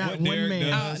like that. Not What one Derek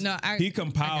man. does, he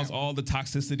compiles all the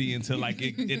toxicity into like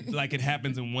it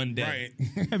happens in one day.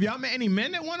 Have y'all met any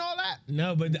men that want all that?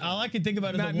 No, but all I can think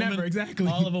about is Not a woman, never, exactly.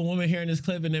 all of a woman hearing this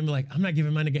clip and then be like, I'm not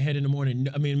giving my nigga head in the morning.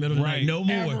 I mean, middle of the night, no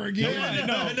more. Ever again.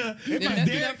 No.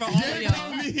 Derek told me,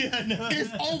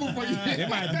 it's over for you. It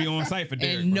might have to be on site for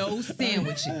Derek. And no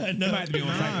sandwiches. It might have to be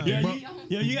on site for Derek.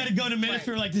 Yo, you gotta go to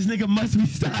minister like this nigga must be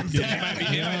stopped. It might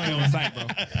be on site, bro.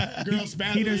 Girl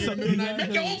spat make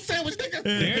your own sandwich,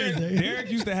 nigga.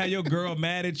 Derek used to have your girl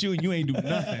mad at you and you ain't do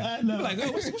nothing. You be like,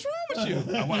 oh, what's wrong with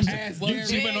you? I watched it.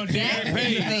 She went on Derek's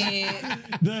page.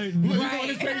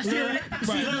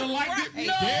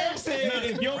 Derek said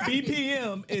if your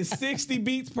BPM is 60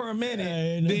 beats per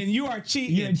minute, then you are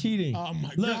cheating. You're cheating. Oh my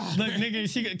Look, god. nigga,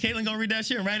 Caitlin gonna read that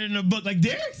shit and write it in a book like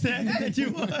Derek said that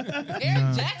you.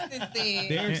 Eric Jackson said.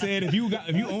 Derek said if you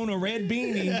own a red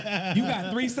beanie, you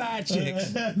got 3 side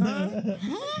chicks.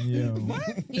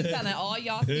 He's telling all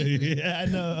y'all secrets. Yeah, I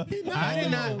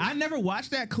know. I never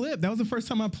watched that clip. That was the first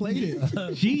time I played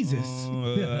it. Jesus.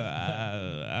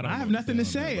 I have nothing to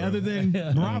say other than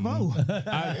bravo.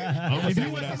 If you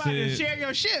want somebody to share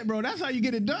your shit, bro, that's how you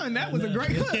get it done. That was a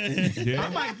great clip. Yeah.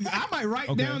 I might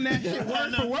write down that shit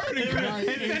word for word and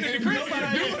send it to Chris.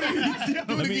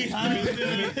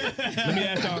 Let me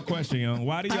ask y'all a question, yo.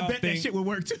 Why do y'all bet think that shit would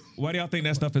work too? Why do y'all think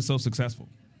that stuff is so successful?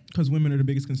 Because women are the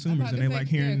biggest consumers and they like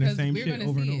hearing the 'cause same we're shit gonna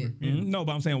over and see over. it. No,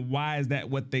 but I'm saying why is that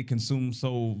what they consume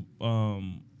so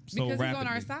Because rapidly? he's on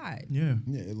our side. Yeah.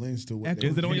 Yeah, it lends to what.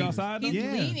 Is it on y'all side though? He's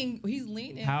leaning. He's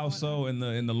leaning. How on so in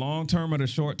the long term or the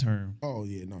short term? Oh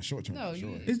yeah, no, short term. No, for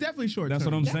sure. It's definitely short That's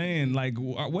term. what I'm saying. Like,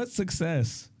 what's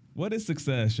success? What is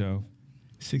success, yo?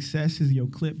 Success is your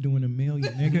clip doing $1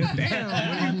 million, nigga.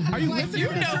 Damn. Are you listening? You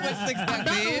know what success I'm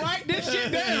about is. to write this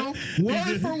shit down,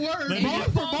 word for word, bar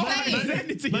for bar, and send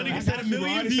it to you. My nigga said I $1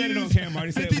 million already said it on views. camera. I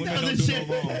already said women don't do no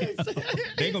wrong.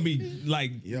 They gonna be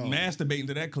like masturbating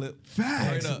to that clip.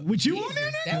 Facts. Straight up. With you on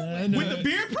there now? With the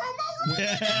beard promo?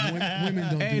 Women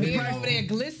don't Hey, do the that. price, over there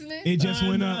glistening. it just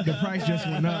went up. The price just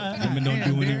went up. Women don't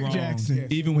do any Derek wrong. Jackson.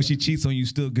 Even when she cheats on you,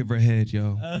 still give her head,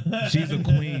 yo. She's a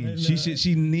queen. She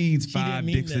needs She didn't 5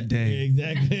 mean dicks a that. day.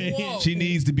 Exactly. Whoa. She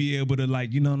needs to be able to,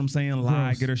 like, you know what I'm saying, lie,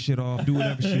 Gross. get her shit off, do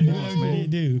whatever she wants, What do you man.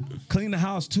 do? Clean the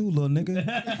house too, little nigga.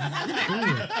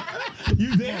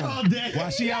 You there all day.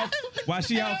 While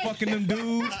she out fucking them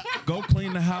dudes, go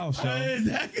clean the house, yo.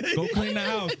 Exactly. Go clean the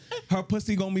house. Her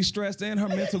pussy gonna be stressed and her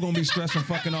mental gonna be stressed from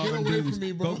fucking all them away dudes. from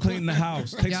me, bro. Go clean the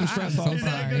house. Take some stress off.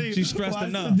 Exactly. She's stressed Wash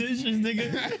enough. The dishes,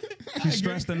 nigga. She's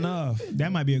stressed enough.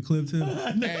 That might be a clip too.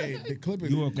 Hey, the clip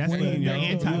is. You a That's queen, the yo.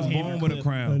 You was anti-gamer born with a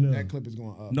crown. That clip is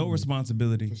going up. No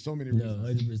responsibility. For so many No,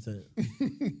 reasons. 100%.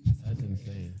 That's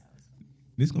insane.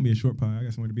 This is gonna be a short pod. I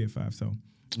got somewhere to be at 5. So,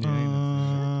 We've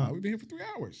been here for 3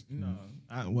 hours.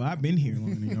 I've been here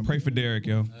long enough. Pray for Derek,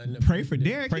 yo. Pray for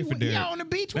Derek. Pray for He Derek. out on the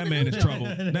beach. That with man the is dude.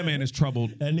 troubled. That man is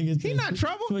troubled. That nigga He not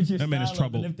trouble. switch your That man is style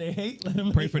up, troubled. and if they hate, let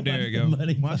them Pray hate. for Watch Derek, the yo.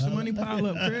 money Watch the pile money up. pile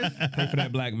up, Chris. Pray for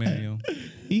that black man, yo.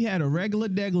 He had a regular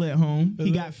Degla at home.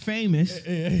 He got famous.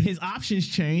 His options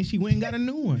changed. He went and got a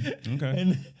new one.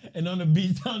 Okay. And on the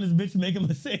beach, telling this bitch make him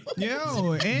a sale.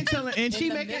 Yo, and telling, and she In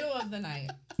the making. middle of the night.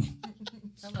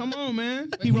 Come on, man.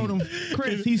 He wrote him,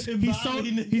 Chris. He sold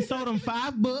him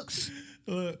 5 books.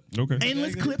 Okay.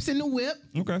 Endless clips in the whip.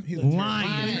 Okay.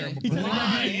 Lying. He said,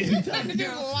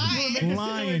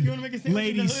 Lying.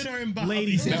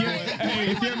 Ladies, if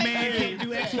your man can't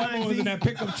do X, Y, and was Z, in that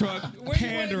pickup truck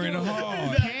pandering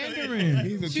hard. pandering.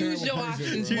 He's a Choose your terrible person,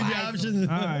 options. bro. choose your options.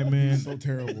 All right, man. So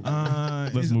terrible.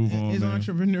 Let's move on, Is man.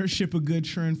 entrepreneurship a good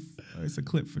trend? It's a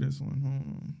clip for this one.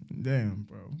 Hold on. Damn,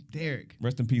 bro. Derek.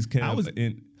 Rest in peace, Kev. I was-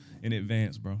 in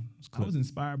advance, bro. I was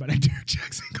inspired by that Derek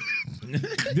Jackson clip.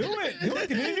 Do it. You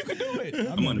can do it.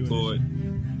 I'm unemployed.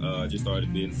 Just started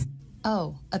a business.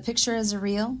 Oh, a picture is a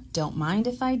reel? Don't mind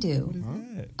if I do.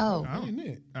 Oh,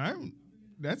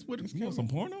 That's what it's some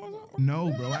porno or something?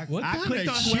 No, bro. I clicked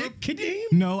on shit,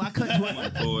 Kadeem? No, I clicked on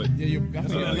Unemployed. Just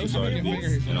started a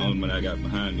business. And the only one I got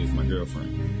behind me is my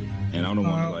girlfriend. And I don't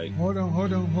want to, like, Hold on.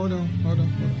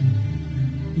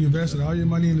 You invested all your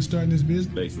money into starting this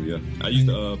business? basically, yeah. I used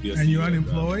to be a And you're CEO,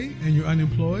 unemployed? And you're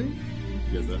unemployed?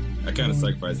 Yes, sir. I kind of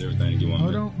sacrificed everything to get one.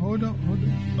 Hold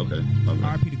on. Okay.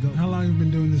 RP to go. How long have you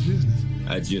been doing this business?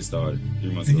 I just started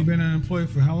 3 months And you've ago. been unemployed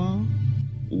for how long?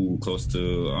 Ooh, close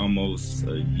to almost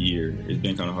a year. It's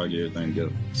been kind of hard to get everything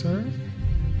together. Sir,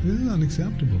 this is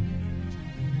unacceptable.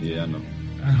 Yeah, I know.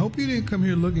 I hope you didn't come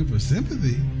here looking for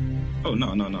sympathy. Oh,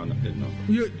 no.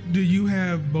 Do you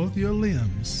have both your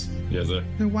limbs? Yes, sir.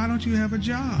 Then why don't you have a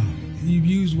job? You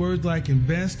use words like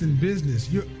invest in business.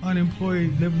 You're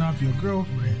unemployed living off your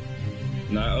girlfriend.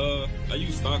 Now, I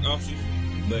use stock options,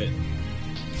 but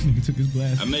Nigga took his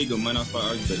blast. I made good money on stock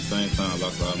options, but at the same time, I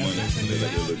lost a lot of money.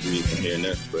 Like a little greed from here and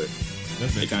there, but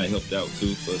it kind of helped out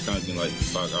too. So it's kind of been like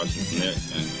stock options from there and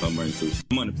some money too.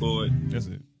 I'm unemployed. That's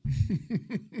it.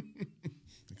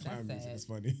 It's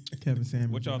funny. Kevin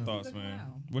Samuels. What y'all thoughts, man?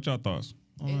 What y'all thoughts?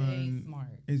 ain't smart.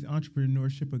 Is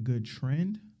entrepreneurship a good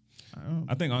trend?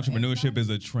 I think entrepreneurship is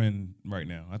a trend right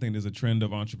now. I think there's a trend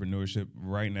of entrepreneurship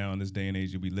right now in this day and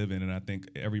age that we live in, and I think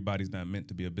everybody's not meant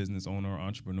to be a business owner or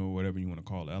entrepreneur, whatever you want to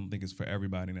call it. I don't think it's for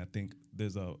everybody, and I think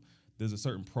there's a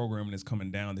certain programming that's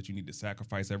coming down that you need to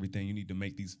sacrifice everything. You need to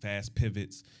make these fast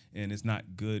pivots, and it's not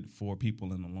good for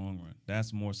people in the long run.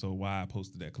 That's more so why I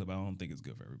posted that clip. I don't think it's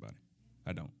good for everybody.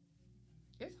 I don't.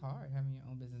 It's hard having your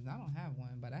own business. I don't have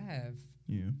one, but I have.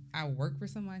 Yeah. I work for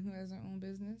somebody who has their own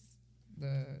business.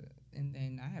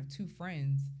 And I have two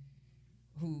friends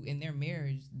who, in their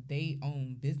marriage, they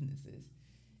own businesses.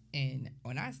 And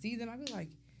when I see them, I be like,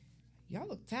 y'all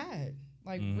look tired.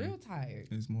 Like, real tired.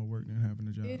 It's more work than having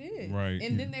a job. It is. Right.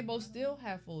 And then they both still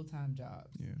have full-time jobs.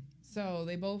 Yeah. So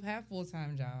they both have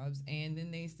full-time jobs, and then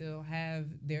they still have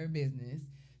their business.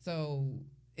 So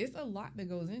it's a lot that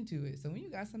goes into it. So when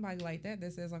you got somebody like that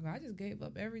says, like, I just gave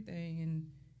up everything, and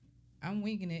I'm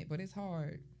winging it, but it's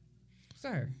hard.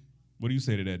 Sir. What do you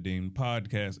say to that, Dean?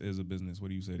 Podcast is a business. What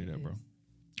do you say to that, bro?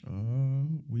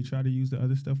 We try to use the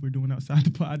other stuff we're doing outside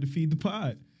the pod to feed the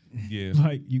pod. Yeah.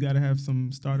 Like, you got to have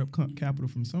some startup capital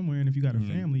from somewhere, and if you got a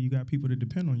family, you got people to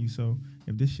depend on you. So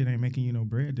if this shit ain't making you no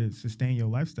bread to sustain your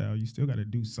lifestyle, you still got to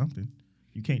do something.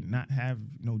 You can't not have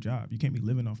no job. You can't be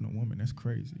living off no woman. That's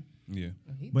crazy. Yeah.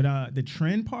 But the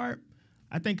trend part,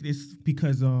 I think it's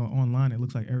because online it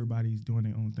looks like everybody's doing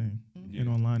their own thing. And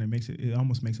online it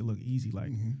almost makes it look easy.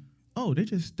 Like, oh, they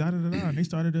just da-da-da-da. And they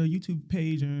started a YouTube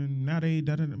page, and now they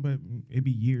da-da-da. But it'd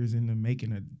be years in the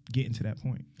making of getting to that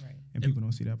point. Right. And people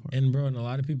don't see that part. And, bro, and a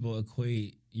lot of people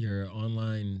equate your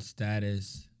online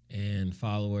status and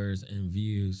followers and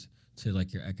views to,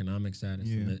 like, your economic status.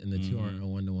 Yeah. And the two aren't a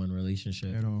one-to-one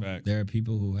relationship. At all. Facts. There are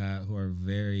people who are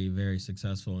very, very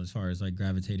successful as far as, like,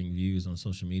 gravitating views on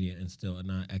social media and still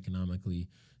not economically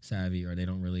savvy, or they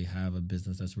don't really have a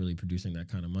business that's really producing that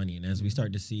kind of money. And as we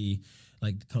start to see,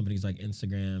 like, companies like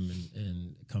Instagram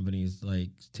and companies like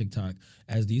TikTok,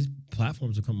 as these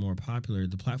platforms become more popular,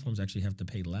 the platforms actually have to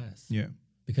pay less. Yeah.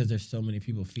 Because there's so many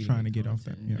people feeding Trying to get off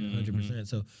that. Yeah. 100%.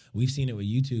 So we've seen it with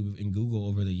YouTube and Google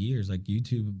over the years. Like,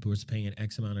 YouTube was paying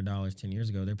X amount of dollars 10 years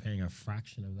ago. They're paying a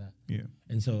fraction of that. Yeah.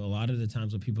 And so a lot of the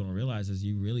times what people don't realize is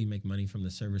you really make money from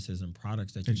the services and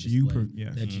products that That you you display, pro-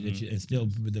 yes. that you and still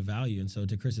with the value. And so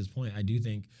to Chris's point, I do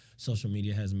think social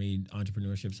media has made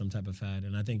entrepreneurship some type of fad.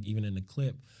 And I think even in the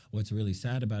clip, what's really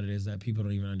sad about it is that people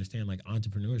don't even understand, like,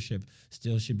 entrepreneurship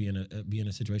still should be in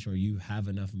a situation where you have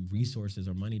enough resources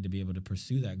or money to be able to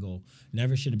pursue that goal.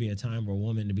 Never should it be a time where a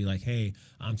woman to be like, hey,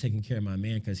 I'm taking care of my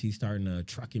man because he's starting a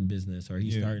trucking business, or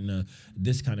he's starting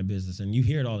this kind of business. And you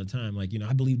hear it all the time. Like,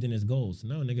 I believed in his goals.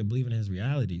 No, nigga, believe in his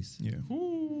realities. Yeah.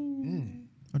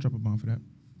 I'll drop a bomb for that.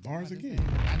 Bars again.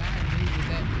 And I agree with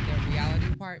that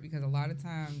reality part, because a lot of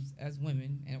times as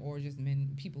women or just men,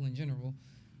 people in general,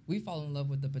 we fall in love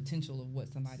with the potential of what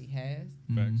somebody has.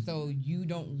 Facts. So you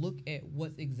don't look at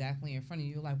what's exactly in front of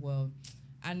you. You're like, well,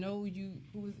 I know you.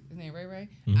 Who was his name? Ray Ray.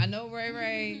 I know Ray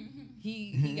Ray.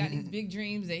 He got these big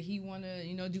dreams that he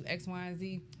wanna do X, Y, and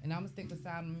Z, and I'm gonna stick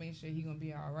beside him and make sure he gonna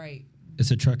be all right. It's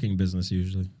a trucking business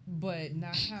usually. But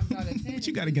 9 times out of 10, What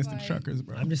you got against the truckers,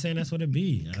 bro? I'm just saying that's what it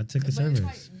be. I took the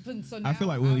service. I feel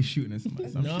like Willie's shooting at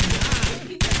somebody.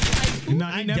 No,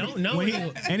 I don't know.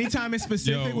 Anytime it's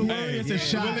specific with Willie, it's a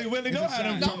shot. Willie, go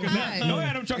ahead. Go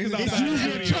ahead, them truckers. It's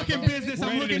usually a trucking business.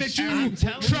 I'm looking at you,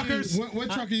 truckers.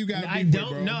 What trucker you got? I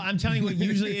don't know. I'm telling you what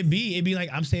usually it'd be like,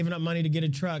 I'm saving up money to get a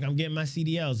truck. I'm getting my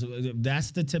CDLs.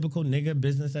 That's the typical nigga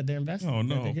business that they're investing. Oh,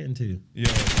 no. That they're getting to. Yo,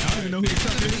 I don't even know who the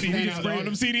truckers are. All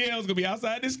them CDLs gonna be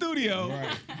outside the studio.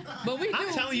 Right. But we do.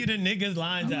 I'm telling you the niggas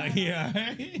lines out here.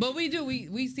 But we do.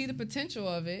 We see the potential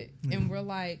of it, and we're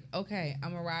like, okay,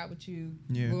 I'm gonna ride with you.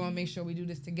 Yeah. We're gonna make sure we do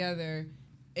this together.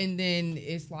 And then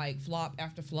it's like flop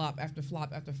after flop after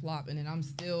flop after flop, and then I'm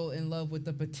still in love with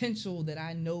the potential that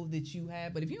I know that you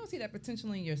have. But if you don't see that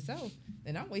potential in yourself,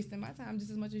 then I'm wasting my time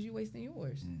just as much as you wasting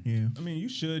yours. Yeah. I mean, you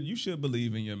should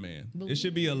believe in your man. It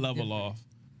should be a level off.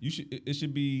 It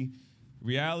should be.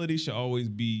 Reality should always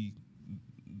be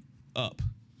up.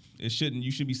 It shouldn't. You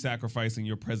should be sacrificing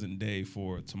your present day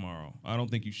for tomorrow. I don't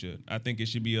think you should. I think it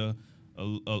should be a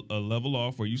a level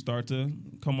off where you start to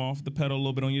come off the pedal a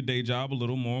little bit on your day job a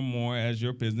little more and more as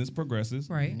your business progresses.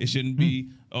 Right. It shouldn't be,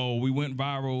 oh, we went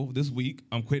viral this week,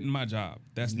 I'm quitting my job.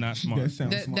 That's not smart. That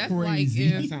sounds smart. That's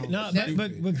crazy. Like if, No,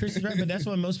 but Chris is right. But that's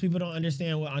why most people don't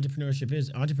understand what entrepreneurship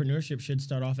is. Entrepreneurship should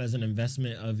start off as an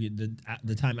investment of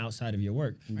the time outside of your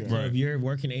work. Right. So if you're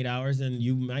working 8 hours, then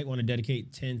you might want to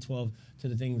dedicate 10, 12 to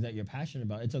the things that you're passionate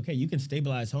about. It's okay. You can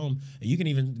stabilize home. And you can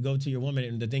even go to your woman,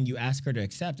 and the thing you ask her to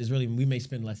accept is really, we may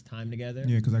spend less time together.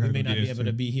 Yeah, because I we gotta may go not do be this able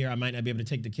to too. be here. I might not be able to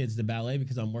take the kids to ballet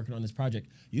because I'm working on this project.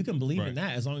 You can believe in Right.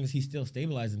 that as long as he's still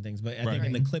stabilizing things. But I Right. think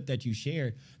in the clip that you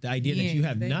shared, the idea that Yeah, you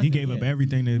have they- nothing. He gave up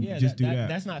everything to just do that.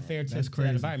 That's not fair to That's that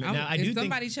crazy. environment. Now, I If do think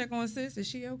somebody check on sis, is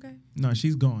she okay? No,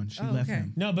 she's gone. She Oh, left okay.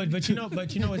 him. no, but you know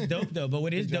what's dope though. But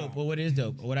what is dope?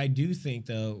 What I do think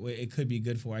though, it could be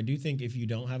good for. I do think if you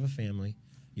don't have a family,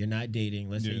 you're not dating.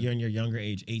 Let's say Yeah. you're in your younger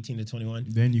age, 18 to 21.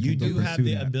 Then you can go do have pursue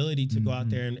the that. ability to go out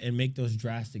there and make those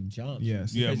drastic jumps.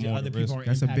 Yes. You have because more other to people risk. are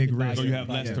That's a big impacted by risk. So your you have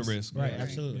less to process. risk. Right, Right.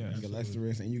 absolutely. Yeah. You got less to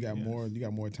risk, and you got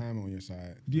more time on your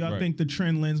side. Do y'all Right. think the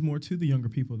trend lends more to the younger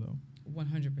people though?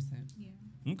 100%. Yeah.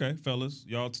 Okay, fellas,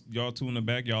 y'all two in the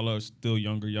back, y'all are still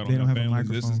younger. Y'all They don't have a families.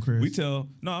 microphone, Chris. We tell.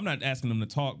 No, I'm not asking them to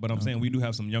talk, but I'm saying we do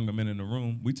have some younger men in the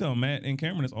room. We tell Matt and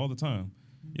Cameron this all the time.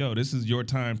 Yo, this is your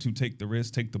time to take the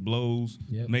risk, take the blows,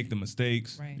 Yep. make the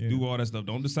mistakes, Right. do all that stuff.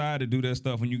 Don't decide to do that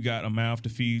stuff when you got a mouth to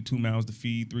feed, 2 mouths to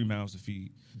feed, 3 mouths to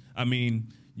feed. I mean,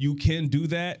 you can do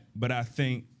that, but I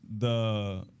think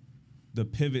the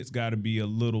pivot's got to be a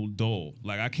little dull.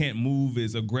 Like I can't move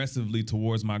as aggressively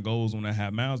towards my goals when I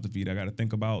have mouths to feed. I got to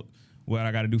think about what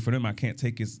I got to do for them. I can't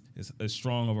take as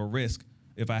strong of a risk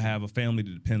if I have a family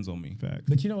that depends on me. Fact.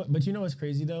 But you know what's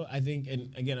crazy though? I think,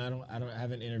 and again, I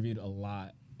haven't interviewed a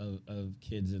lot of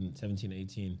kids in 17,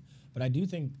 18, but I do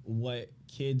think what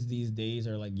kids these days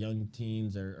are like young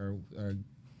teens or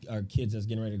kids that's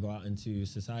getting ready to go out into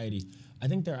society. I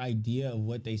think their idea of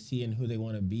what they see and who they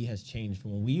want to be has changed.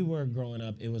 From when we were growing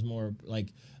up, it was more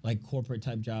like corporate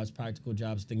type jobs, practical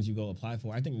jobs, things you go apply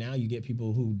for. I think now you get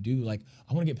people who do like,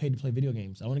 I want to get paid to play video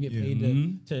games. I want to get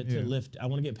paid to lift. I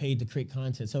want to get paid to create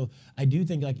content. So I do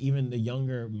think like even the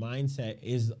younger mindset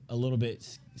is a little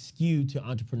bit skewed to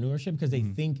entrepreneurship because they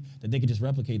think that they could just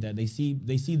replicate that. They see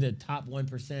the top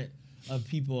 1% of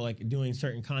people like doing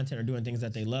certain content or doing things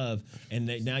that they love, and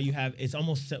now you have, it's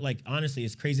almost like, honestly,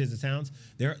 as crazy as it sounds,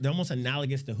 they're almost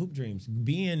analogous to Hoop Dreams.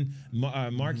 Being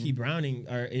Marquis Browning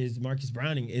is Marcus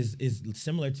Browning is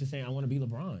similar to saying I want to be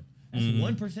LeBron. That's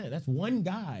 1%. That's one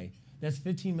guy. That's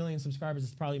 15 million subscribers.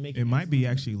 It's probably making. It might be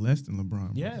actually less than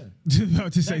LeBron. Yeah.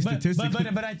 About to say statistically.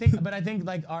 But I think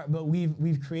like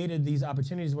we've created these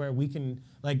opportunities where we can,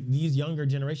 like, these younger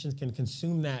generations can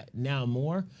consume that now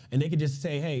more, and they could just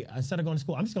say, hey, instead of going to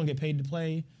school, I'm just gonna get paid to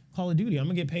play Call of Duty. I'm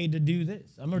gonna get paid to do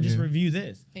this. I'm gonna just review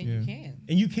this. And you can.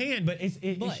 And you can, but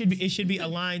it should be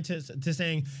aligned to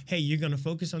saying, hey, you're gonna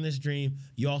focus on this dream.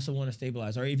 You also want to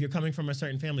stabilize. Or if you're coming from a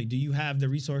certain family, do you have the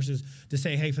resources to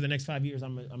say, hey, for the next 5 years,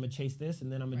 I'm gonna chase this, and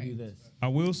then I'm gonna do this. I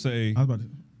will say,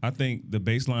 I think the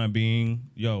baseline being,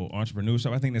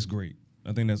 entrepreneurship, I think that's great.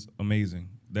 I think that's amazing.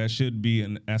 That should be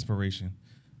an aspiration.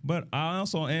 But I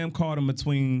also am caught in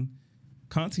between.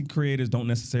 Content creators don't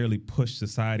necessarily push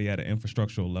society at an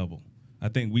infrastructural level. I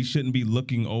think we shouldn't be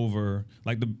looking over,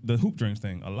 like the Hoop Dreams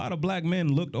thing. A lot of black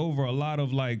men looked over a lot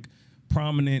of like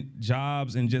prominent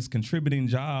jobs and just contributing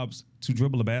jobs to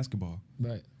dribble a basketball.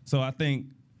 Right. So I think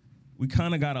we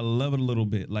kind of got to love it a little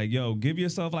bit. Like, give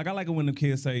yourself, like I like it when the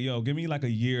kids say, give me like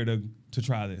a year to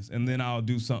try this, and then I'll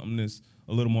do something that's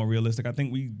a little more realistic. I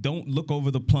think we don't look over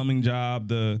the plumbing job,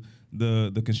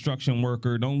 the construction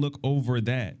worker. Don't look over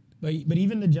that. But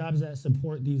even the jobs that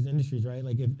support these industries, right?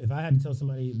 Like if I had to tell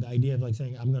somebody the idea of like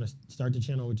saying I'm gonna start the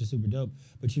channel, which is super dope,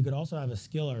 but you could also have a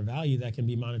skill or a value that can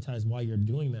be monetized while you're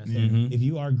doing that. So if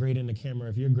you are great in the camera,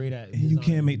 if you're great at and you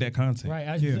can make that content, right?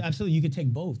 Absolutely, you could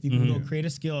take both. You can go create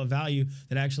a skill, a value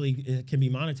that actually can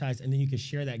be monetized, and then you can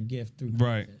share that gift through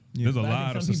right. There's a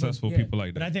lot of successful people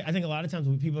like that. But I think a lot of times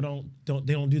when people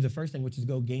don't do the first thing, which is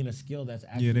go gain a skill that's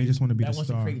actually they just want to be that the wants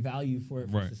star. to create value for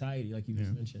society, like you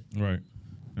just mentioned. Right.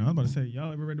 And I was about to say,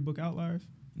 y'all ever read the book Outliers?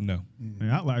 No.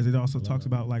 And Outliers, it also talks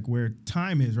about like where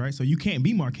time is, right? So you can't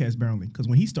be Marquez Brownlee because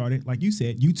when he started, like you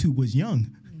said, YouTube was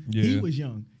young. Yeah. He was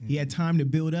young. He had time to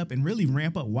build up and really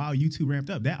ramp up while YouTube ramped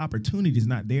up. That opportunity is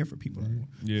not there for people anymore.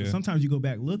 Yeah. So sometimes you go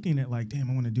back looking at like,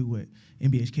 damn, I want to do what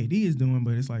NBHKD is doing,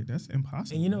 but it's like, that's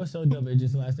impossible. And you know what's so dope? It's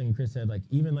just the last thing Chris said, like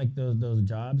even like those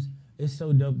jobs, it's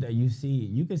so dope that you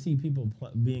can see people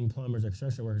being plumbers or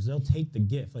construction workers. They'll take the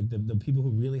gift, like the people who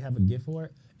really have a gift for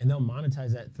it, and they'll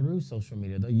monetize that through social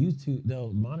media.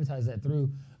 They'll monetize that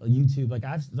through YouTube.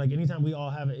 Like anytime we all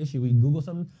have an issue, we Google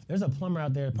something. There's a plumber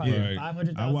out there, probably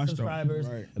 500,000 subscribers,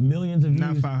 millions of views.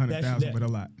 Not 500,000, but a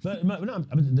lot. But no,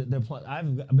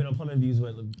 I've been on plumbing views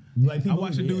with like people. I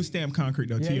watched a dude stamp concrete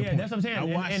though. To your point. That's what I'm saying. I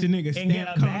watched the nigga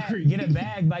stamp concrete. Get a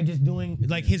bag by just doing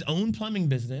like his own plumbing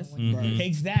business.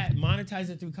 Takes that, monetize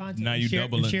it through content. Now you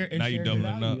doubling. Now you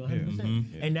doubling up.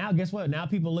 And now guess what? Now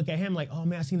people look at him like, oh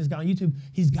man, I seen this guy on YouTube.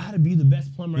 He's got to be the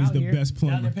best plumber out here. He's the best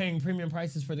plumber. Now they're paying premium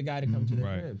prices for the guy to come to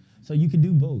their crib. So you can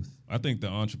do both. I think the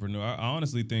entrepreneur. I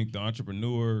honestly think the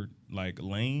entrepreneur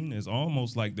lane is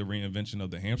almost like the reinvention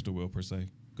of the hamster wheel per se.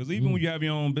 Because even when you have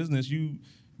your own business,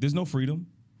 there's no freedom.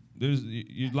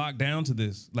 You're locked down to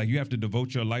this. Like you have to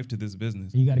devote your life to this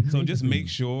business. You gotta so just make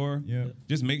sure,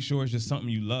 just make sure it's just something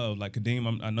you love. Like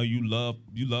Kadeem, I know you love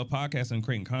podcasting and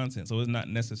creating content. So it's not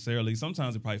necessarily.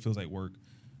 Sometimes it probably feels like work,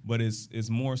 but it's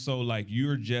more so like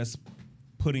you're just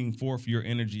putting forth your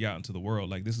energy out into the world.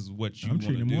 Like this is what you want to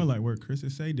do. I'm treating it more like work. Chris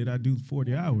is say, did I do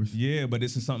 40 hours? Yeah, but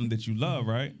this is something that you love,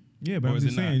 right? Yeah, but I'm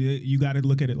just saying, you got to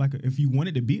look at it like if you want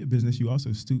it to be a business, you also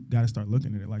got to start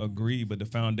looking at it like. Agree, but the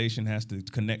foundation has to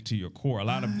connect to your core. A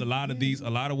lot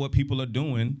of what people are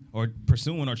doing or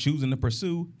pursuing or choosing to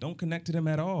pursue don't connect to them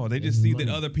at all. They just see that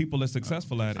other people are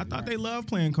successful at it. I thought they love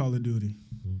playing Call of Duty.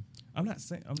 I'm not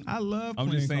saying. I love. I'm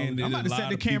just saying. I'm about to set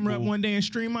the camera up one day and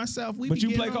stream myself. But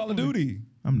you play Call of Duty.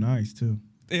 I'm nice too.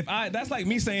 That's like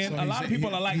me saying a lot of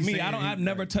people are like me. I've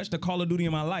never touched a Call of Duty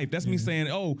in my life. That's me saying,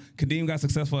 oh, Kadeem got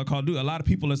successful at Call of Duty. A lot of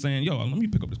people are saying, yo, let me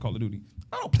pick up this Call of Duty.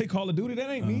 I don't play Call of Duty. That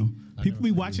ain't me. People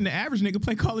be watching the average nigga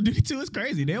play Call of Duty too. It's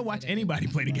crazy. They'll watch anybody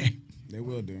play the game. They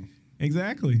will do.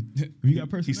 Exactly. If you got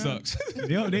personality. He sucks.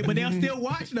 But they'll still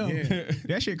watch though. Yeah.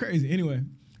 That shit crazy. Anyway,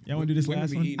 y'all want to do this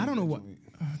last one? I don't know what.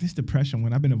 This depression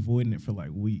one. I've been avoiding it for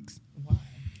like weeks. Why?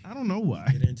 I don't know why.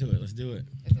 Get into it. Let's do it.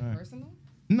 Is it personal?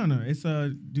 No. It's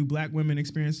do black women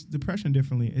experience depression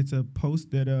differently? It's a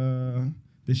post that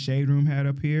the Shade Room had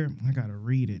up here. I gotta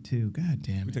read it too. God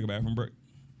damn it. We take a bathroom break.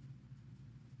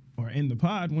 Or in the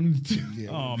pod, one of the two.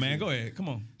 Yeah, oh man, go ahead. Come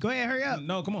on. Go ahead, hurry up.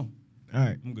 No, come on. All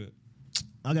right. I'm good.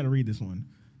 I gotta read this one.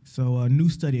 So a new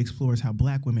study explores how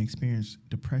black women experience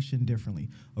depression differently.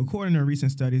 According to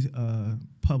recent studies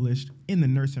published in the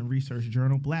Nursing Research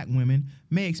Journal, black women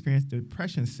may experience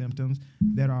depression symptoms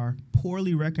that are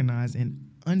poorly recognized and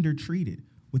undertreated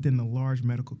within the large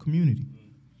medical community.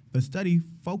 The study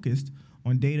focused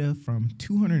on data from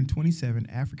 227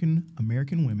 African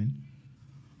American women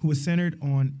who was centered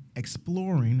on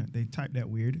exploring, they typed that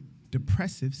weird,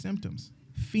 depressive symptoms,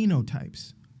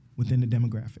 phenotypes within the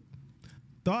demographic.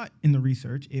 Thought in the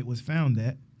research, it was found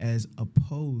that as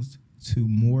opposed to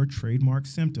more trademark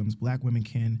symptoms, black women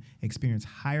can experience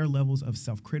higher levels of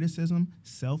self-criticism,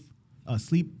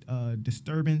 sleep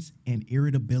disturbance, and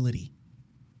irritability.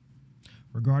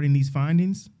 Regarding these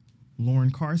findings,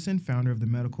 Lauren Carson, founder of the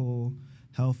medical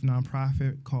health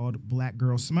nonprofit called Black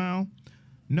Girl Smile,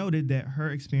 noted that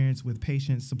her experience with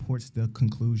patients supports the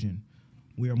conclusion.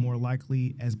 We are more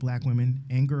likely as black women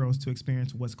and girls to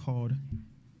experience what's called,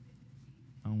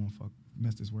 I don't want to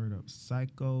mess this word up,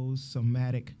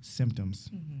 psychosomatic symptoms.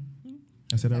 Mm-hmm.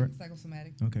 I said that right?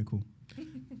 Psychosomatic. Okay, cool.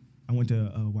 I went to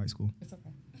white school. It's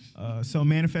okay. So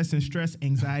manifesting stress,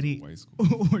 anxiety,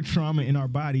 or trauma in our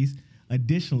bodies.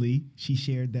 Additionally, she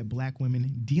shared that black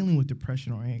women dealing with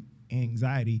depression or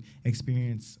anxiety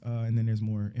experience, and then there's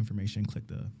more information. Click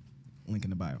the link in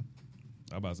the bio.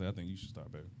 I about to say, I think you should start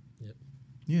there. Yep.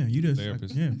 Yeah, you just.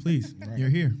 Therapist. Yeah, please. You're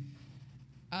here.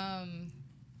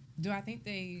 Do I think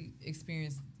they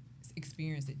experience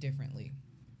it differently?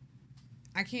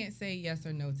 I can't say yes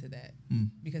or no to that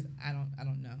because I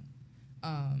don't know.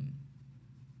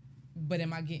 But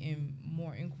am I getting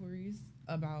more inquiries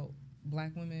about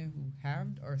black women who have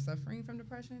or are suffering from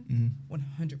depression?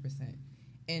 100%.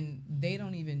 And they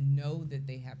don't even know that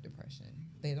they have depression.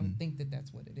 They don't think that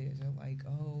that's what it is. They're like,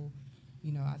 oh,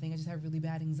 I think I just have really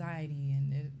bad anxiety.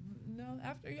 And no,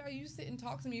 after you sit and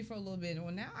talk to me for a little bit,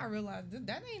 well, now I realize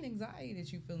that ain't anxiety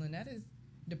that you're feeling. That is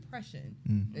depression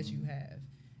that you have.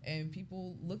 And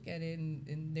people look at it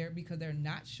and because they're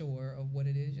not sure of what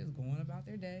it is, just going about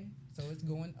their day. So it's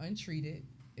going untreated.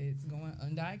 It's going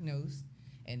undiagnosed.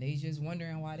 and they just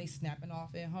wondering why they snapping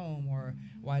off at home or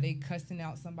why they cussing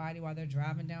out somebody while they're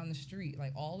driving down the street.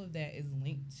 Like all of that is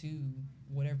linked to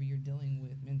whatever you're dealing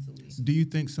with mentally. Do you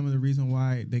think some of the reason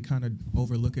why they kind of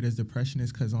overlook it as depression is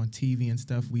because on TV and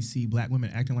stuff we see black women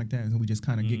acting like that, and we just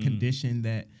kind of get conditioned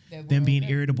that them being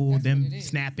irritable, them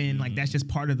snapping, like that's just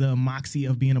part of the moxie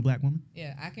of being a black woman?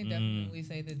 Yeah, I can definitely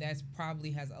say that that's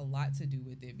probably has a lot to do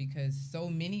with it, because so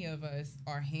many of us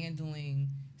are handling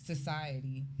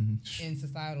society and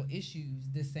societal issues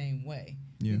the same way.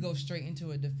 Yeah. We go straight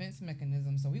into a defense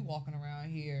mechanism, so we walking around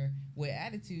here with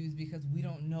attitudes because we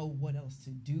don't know what else to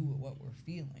do with what we're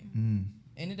feeling.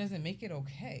 And it doesn't make it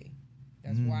okay.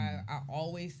 That's why I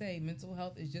always say mental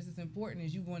health is just as important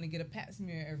as you going to get a pap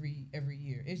smear every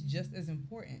year. It's just as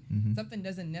important. Something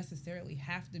doesn't necessarily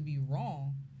have to be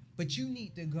wrong, but you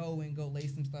need to go lay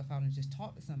some stuff out and just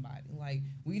talk to somebody. Like,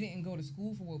 we didn't go to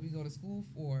school for what we go to school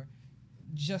for,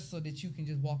 just so that you can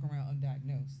just walk around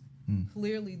undiagnosed.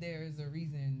 Clearly, there is a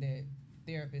reason that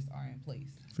therapists are in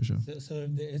place. For sure. So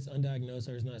if it's undiagnosed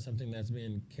or it's not something that's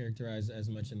been characterized as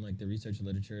much in like the research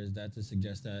literature, is that to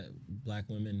suggest that black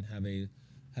women have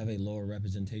a lower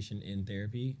representation in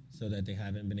therapy, so that they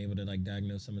haven't been able to like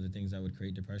diagnose some of the things that would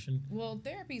create depression? Well,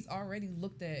 therapy's already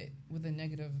looked at with a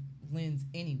negative lens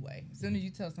anyway. As soon as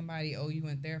you tell somebody, oh, you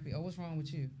in therapy, oh, what's wrong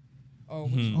with you? Oh,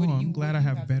 I'm glad I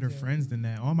have better friends than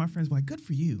that. All my friends were like, good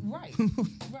for you. Right,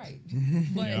 right.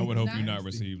 But I would hope you not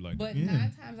receive like but that.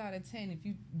 9 times out of 10, if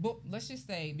you let's just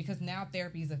say, because now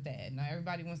therapy is a fad. Now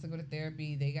everybody wants to go to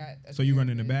therapy. They got so you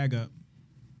running the bag up.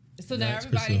 So now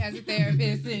everybody has a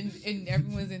therapist and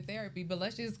everyone's in therapy. But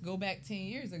let's just go back 10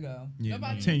 years ago. Yeah,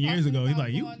 Nobody 10 years ago, he's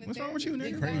like, what's wrong with you,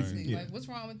 nigga? Exactly. Yeah. Like, what's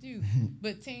wrong with you?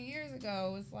 But 10 years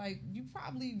ago, it's like you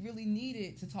probably really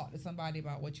needed to talk to somebody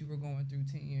about what you were going through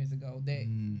 10 years ago that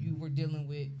you were dealing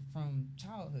with from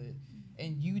childhood,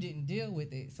 and you didn't deal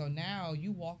with it. So now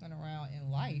you walking around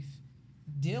in life,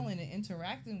 dealing and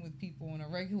interacting with people on a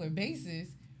regular basis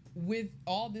with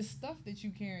all this stuff that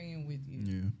you carrying with you.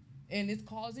 Yeah. And it's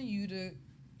causing you to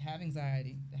have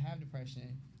anxiety, to have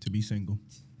depression, to be single.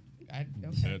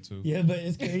 That too. Yeah, but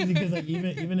it's crazy because like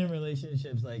even in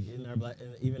relationships, like in our black,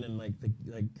 even in like the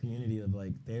community of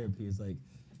like therapy, it's like,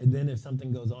 and then if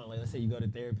something goes on, like let's say you go to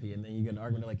therapy and then you get an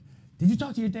argument, like, did you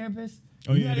talk to your therapist?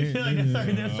 Oh yeah, they feel like it's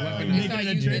starting to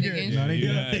trigger. No, they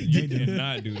do. They did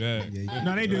not do that.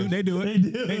 No, they do. They do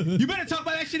it. You better talk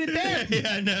about that shit in therapy.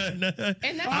 Yeah, no.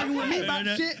 And that's Arguing with me okay.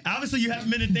 about shit. Obviously, you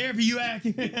haven't been in therapy. You act.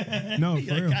 No,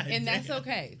 for real. And that's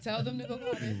okay. Tell them to go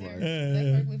call their therapist. That's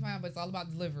perfectly fine, but it's all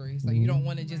about delivery. So you don't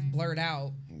want to just blurt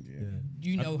out,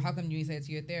 you know, how come you didn't say it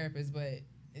to your therapist, but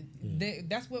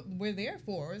that's what we're there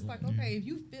for. It's like, okay,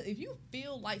 if you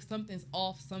feel like something's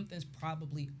off, something's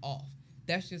probably off.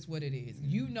 That's just what it is.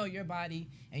 You know your body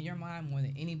and your mind more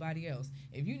than anybody else.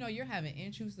 If you know you're having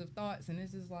intrusive thoughts and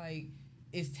this is like,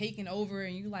 it's taking over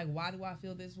and you like, why do I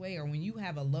feel this way? Or when you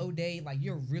have a low day, like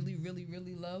you're really, really,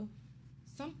 really low,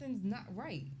 something's not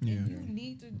right. Yeah. And you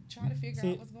need to try to figure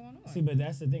out what's going on. See, but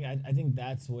that's the thing. I think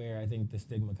that's where I think the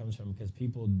stigma comes from, because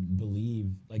people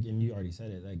believe, like, and you already said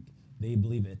it, like they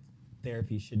believe it.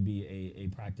 Therapy should be a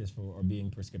practice for or being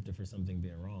prescriptive for something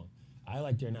being wrong. I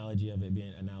liked your analogy of it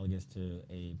being analogous to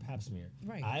a pap smear.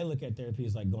 Right. I look at therapy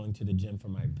as like going to the gym for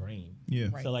my brain. Yeah.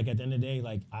 Right. So like at the end of the day,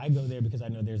 like I go there because I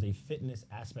know there's a fitness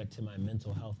aspect to my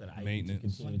mental health that I need to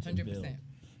continue to build. 100%.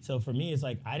 So for me, it's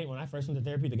like when I first went to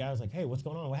therapy, the guy was like, "Hey, what's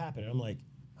going on? What happened?" And I'm like,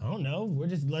 "I don't know.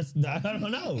 I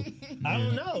don't know. I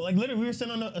don't know." Like literally, we were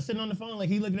sitting on the phone. Like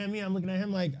he looking at me, I'm looking at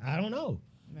him. Like I don't know.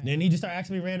 Right. Then he just started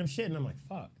asking me random shit, and I'm like,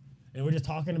 "Fuck." And we're just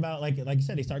talking about, like you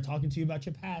said, they start talking to you about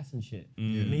your past and shit.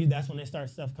 And that's when they start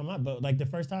stuff come up. But like the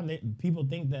first time, people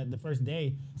think that the first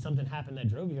day something happened that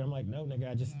drove you here. I'm like, no, nigga,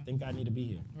 I just think I need to be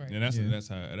here. Right. And that's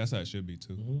how it should be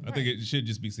too. I think it should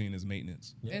just be seen as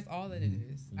maintenance. That's all that it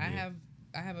is.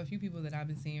 I have a few people that I've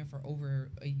been seeing for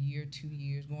over a year, 2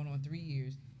 years, going on 3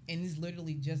 years, and it's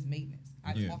literally just maintenance.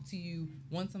 I talk to you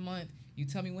once a month. You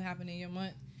tell me what happened in your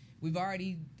month. We've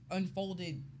already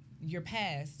unfolded your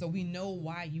past, so we know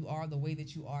why you are the way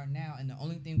that you are now, and the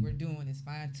only thing we're doing is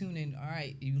fine-tuning. All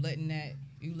right, you letting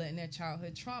that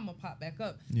childhood trauma pop back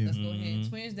up. Let's go ahead and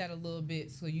twinge that a little bit,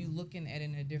 so you looking at it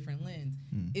in a different lens.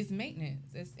 It's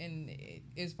maintenance.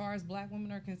 As far as black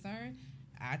women are concerned,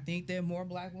 I think that more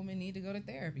black women need to go to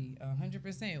therapy.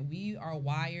 100%. We are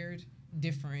wired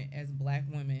different as black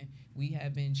women. We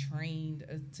have been trained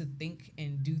to think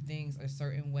and do things a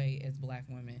certain way as black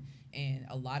women, and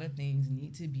a lot of things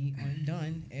need to be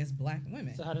undone as black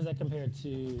women. So how does that compare to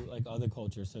like other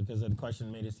cultures? So because the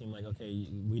question made it seem like, okay,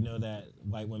 we know that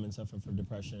white women suffer from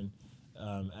depression.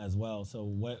 as well. So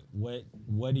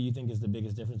what do you think is the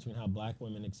biggest difference between how Black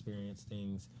women experience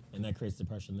things and that creates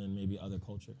depression than maybe other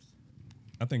cultures?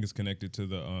 I think it's connected to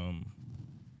the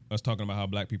us talking about how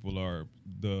Black people are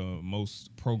the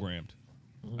most programmed.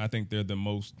 I think they're the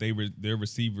most they're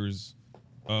receivers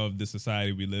of the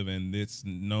society we live in. It's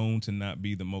known to not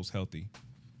be the most healthy.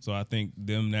 So I think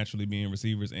them naturally being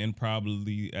receivers and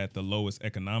probably at the lowest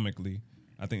economically,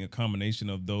 I think a combination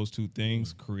of those two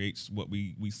things creates what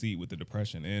we see with the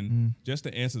depression. And just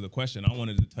to answer the question, I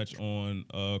wanted to touch on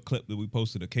a clip that we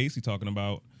posted of Casey talking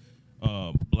about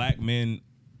Black men.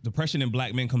 Depression in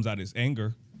Black men comes out as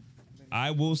anger.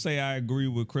 I will say I agree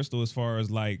with Crystal as far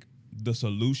as like the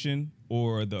solution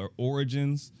or the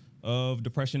origins of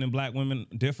depression in Black women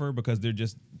differ because they're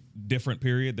just different,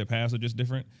 period. Their paths are just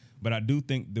different. But I do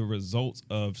think the results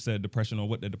of said depression or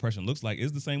what the depression looks like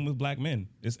is the same with Black men.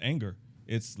 It's anger.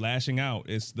 It's lashing out.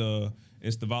 It's the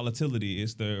volatility.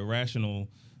 It's the irrational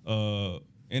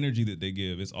energy that they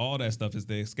give. It's all that stuff. It's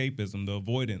the escapism, the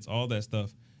avoidance, all that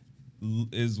stuff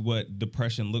is what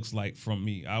depression looks like from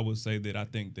me. I would say that I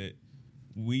think that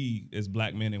we as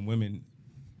Black men and women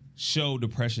show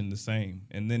depression the same,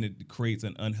 and then it creates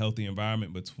an unhealthy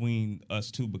environment between us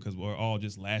two because we're all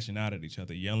just lashing out at each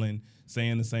other, yelling,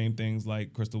 saying the same things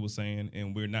like Crystal was saying,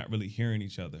 and we're not really hearing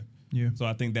each other. Yeah. So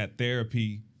I think that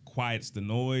therapy quiets the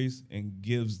noise and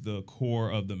gives the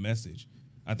core of the message.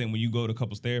 I think when you go to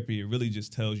couples therapy, it really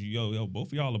just tells you, yo, both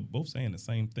of y'all are both saying the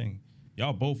same thing.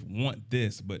 Y'all both want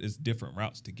this, but it's different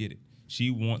routes to get it.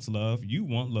 She wants love, you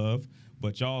want love,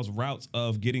 but y'all's routes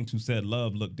of getting to said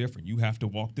love look different. You have to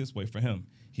walk this way for him.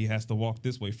 He has to walk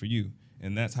this way for you.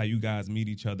 And that's how you guys meet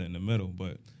each other in the middle.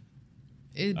 But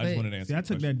I just wanted to answer. See, I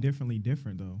took that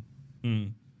different though.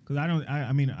 Because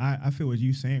I feel what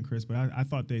you saying, Chris, but I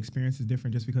thought the experience is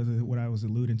different just because of what I was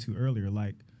alluding to earlier.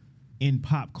 Like in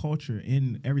pop culture,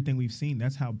 in everything we've seen,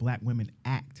 that's how Black women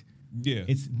act. Yeah.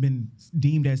 It's been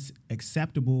deemed as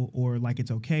acceptable or like it's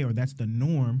okay or that's the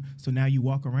norm. So now you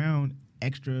walk around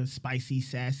extra spicy,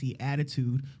 sassy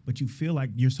attitude, but you feel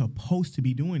like you're supposed to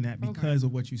be doing that because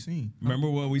of what you've seen. Remember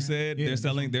what we said? Yeah,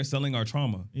 they're selling our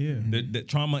trauma. Yeah. The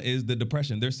trauma is the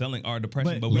depression. They're selling our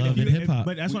depression, but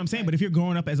But that's what I'm saying. But if you're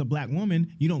growing up as a Black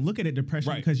woman, you don't look at it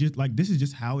depression because you're like, this is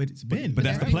just how it's been. But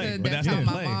that's the play. But that's how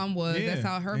my mom was. Yeah. That's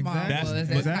how her mom was.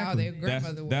 That's how their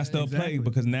grandmother was. That's the play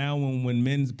because now when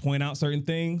men point out certain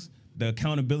things, the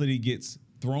accountability gets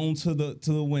thrown to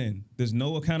the wind. There's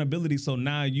no accountability, so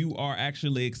now you are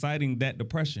actually exciting that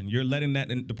depression. You're letting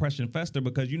that depression fester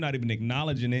because you're not even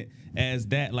acknowledging it as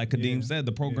that. Like Kadeem said,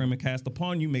 the programming cast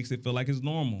upon you makes it feel like it's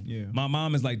normal. Yeah. My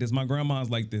mom is like this. My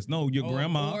grandma's like this. No, your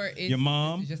grandma, your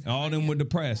mom, all them were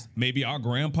depressed. Maybe our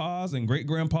grandpas and great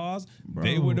grandpas,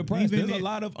 they were depressed. There's a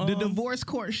lot of the divorce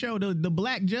court show. The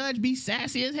Black judge be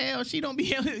sassy as hell. She don't be,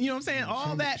 you know what I'm saying?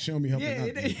 All that. Show me helping. Yeah,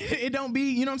 it don't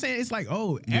be. You know what I'm saying? It's like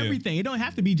everything. It don't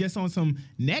have to be just on some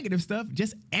negative stuff.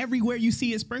 Just everywhere you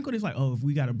see it sprinkled, it's like, if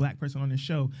we got a Black person on the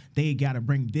show, they got to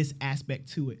bring this aspect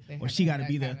to it, or she got to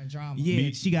be the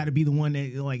she got to be the one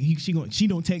that like she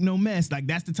don't take no mess. Like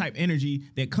that's the type of energy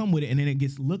that come with it, and then it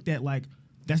gets looked at like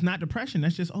that's not depression.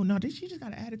 That's just did she just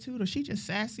got an attitude, or she just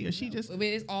sassy, or she just. But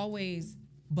it's always.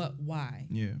 But why?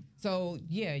 Yeah. So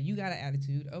you got an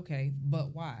attitude, okay,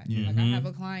 but why? Yeah. Like I have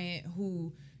a client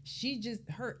who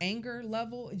her anger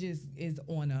level just is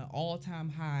on an all-time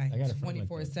high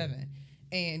 24/7.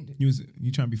 And you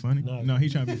trying to be funny? No, he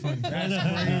trying to be funny. That's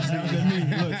crazy.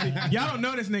 Look, see, y'all don't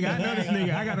know this nigga. I know this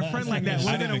nigga. I got a friend like that.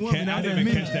 I didn't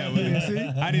even catch that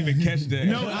one. I didn't even catch that.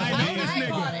 No, I know this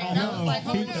nigga.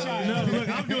 No, look,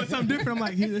 I'm doing something different. I'm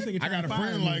like, this nigga. I got a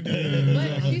friend like that.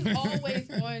 But he's always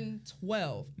on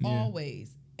 12.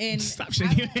 Always. And stop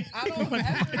shaking. I don't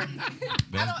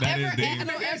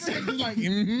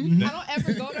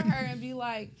ever go to her and be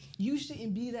like, you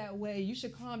shouldn't be that way. You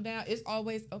should calm down. It's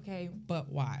always okay,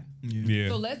 but why? Yeah.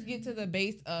 So let's get to the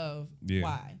base of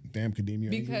why. Damn,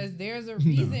 Kadeem, because there's a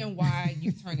reason why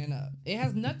you turning up. It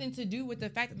has nothing to do with the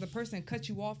fact that the person cut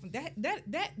you off.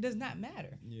 That does not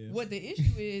matter. Yeah. What the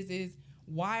issue is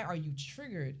why are you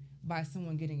triggered by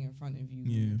someone getting in front of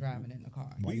you driving in the car?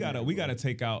 We gotta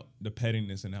take out the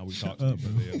pettiness in how we talk to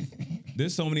people.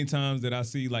 There's so many times that I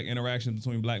see like interactions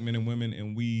between Black men and women,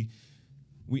 and we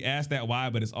ask that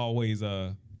why, but it's always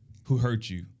who hurt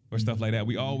you or stuff like that.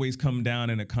 We always come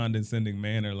down in a condescending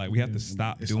manner. Like we have to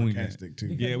stop doing that. Too.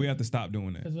 Yeah, we have to stop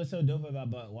doing that. Because what's so dope about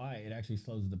but why? It actually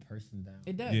slows the person down.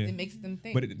 It does. Yeah. It makes them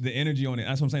think. But the energy on it,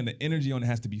 that's what I'm saying. The energy on it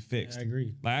has to be fixed. I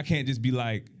agree. Like I can't just be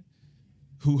like,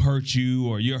 who hurt you,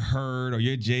 or you're hurt, or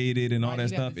you're jaded, and all that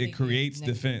stuff. It creates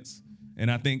defense. And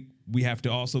I think we have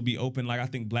to also be open. Like I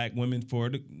think black women,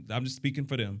 I'm just speaking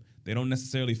for them. They don't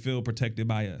necessarily feel protected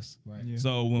by us. Right. Yeah.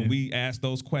 So when we ask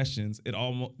those questions,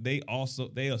 they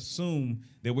assume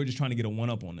that we're just trying to get a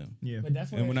one up on them. Yeah. But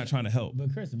that's why and we're not trying to help.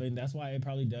 But Chris, I mean, that's why it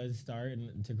probably does start.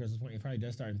 And to Chris's point, it probably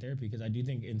does start in therapy, because I do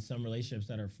think in some relationships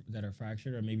that are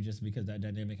fractured, or maybe just because that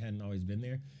dynamic hadn't always been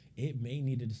there, it may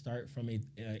need to start from a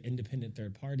independent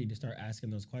third party to start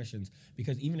asking those questions.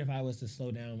 Because even if I was to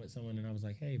slow down with someone and I was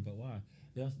like, hey, but why?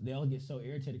 They'll get so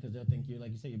irritated because they'll think you're,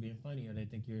 like you said, you're being funny, or they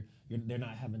think they're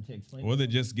not having to explain. Or they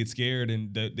just get scared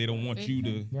and they don't want you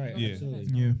to. Right. Yeah.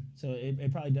 Absolutely. Yeah. So it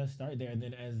probably does start there, and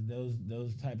then as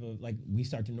those type of, like, we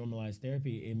start to normalize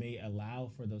therapy, it may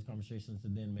allow for those conversations to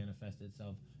then manifest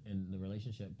itself in the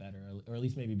relationship better, or at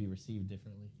least maybe be received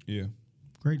differently. Yeah.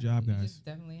 Great job, You guys. just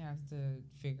definitely have to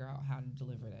figure out how to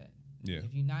deliver that. Yeah.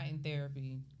 If you're not in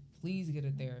therapy, please get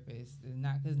a therapist. It's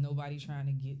not because nobody's trying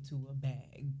to get to a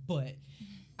bag, but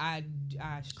I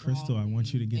Crystal, I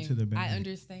want you to get to the bag. I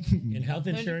understand. And health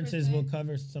insurances 100%. will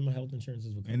cover, some health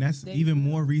insurances will cover. And that's even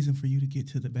more reason for you to get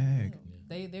to the bag.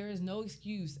 There is no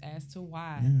excuse as to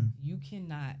why Yeah. you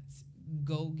cannot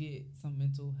go get some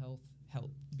mental health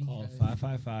help. Call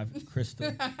 555 Crystal.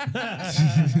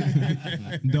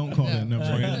 Don't call that number.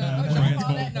 Don't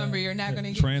call that number. You're not going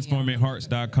to get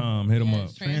TransformingHearts.com. Hit them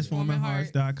up.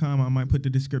 TransformingHearts.com. I might put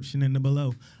the description in the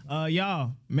below.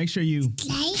 Y'all, make sure you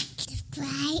Like,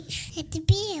 subscribe, hit the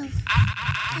bell.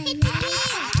 Hit the bell.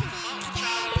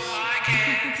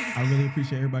 I really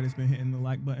appreciate everybody that's been hitting the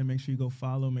like button. Make sure you go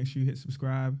follow. Make sure you hit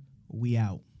subscribe. We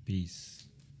out. Peace.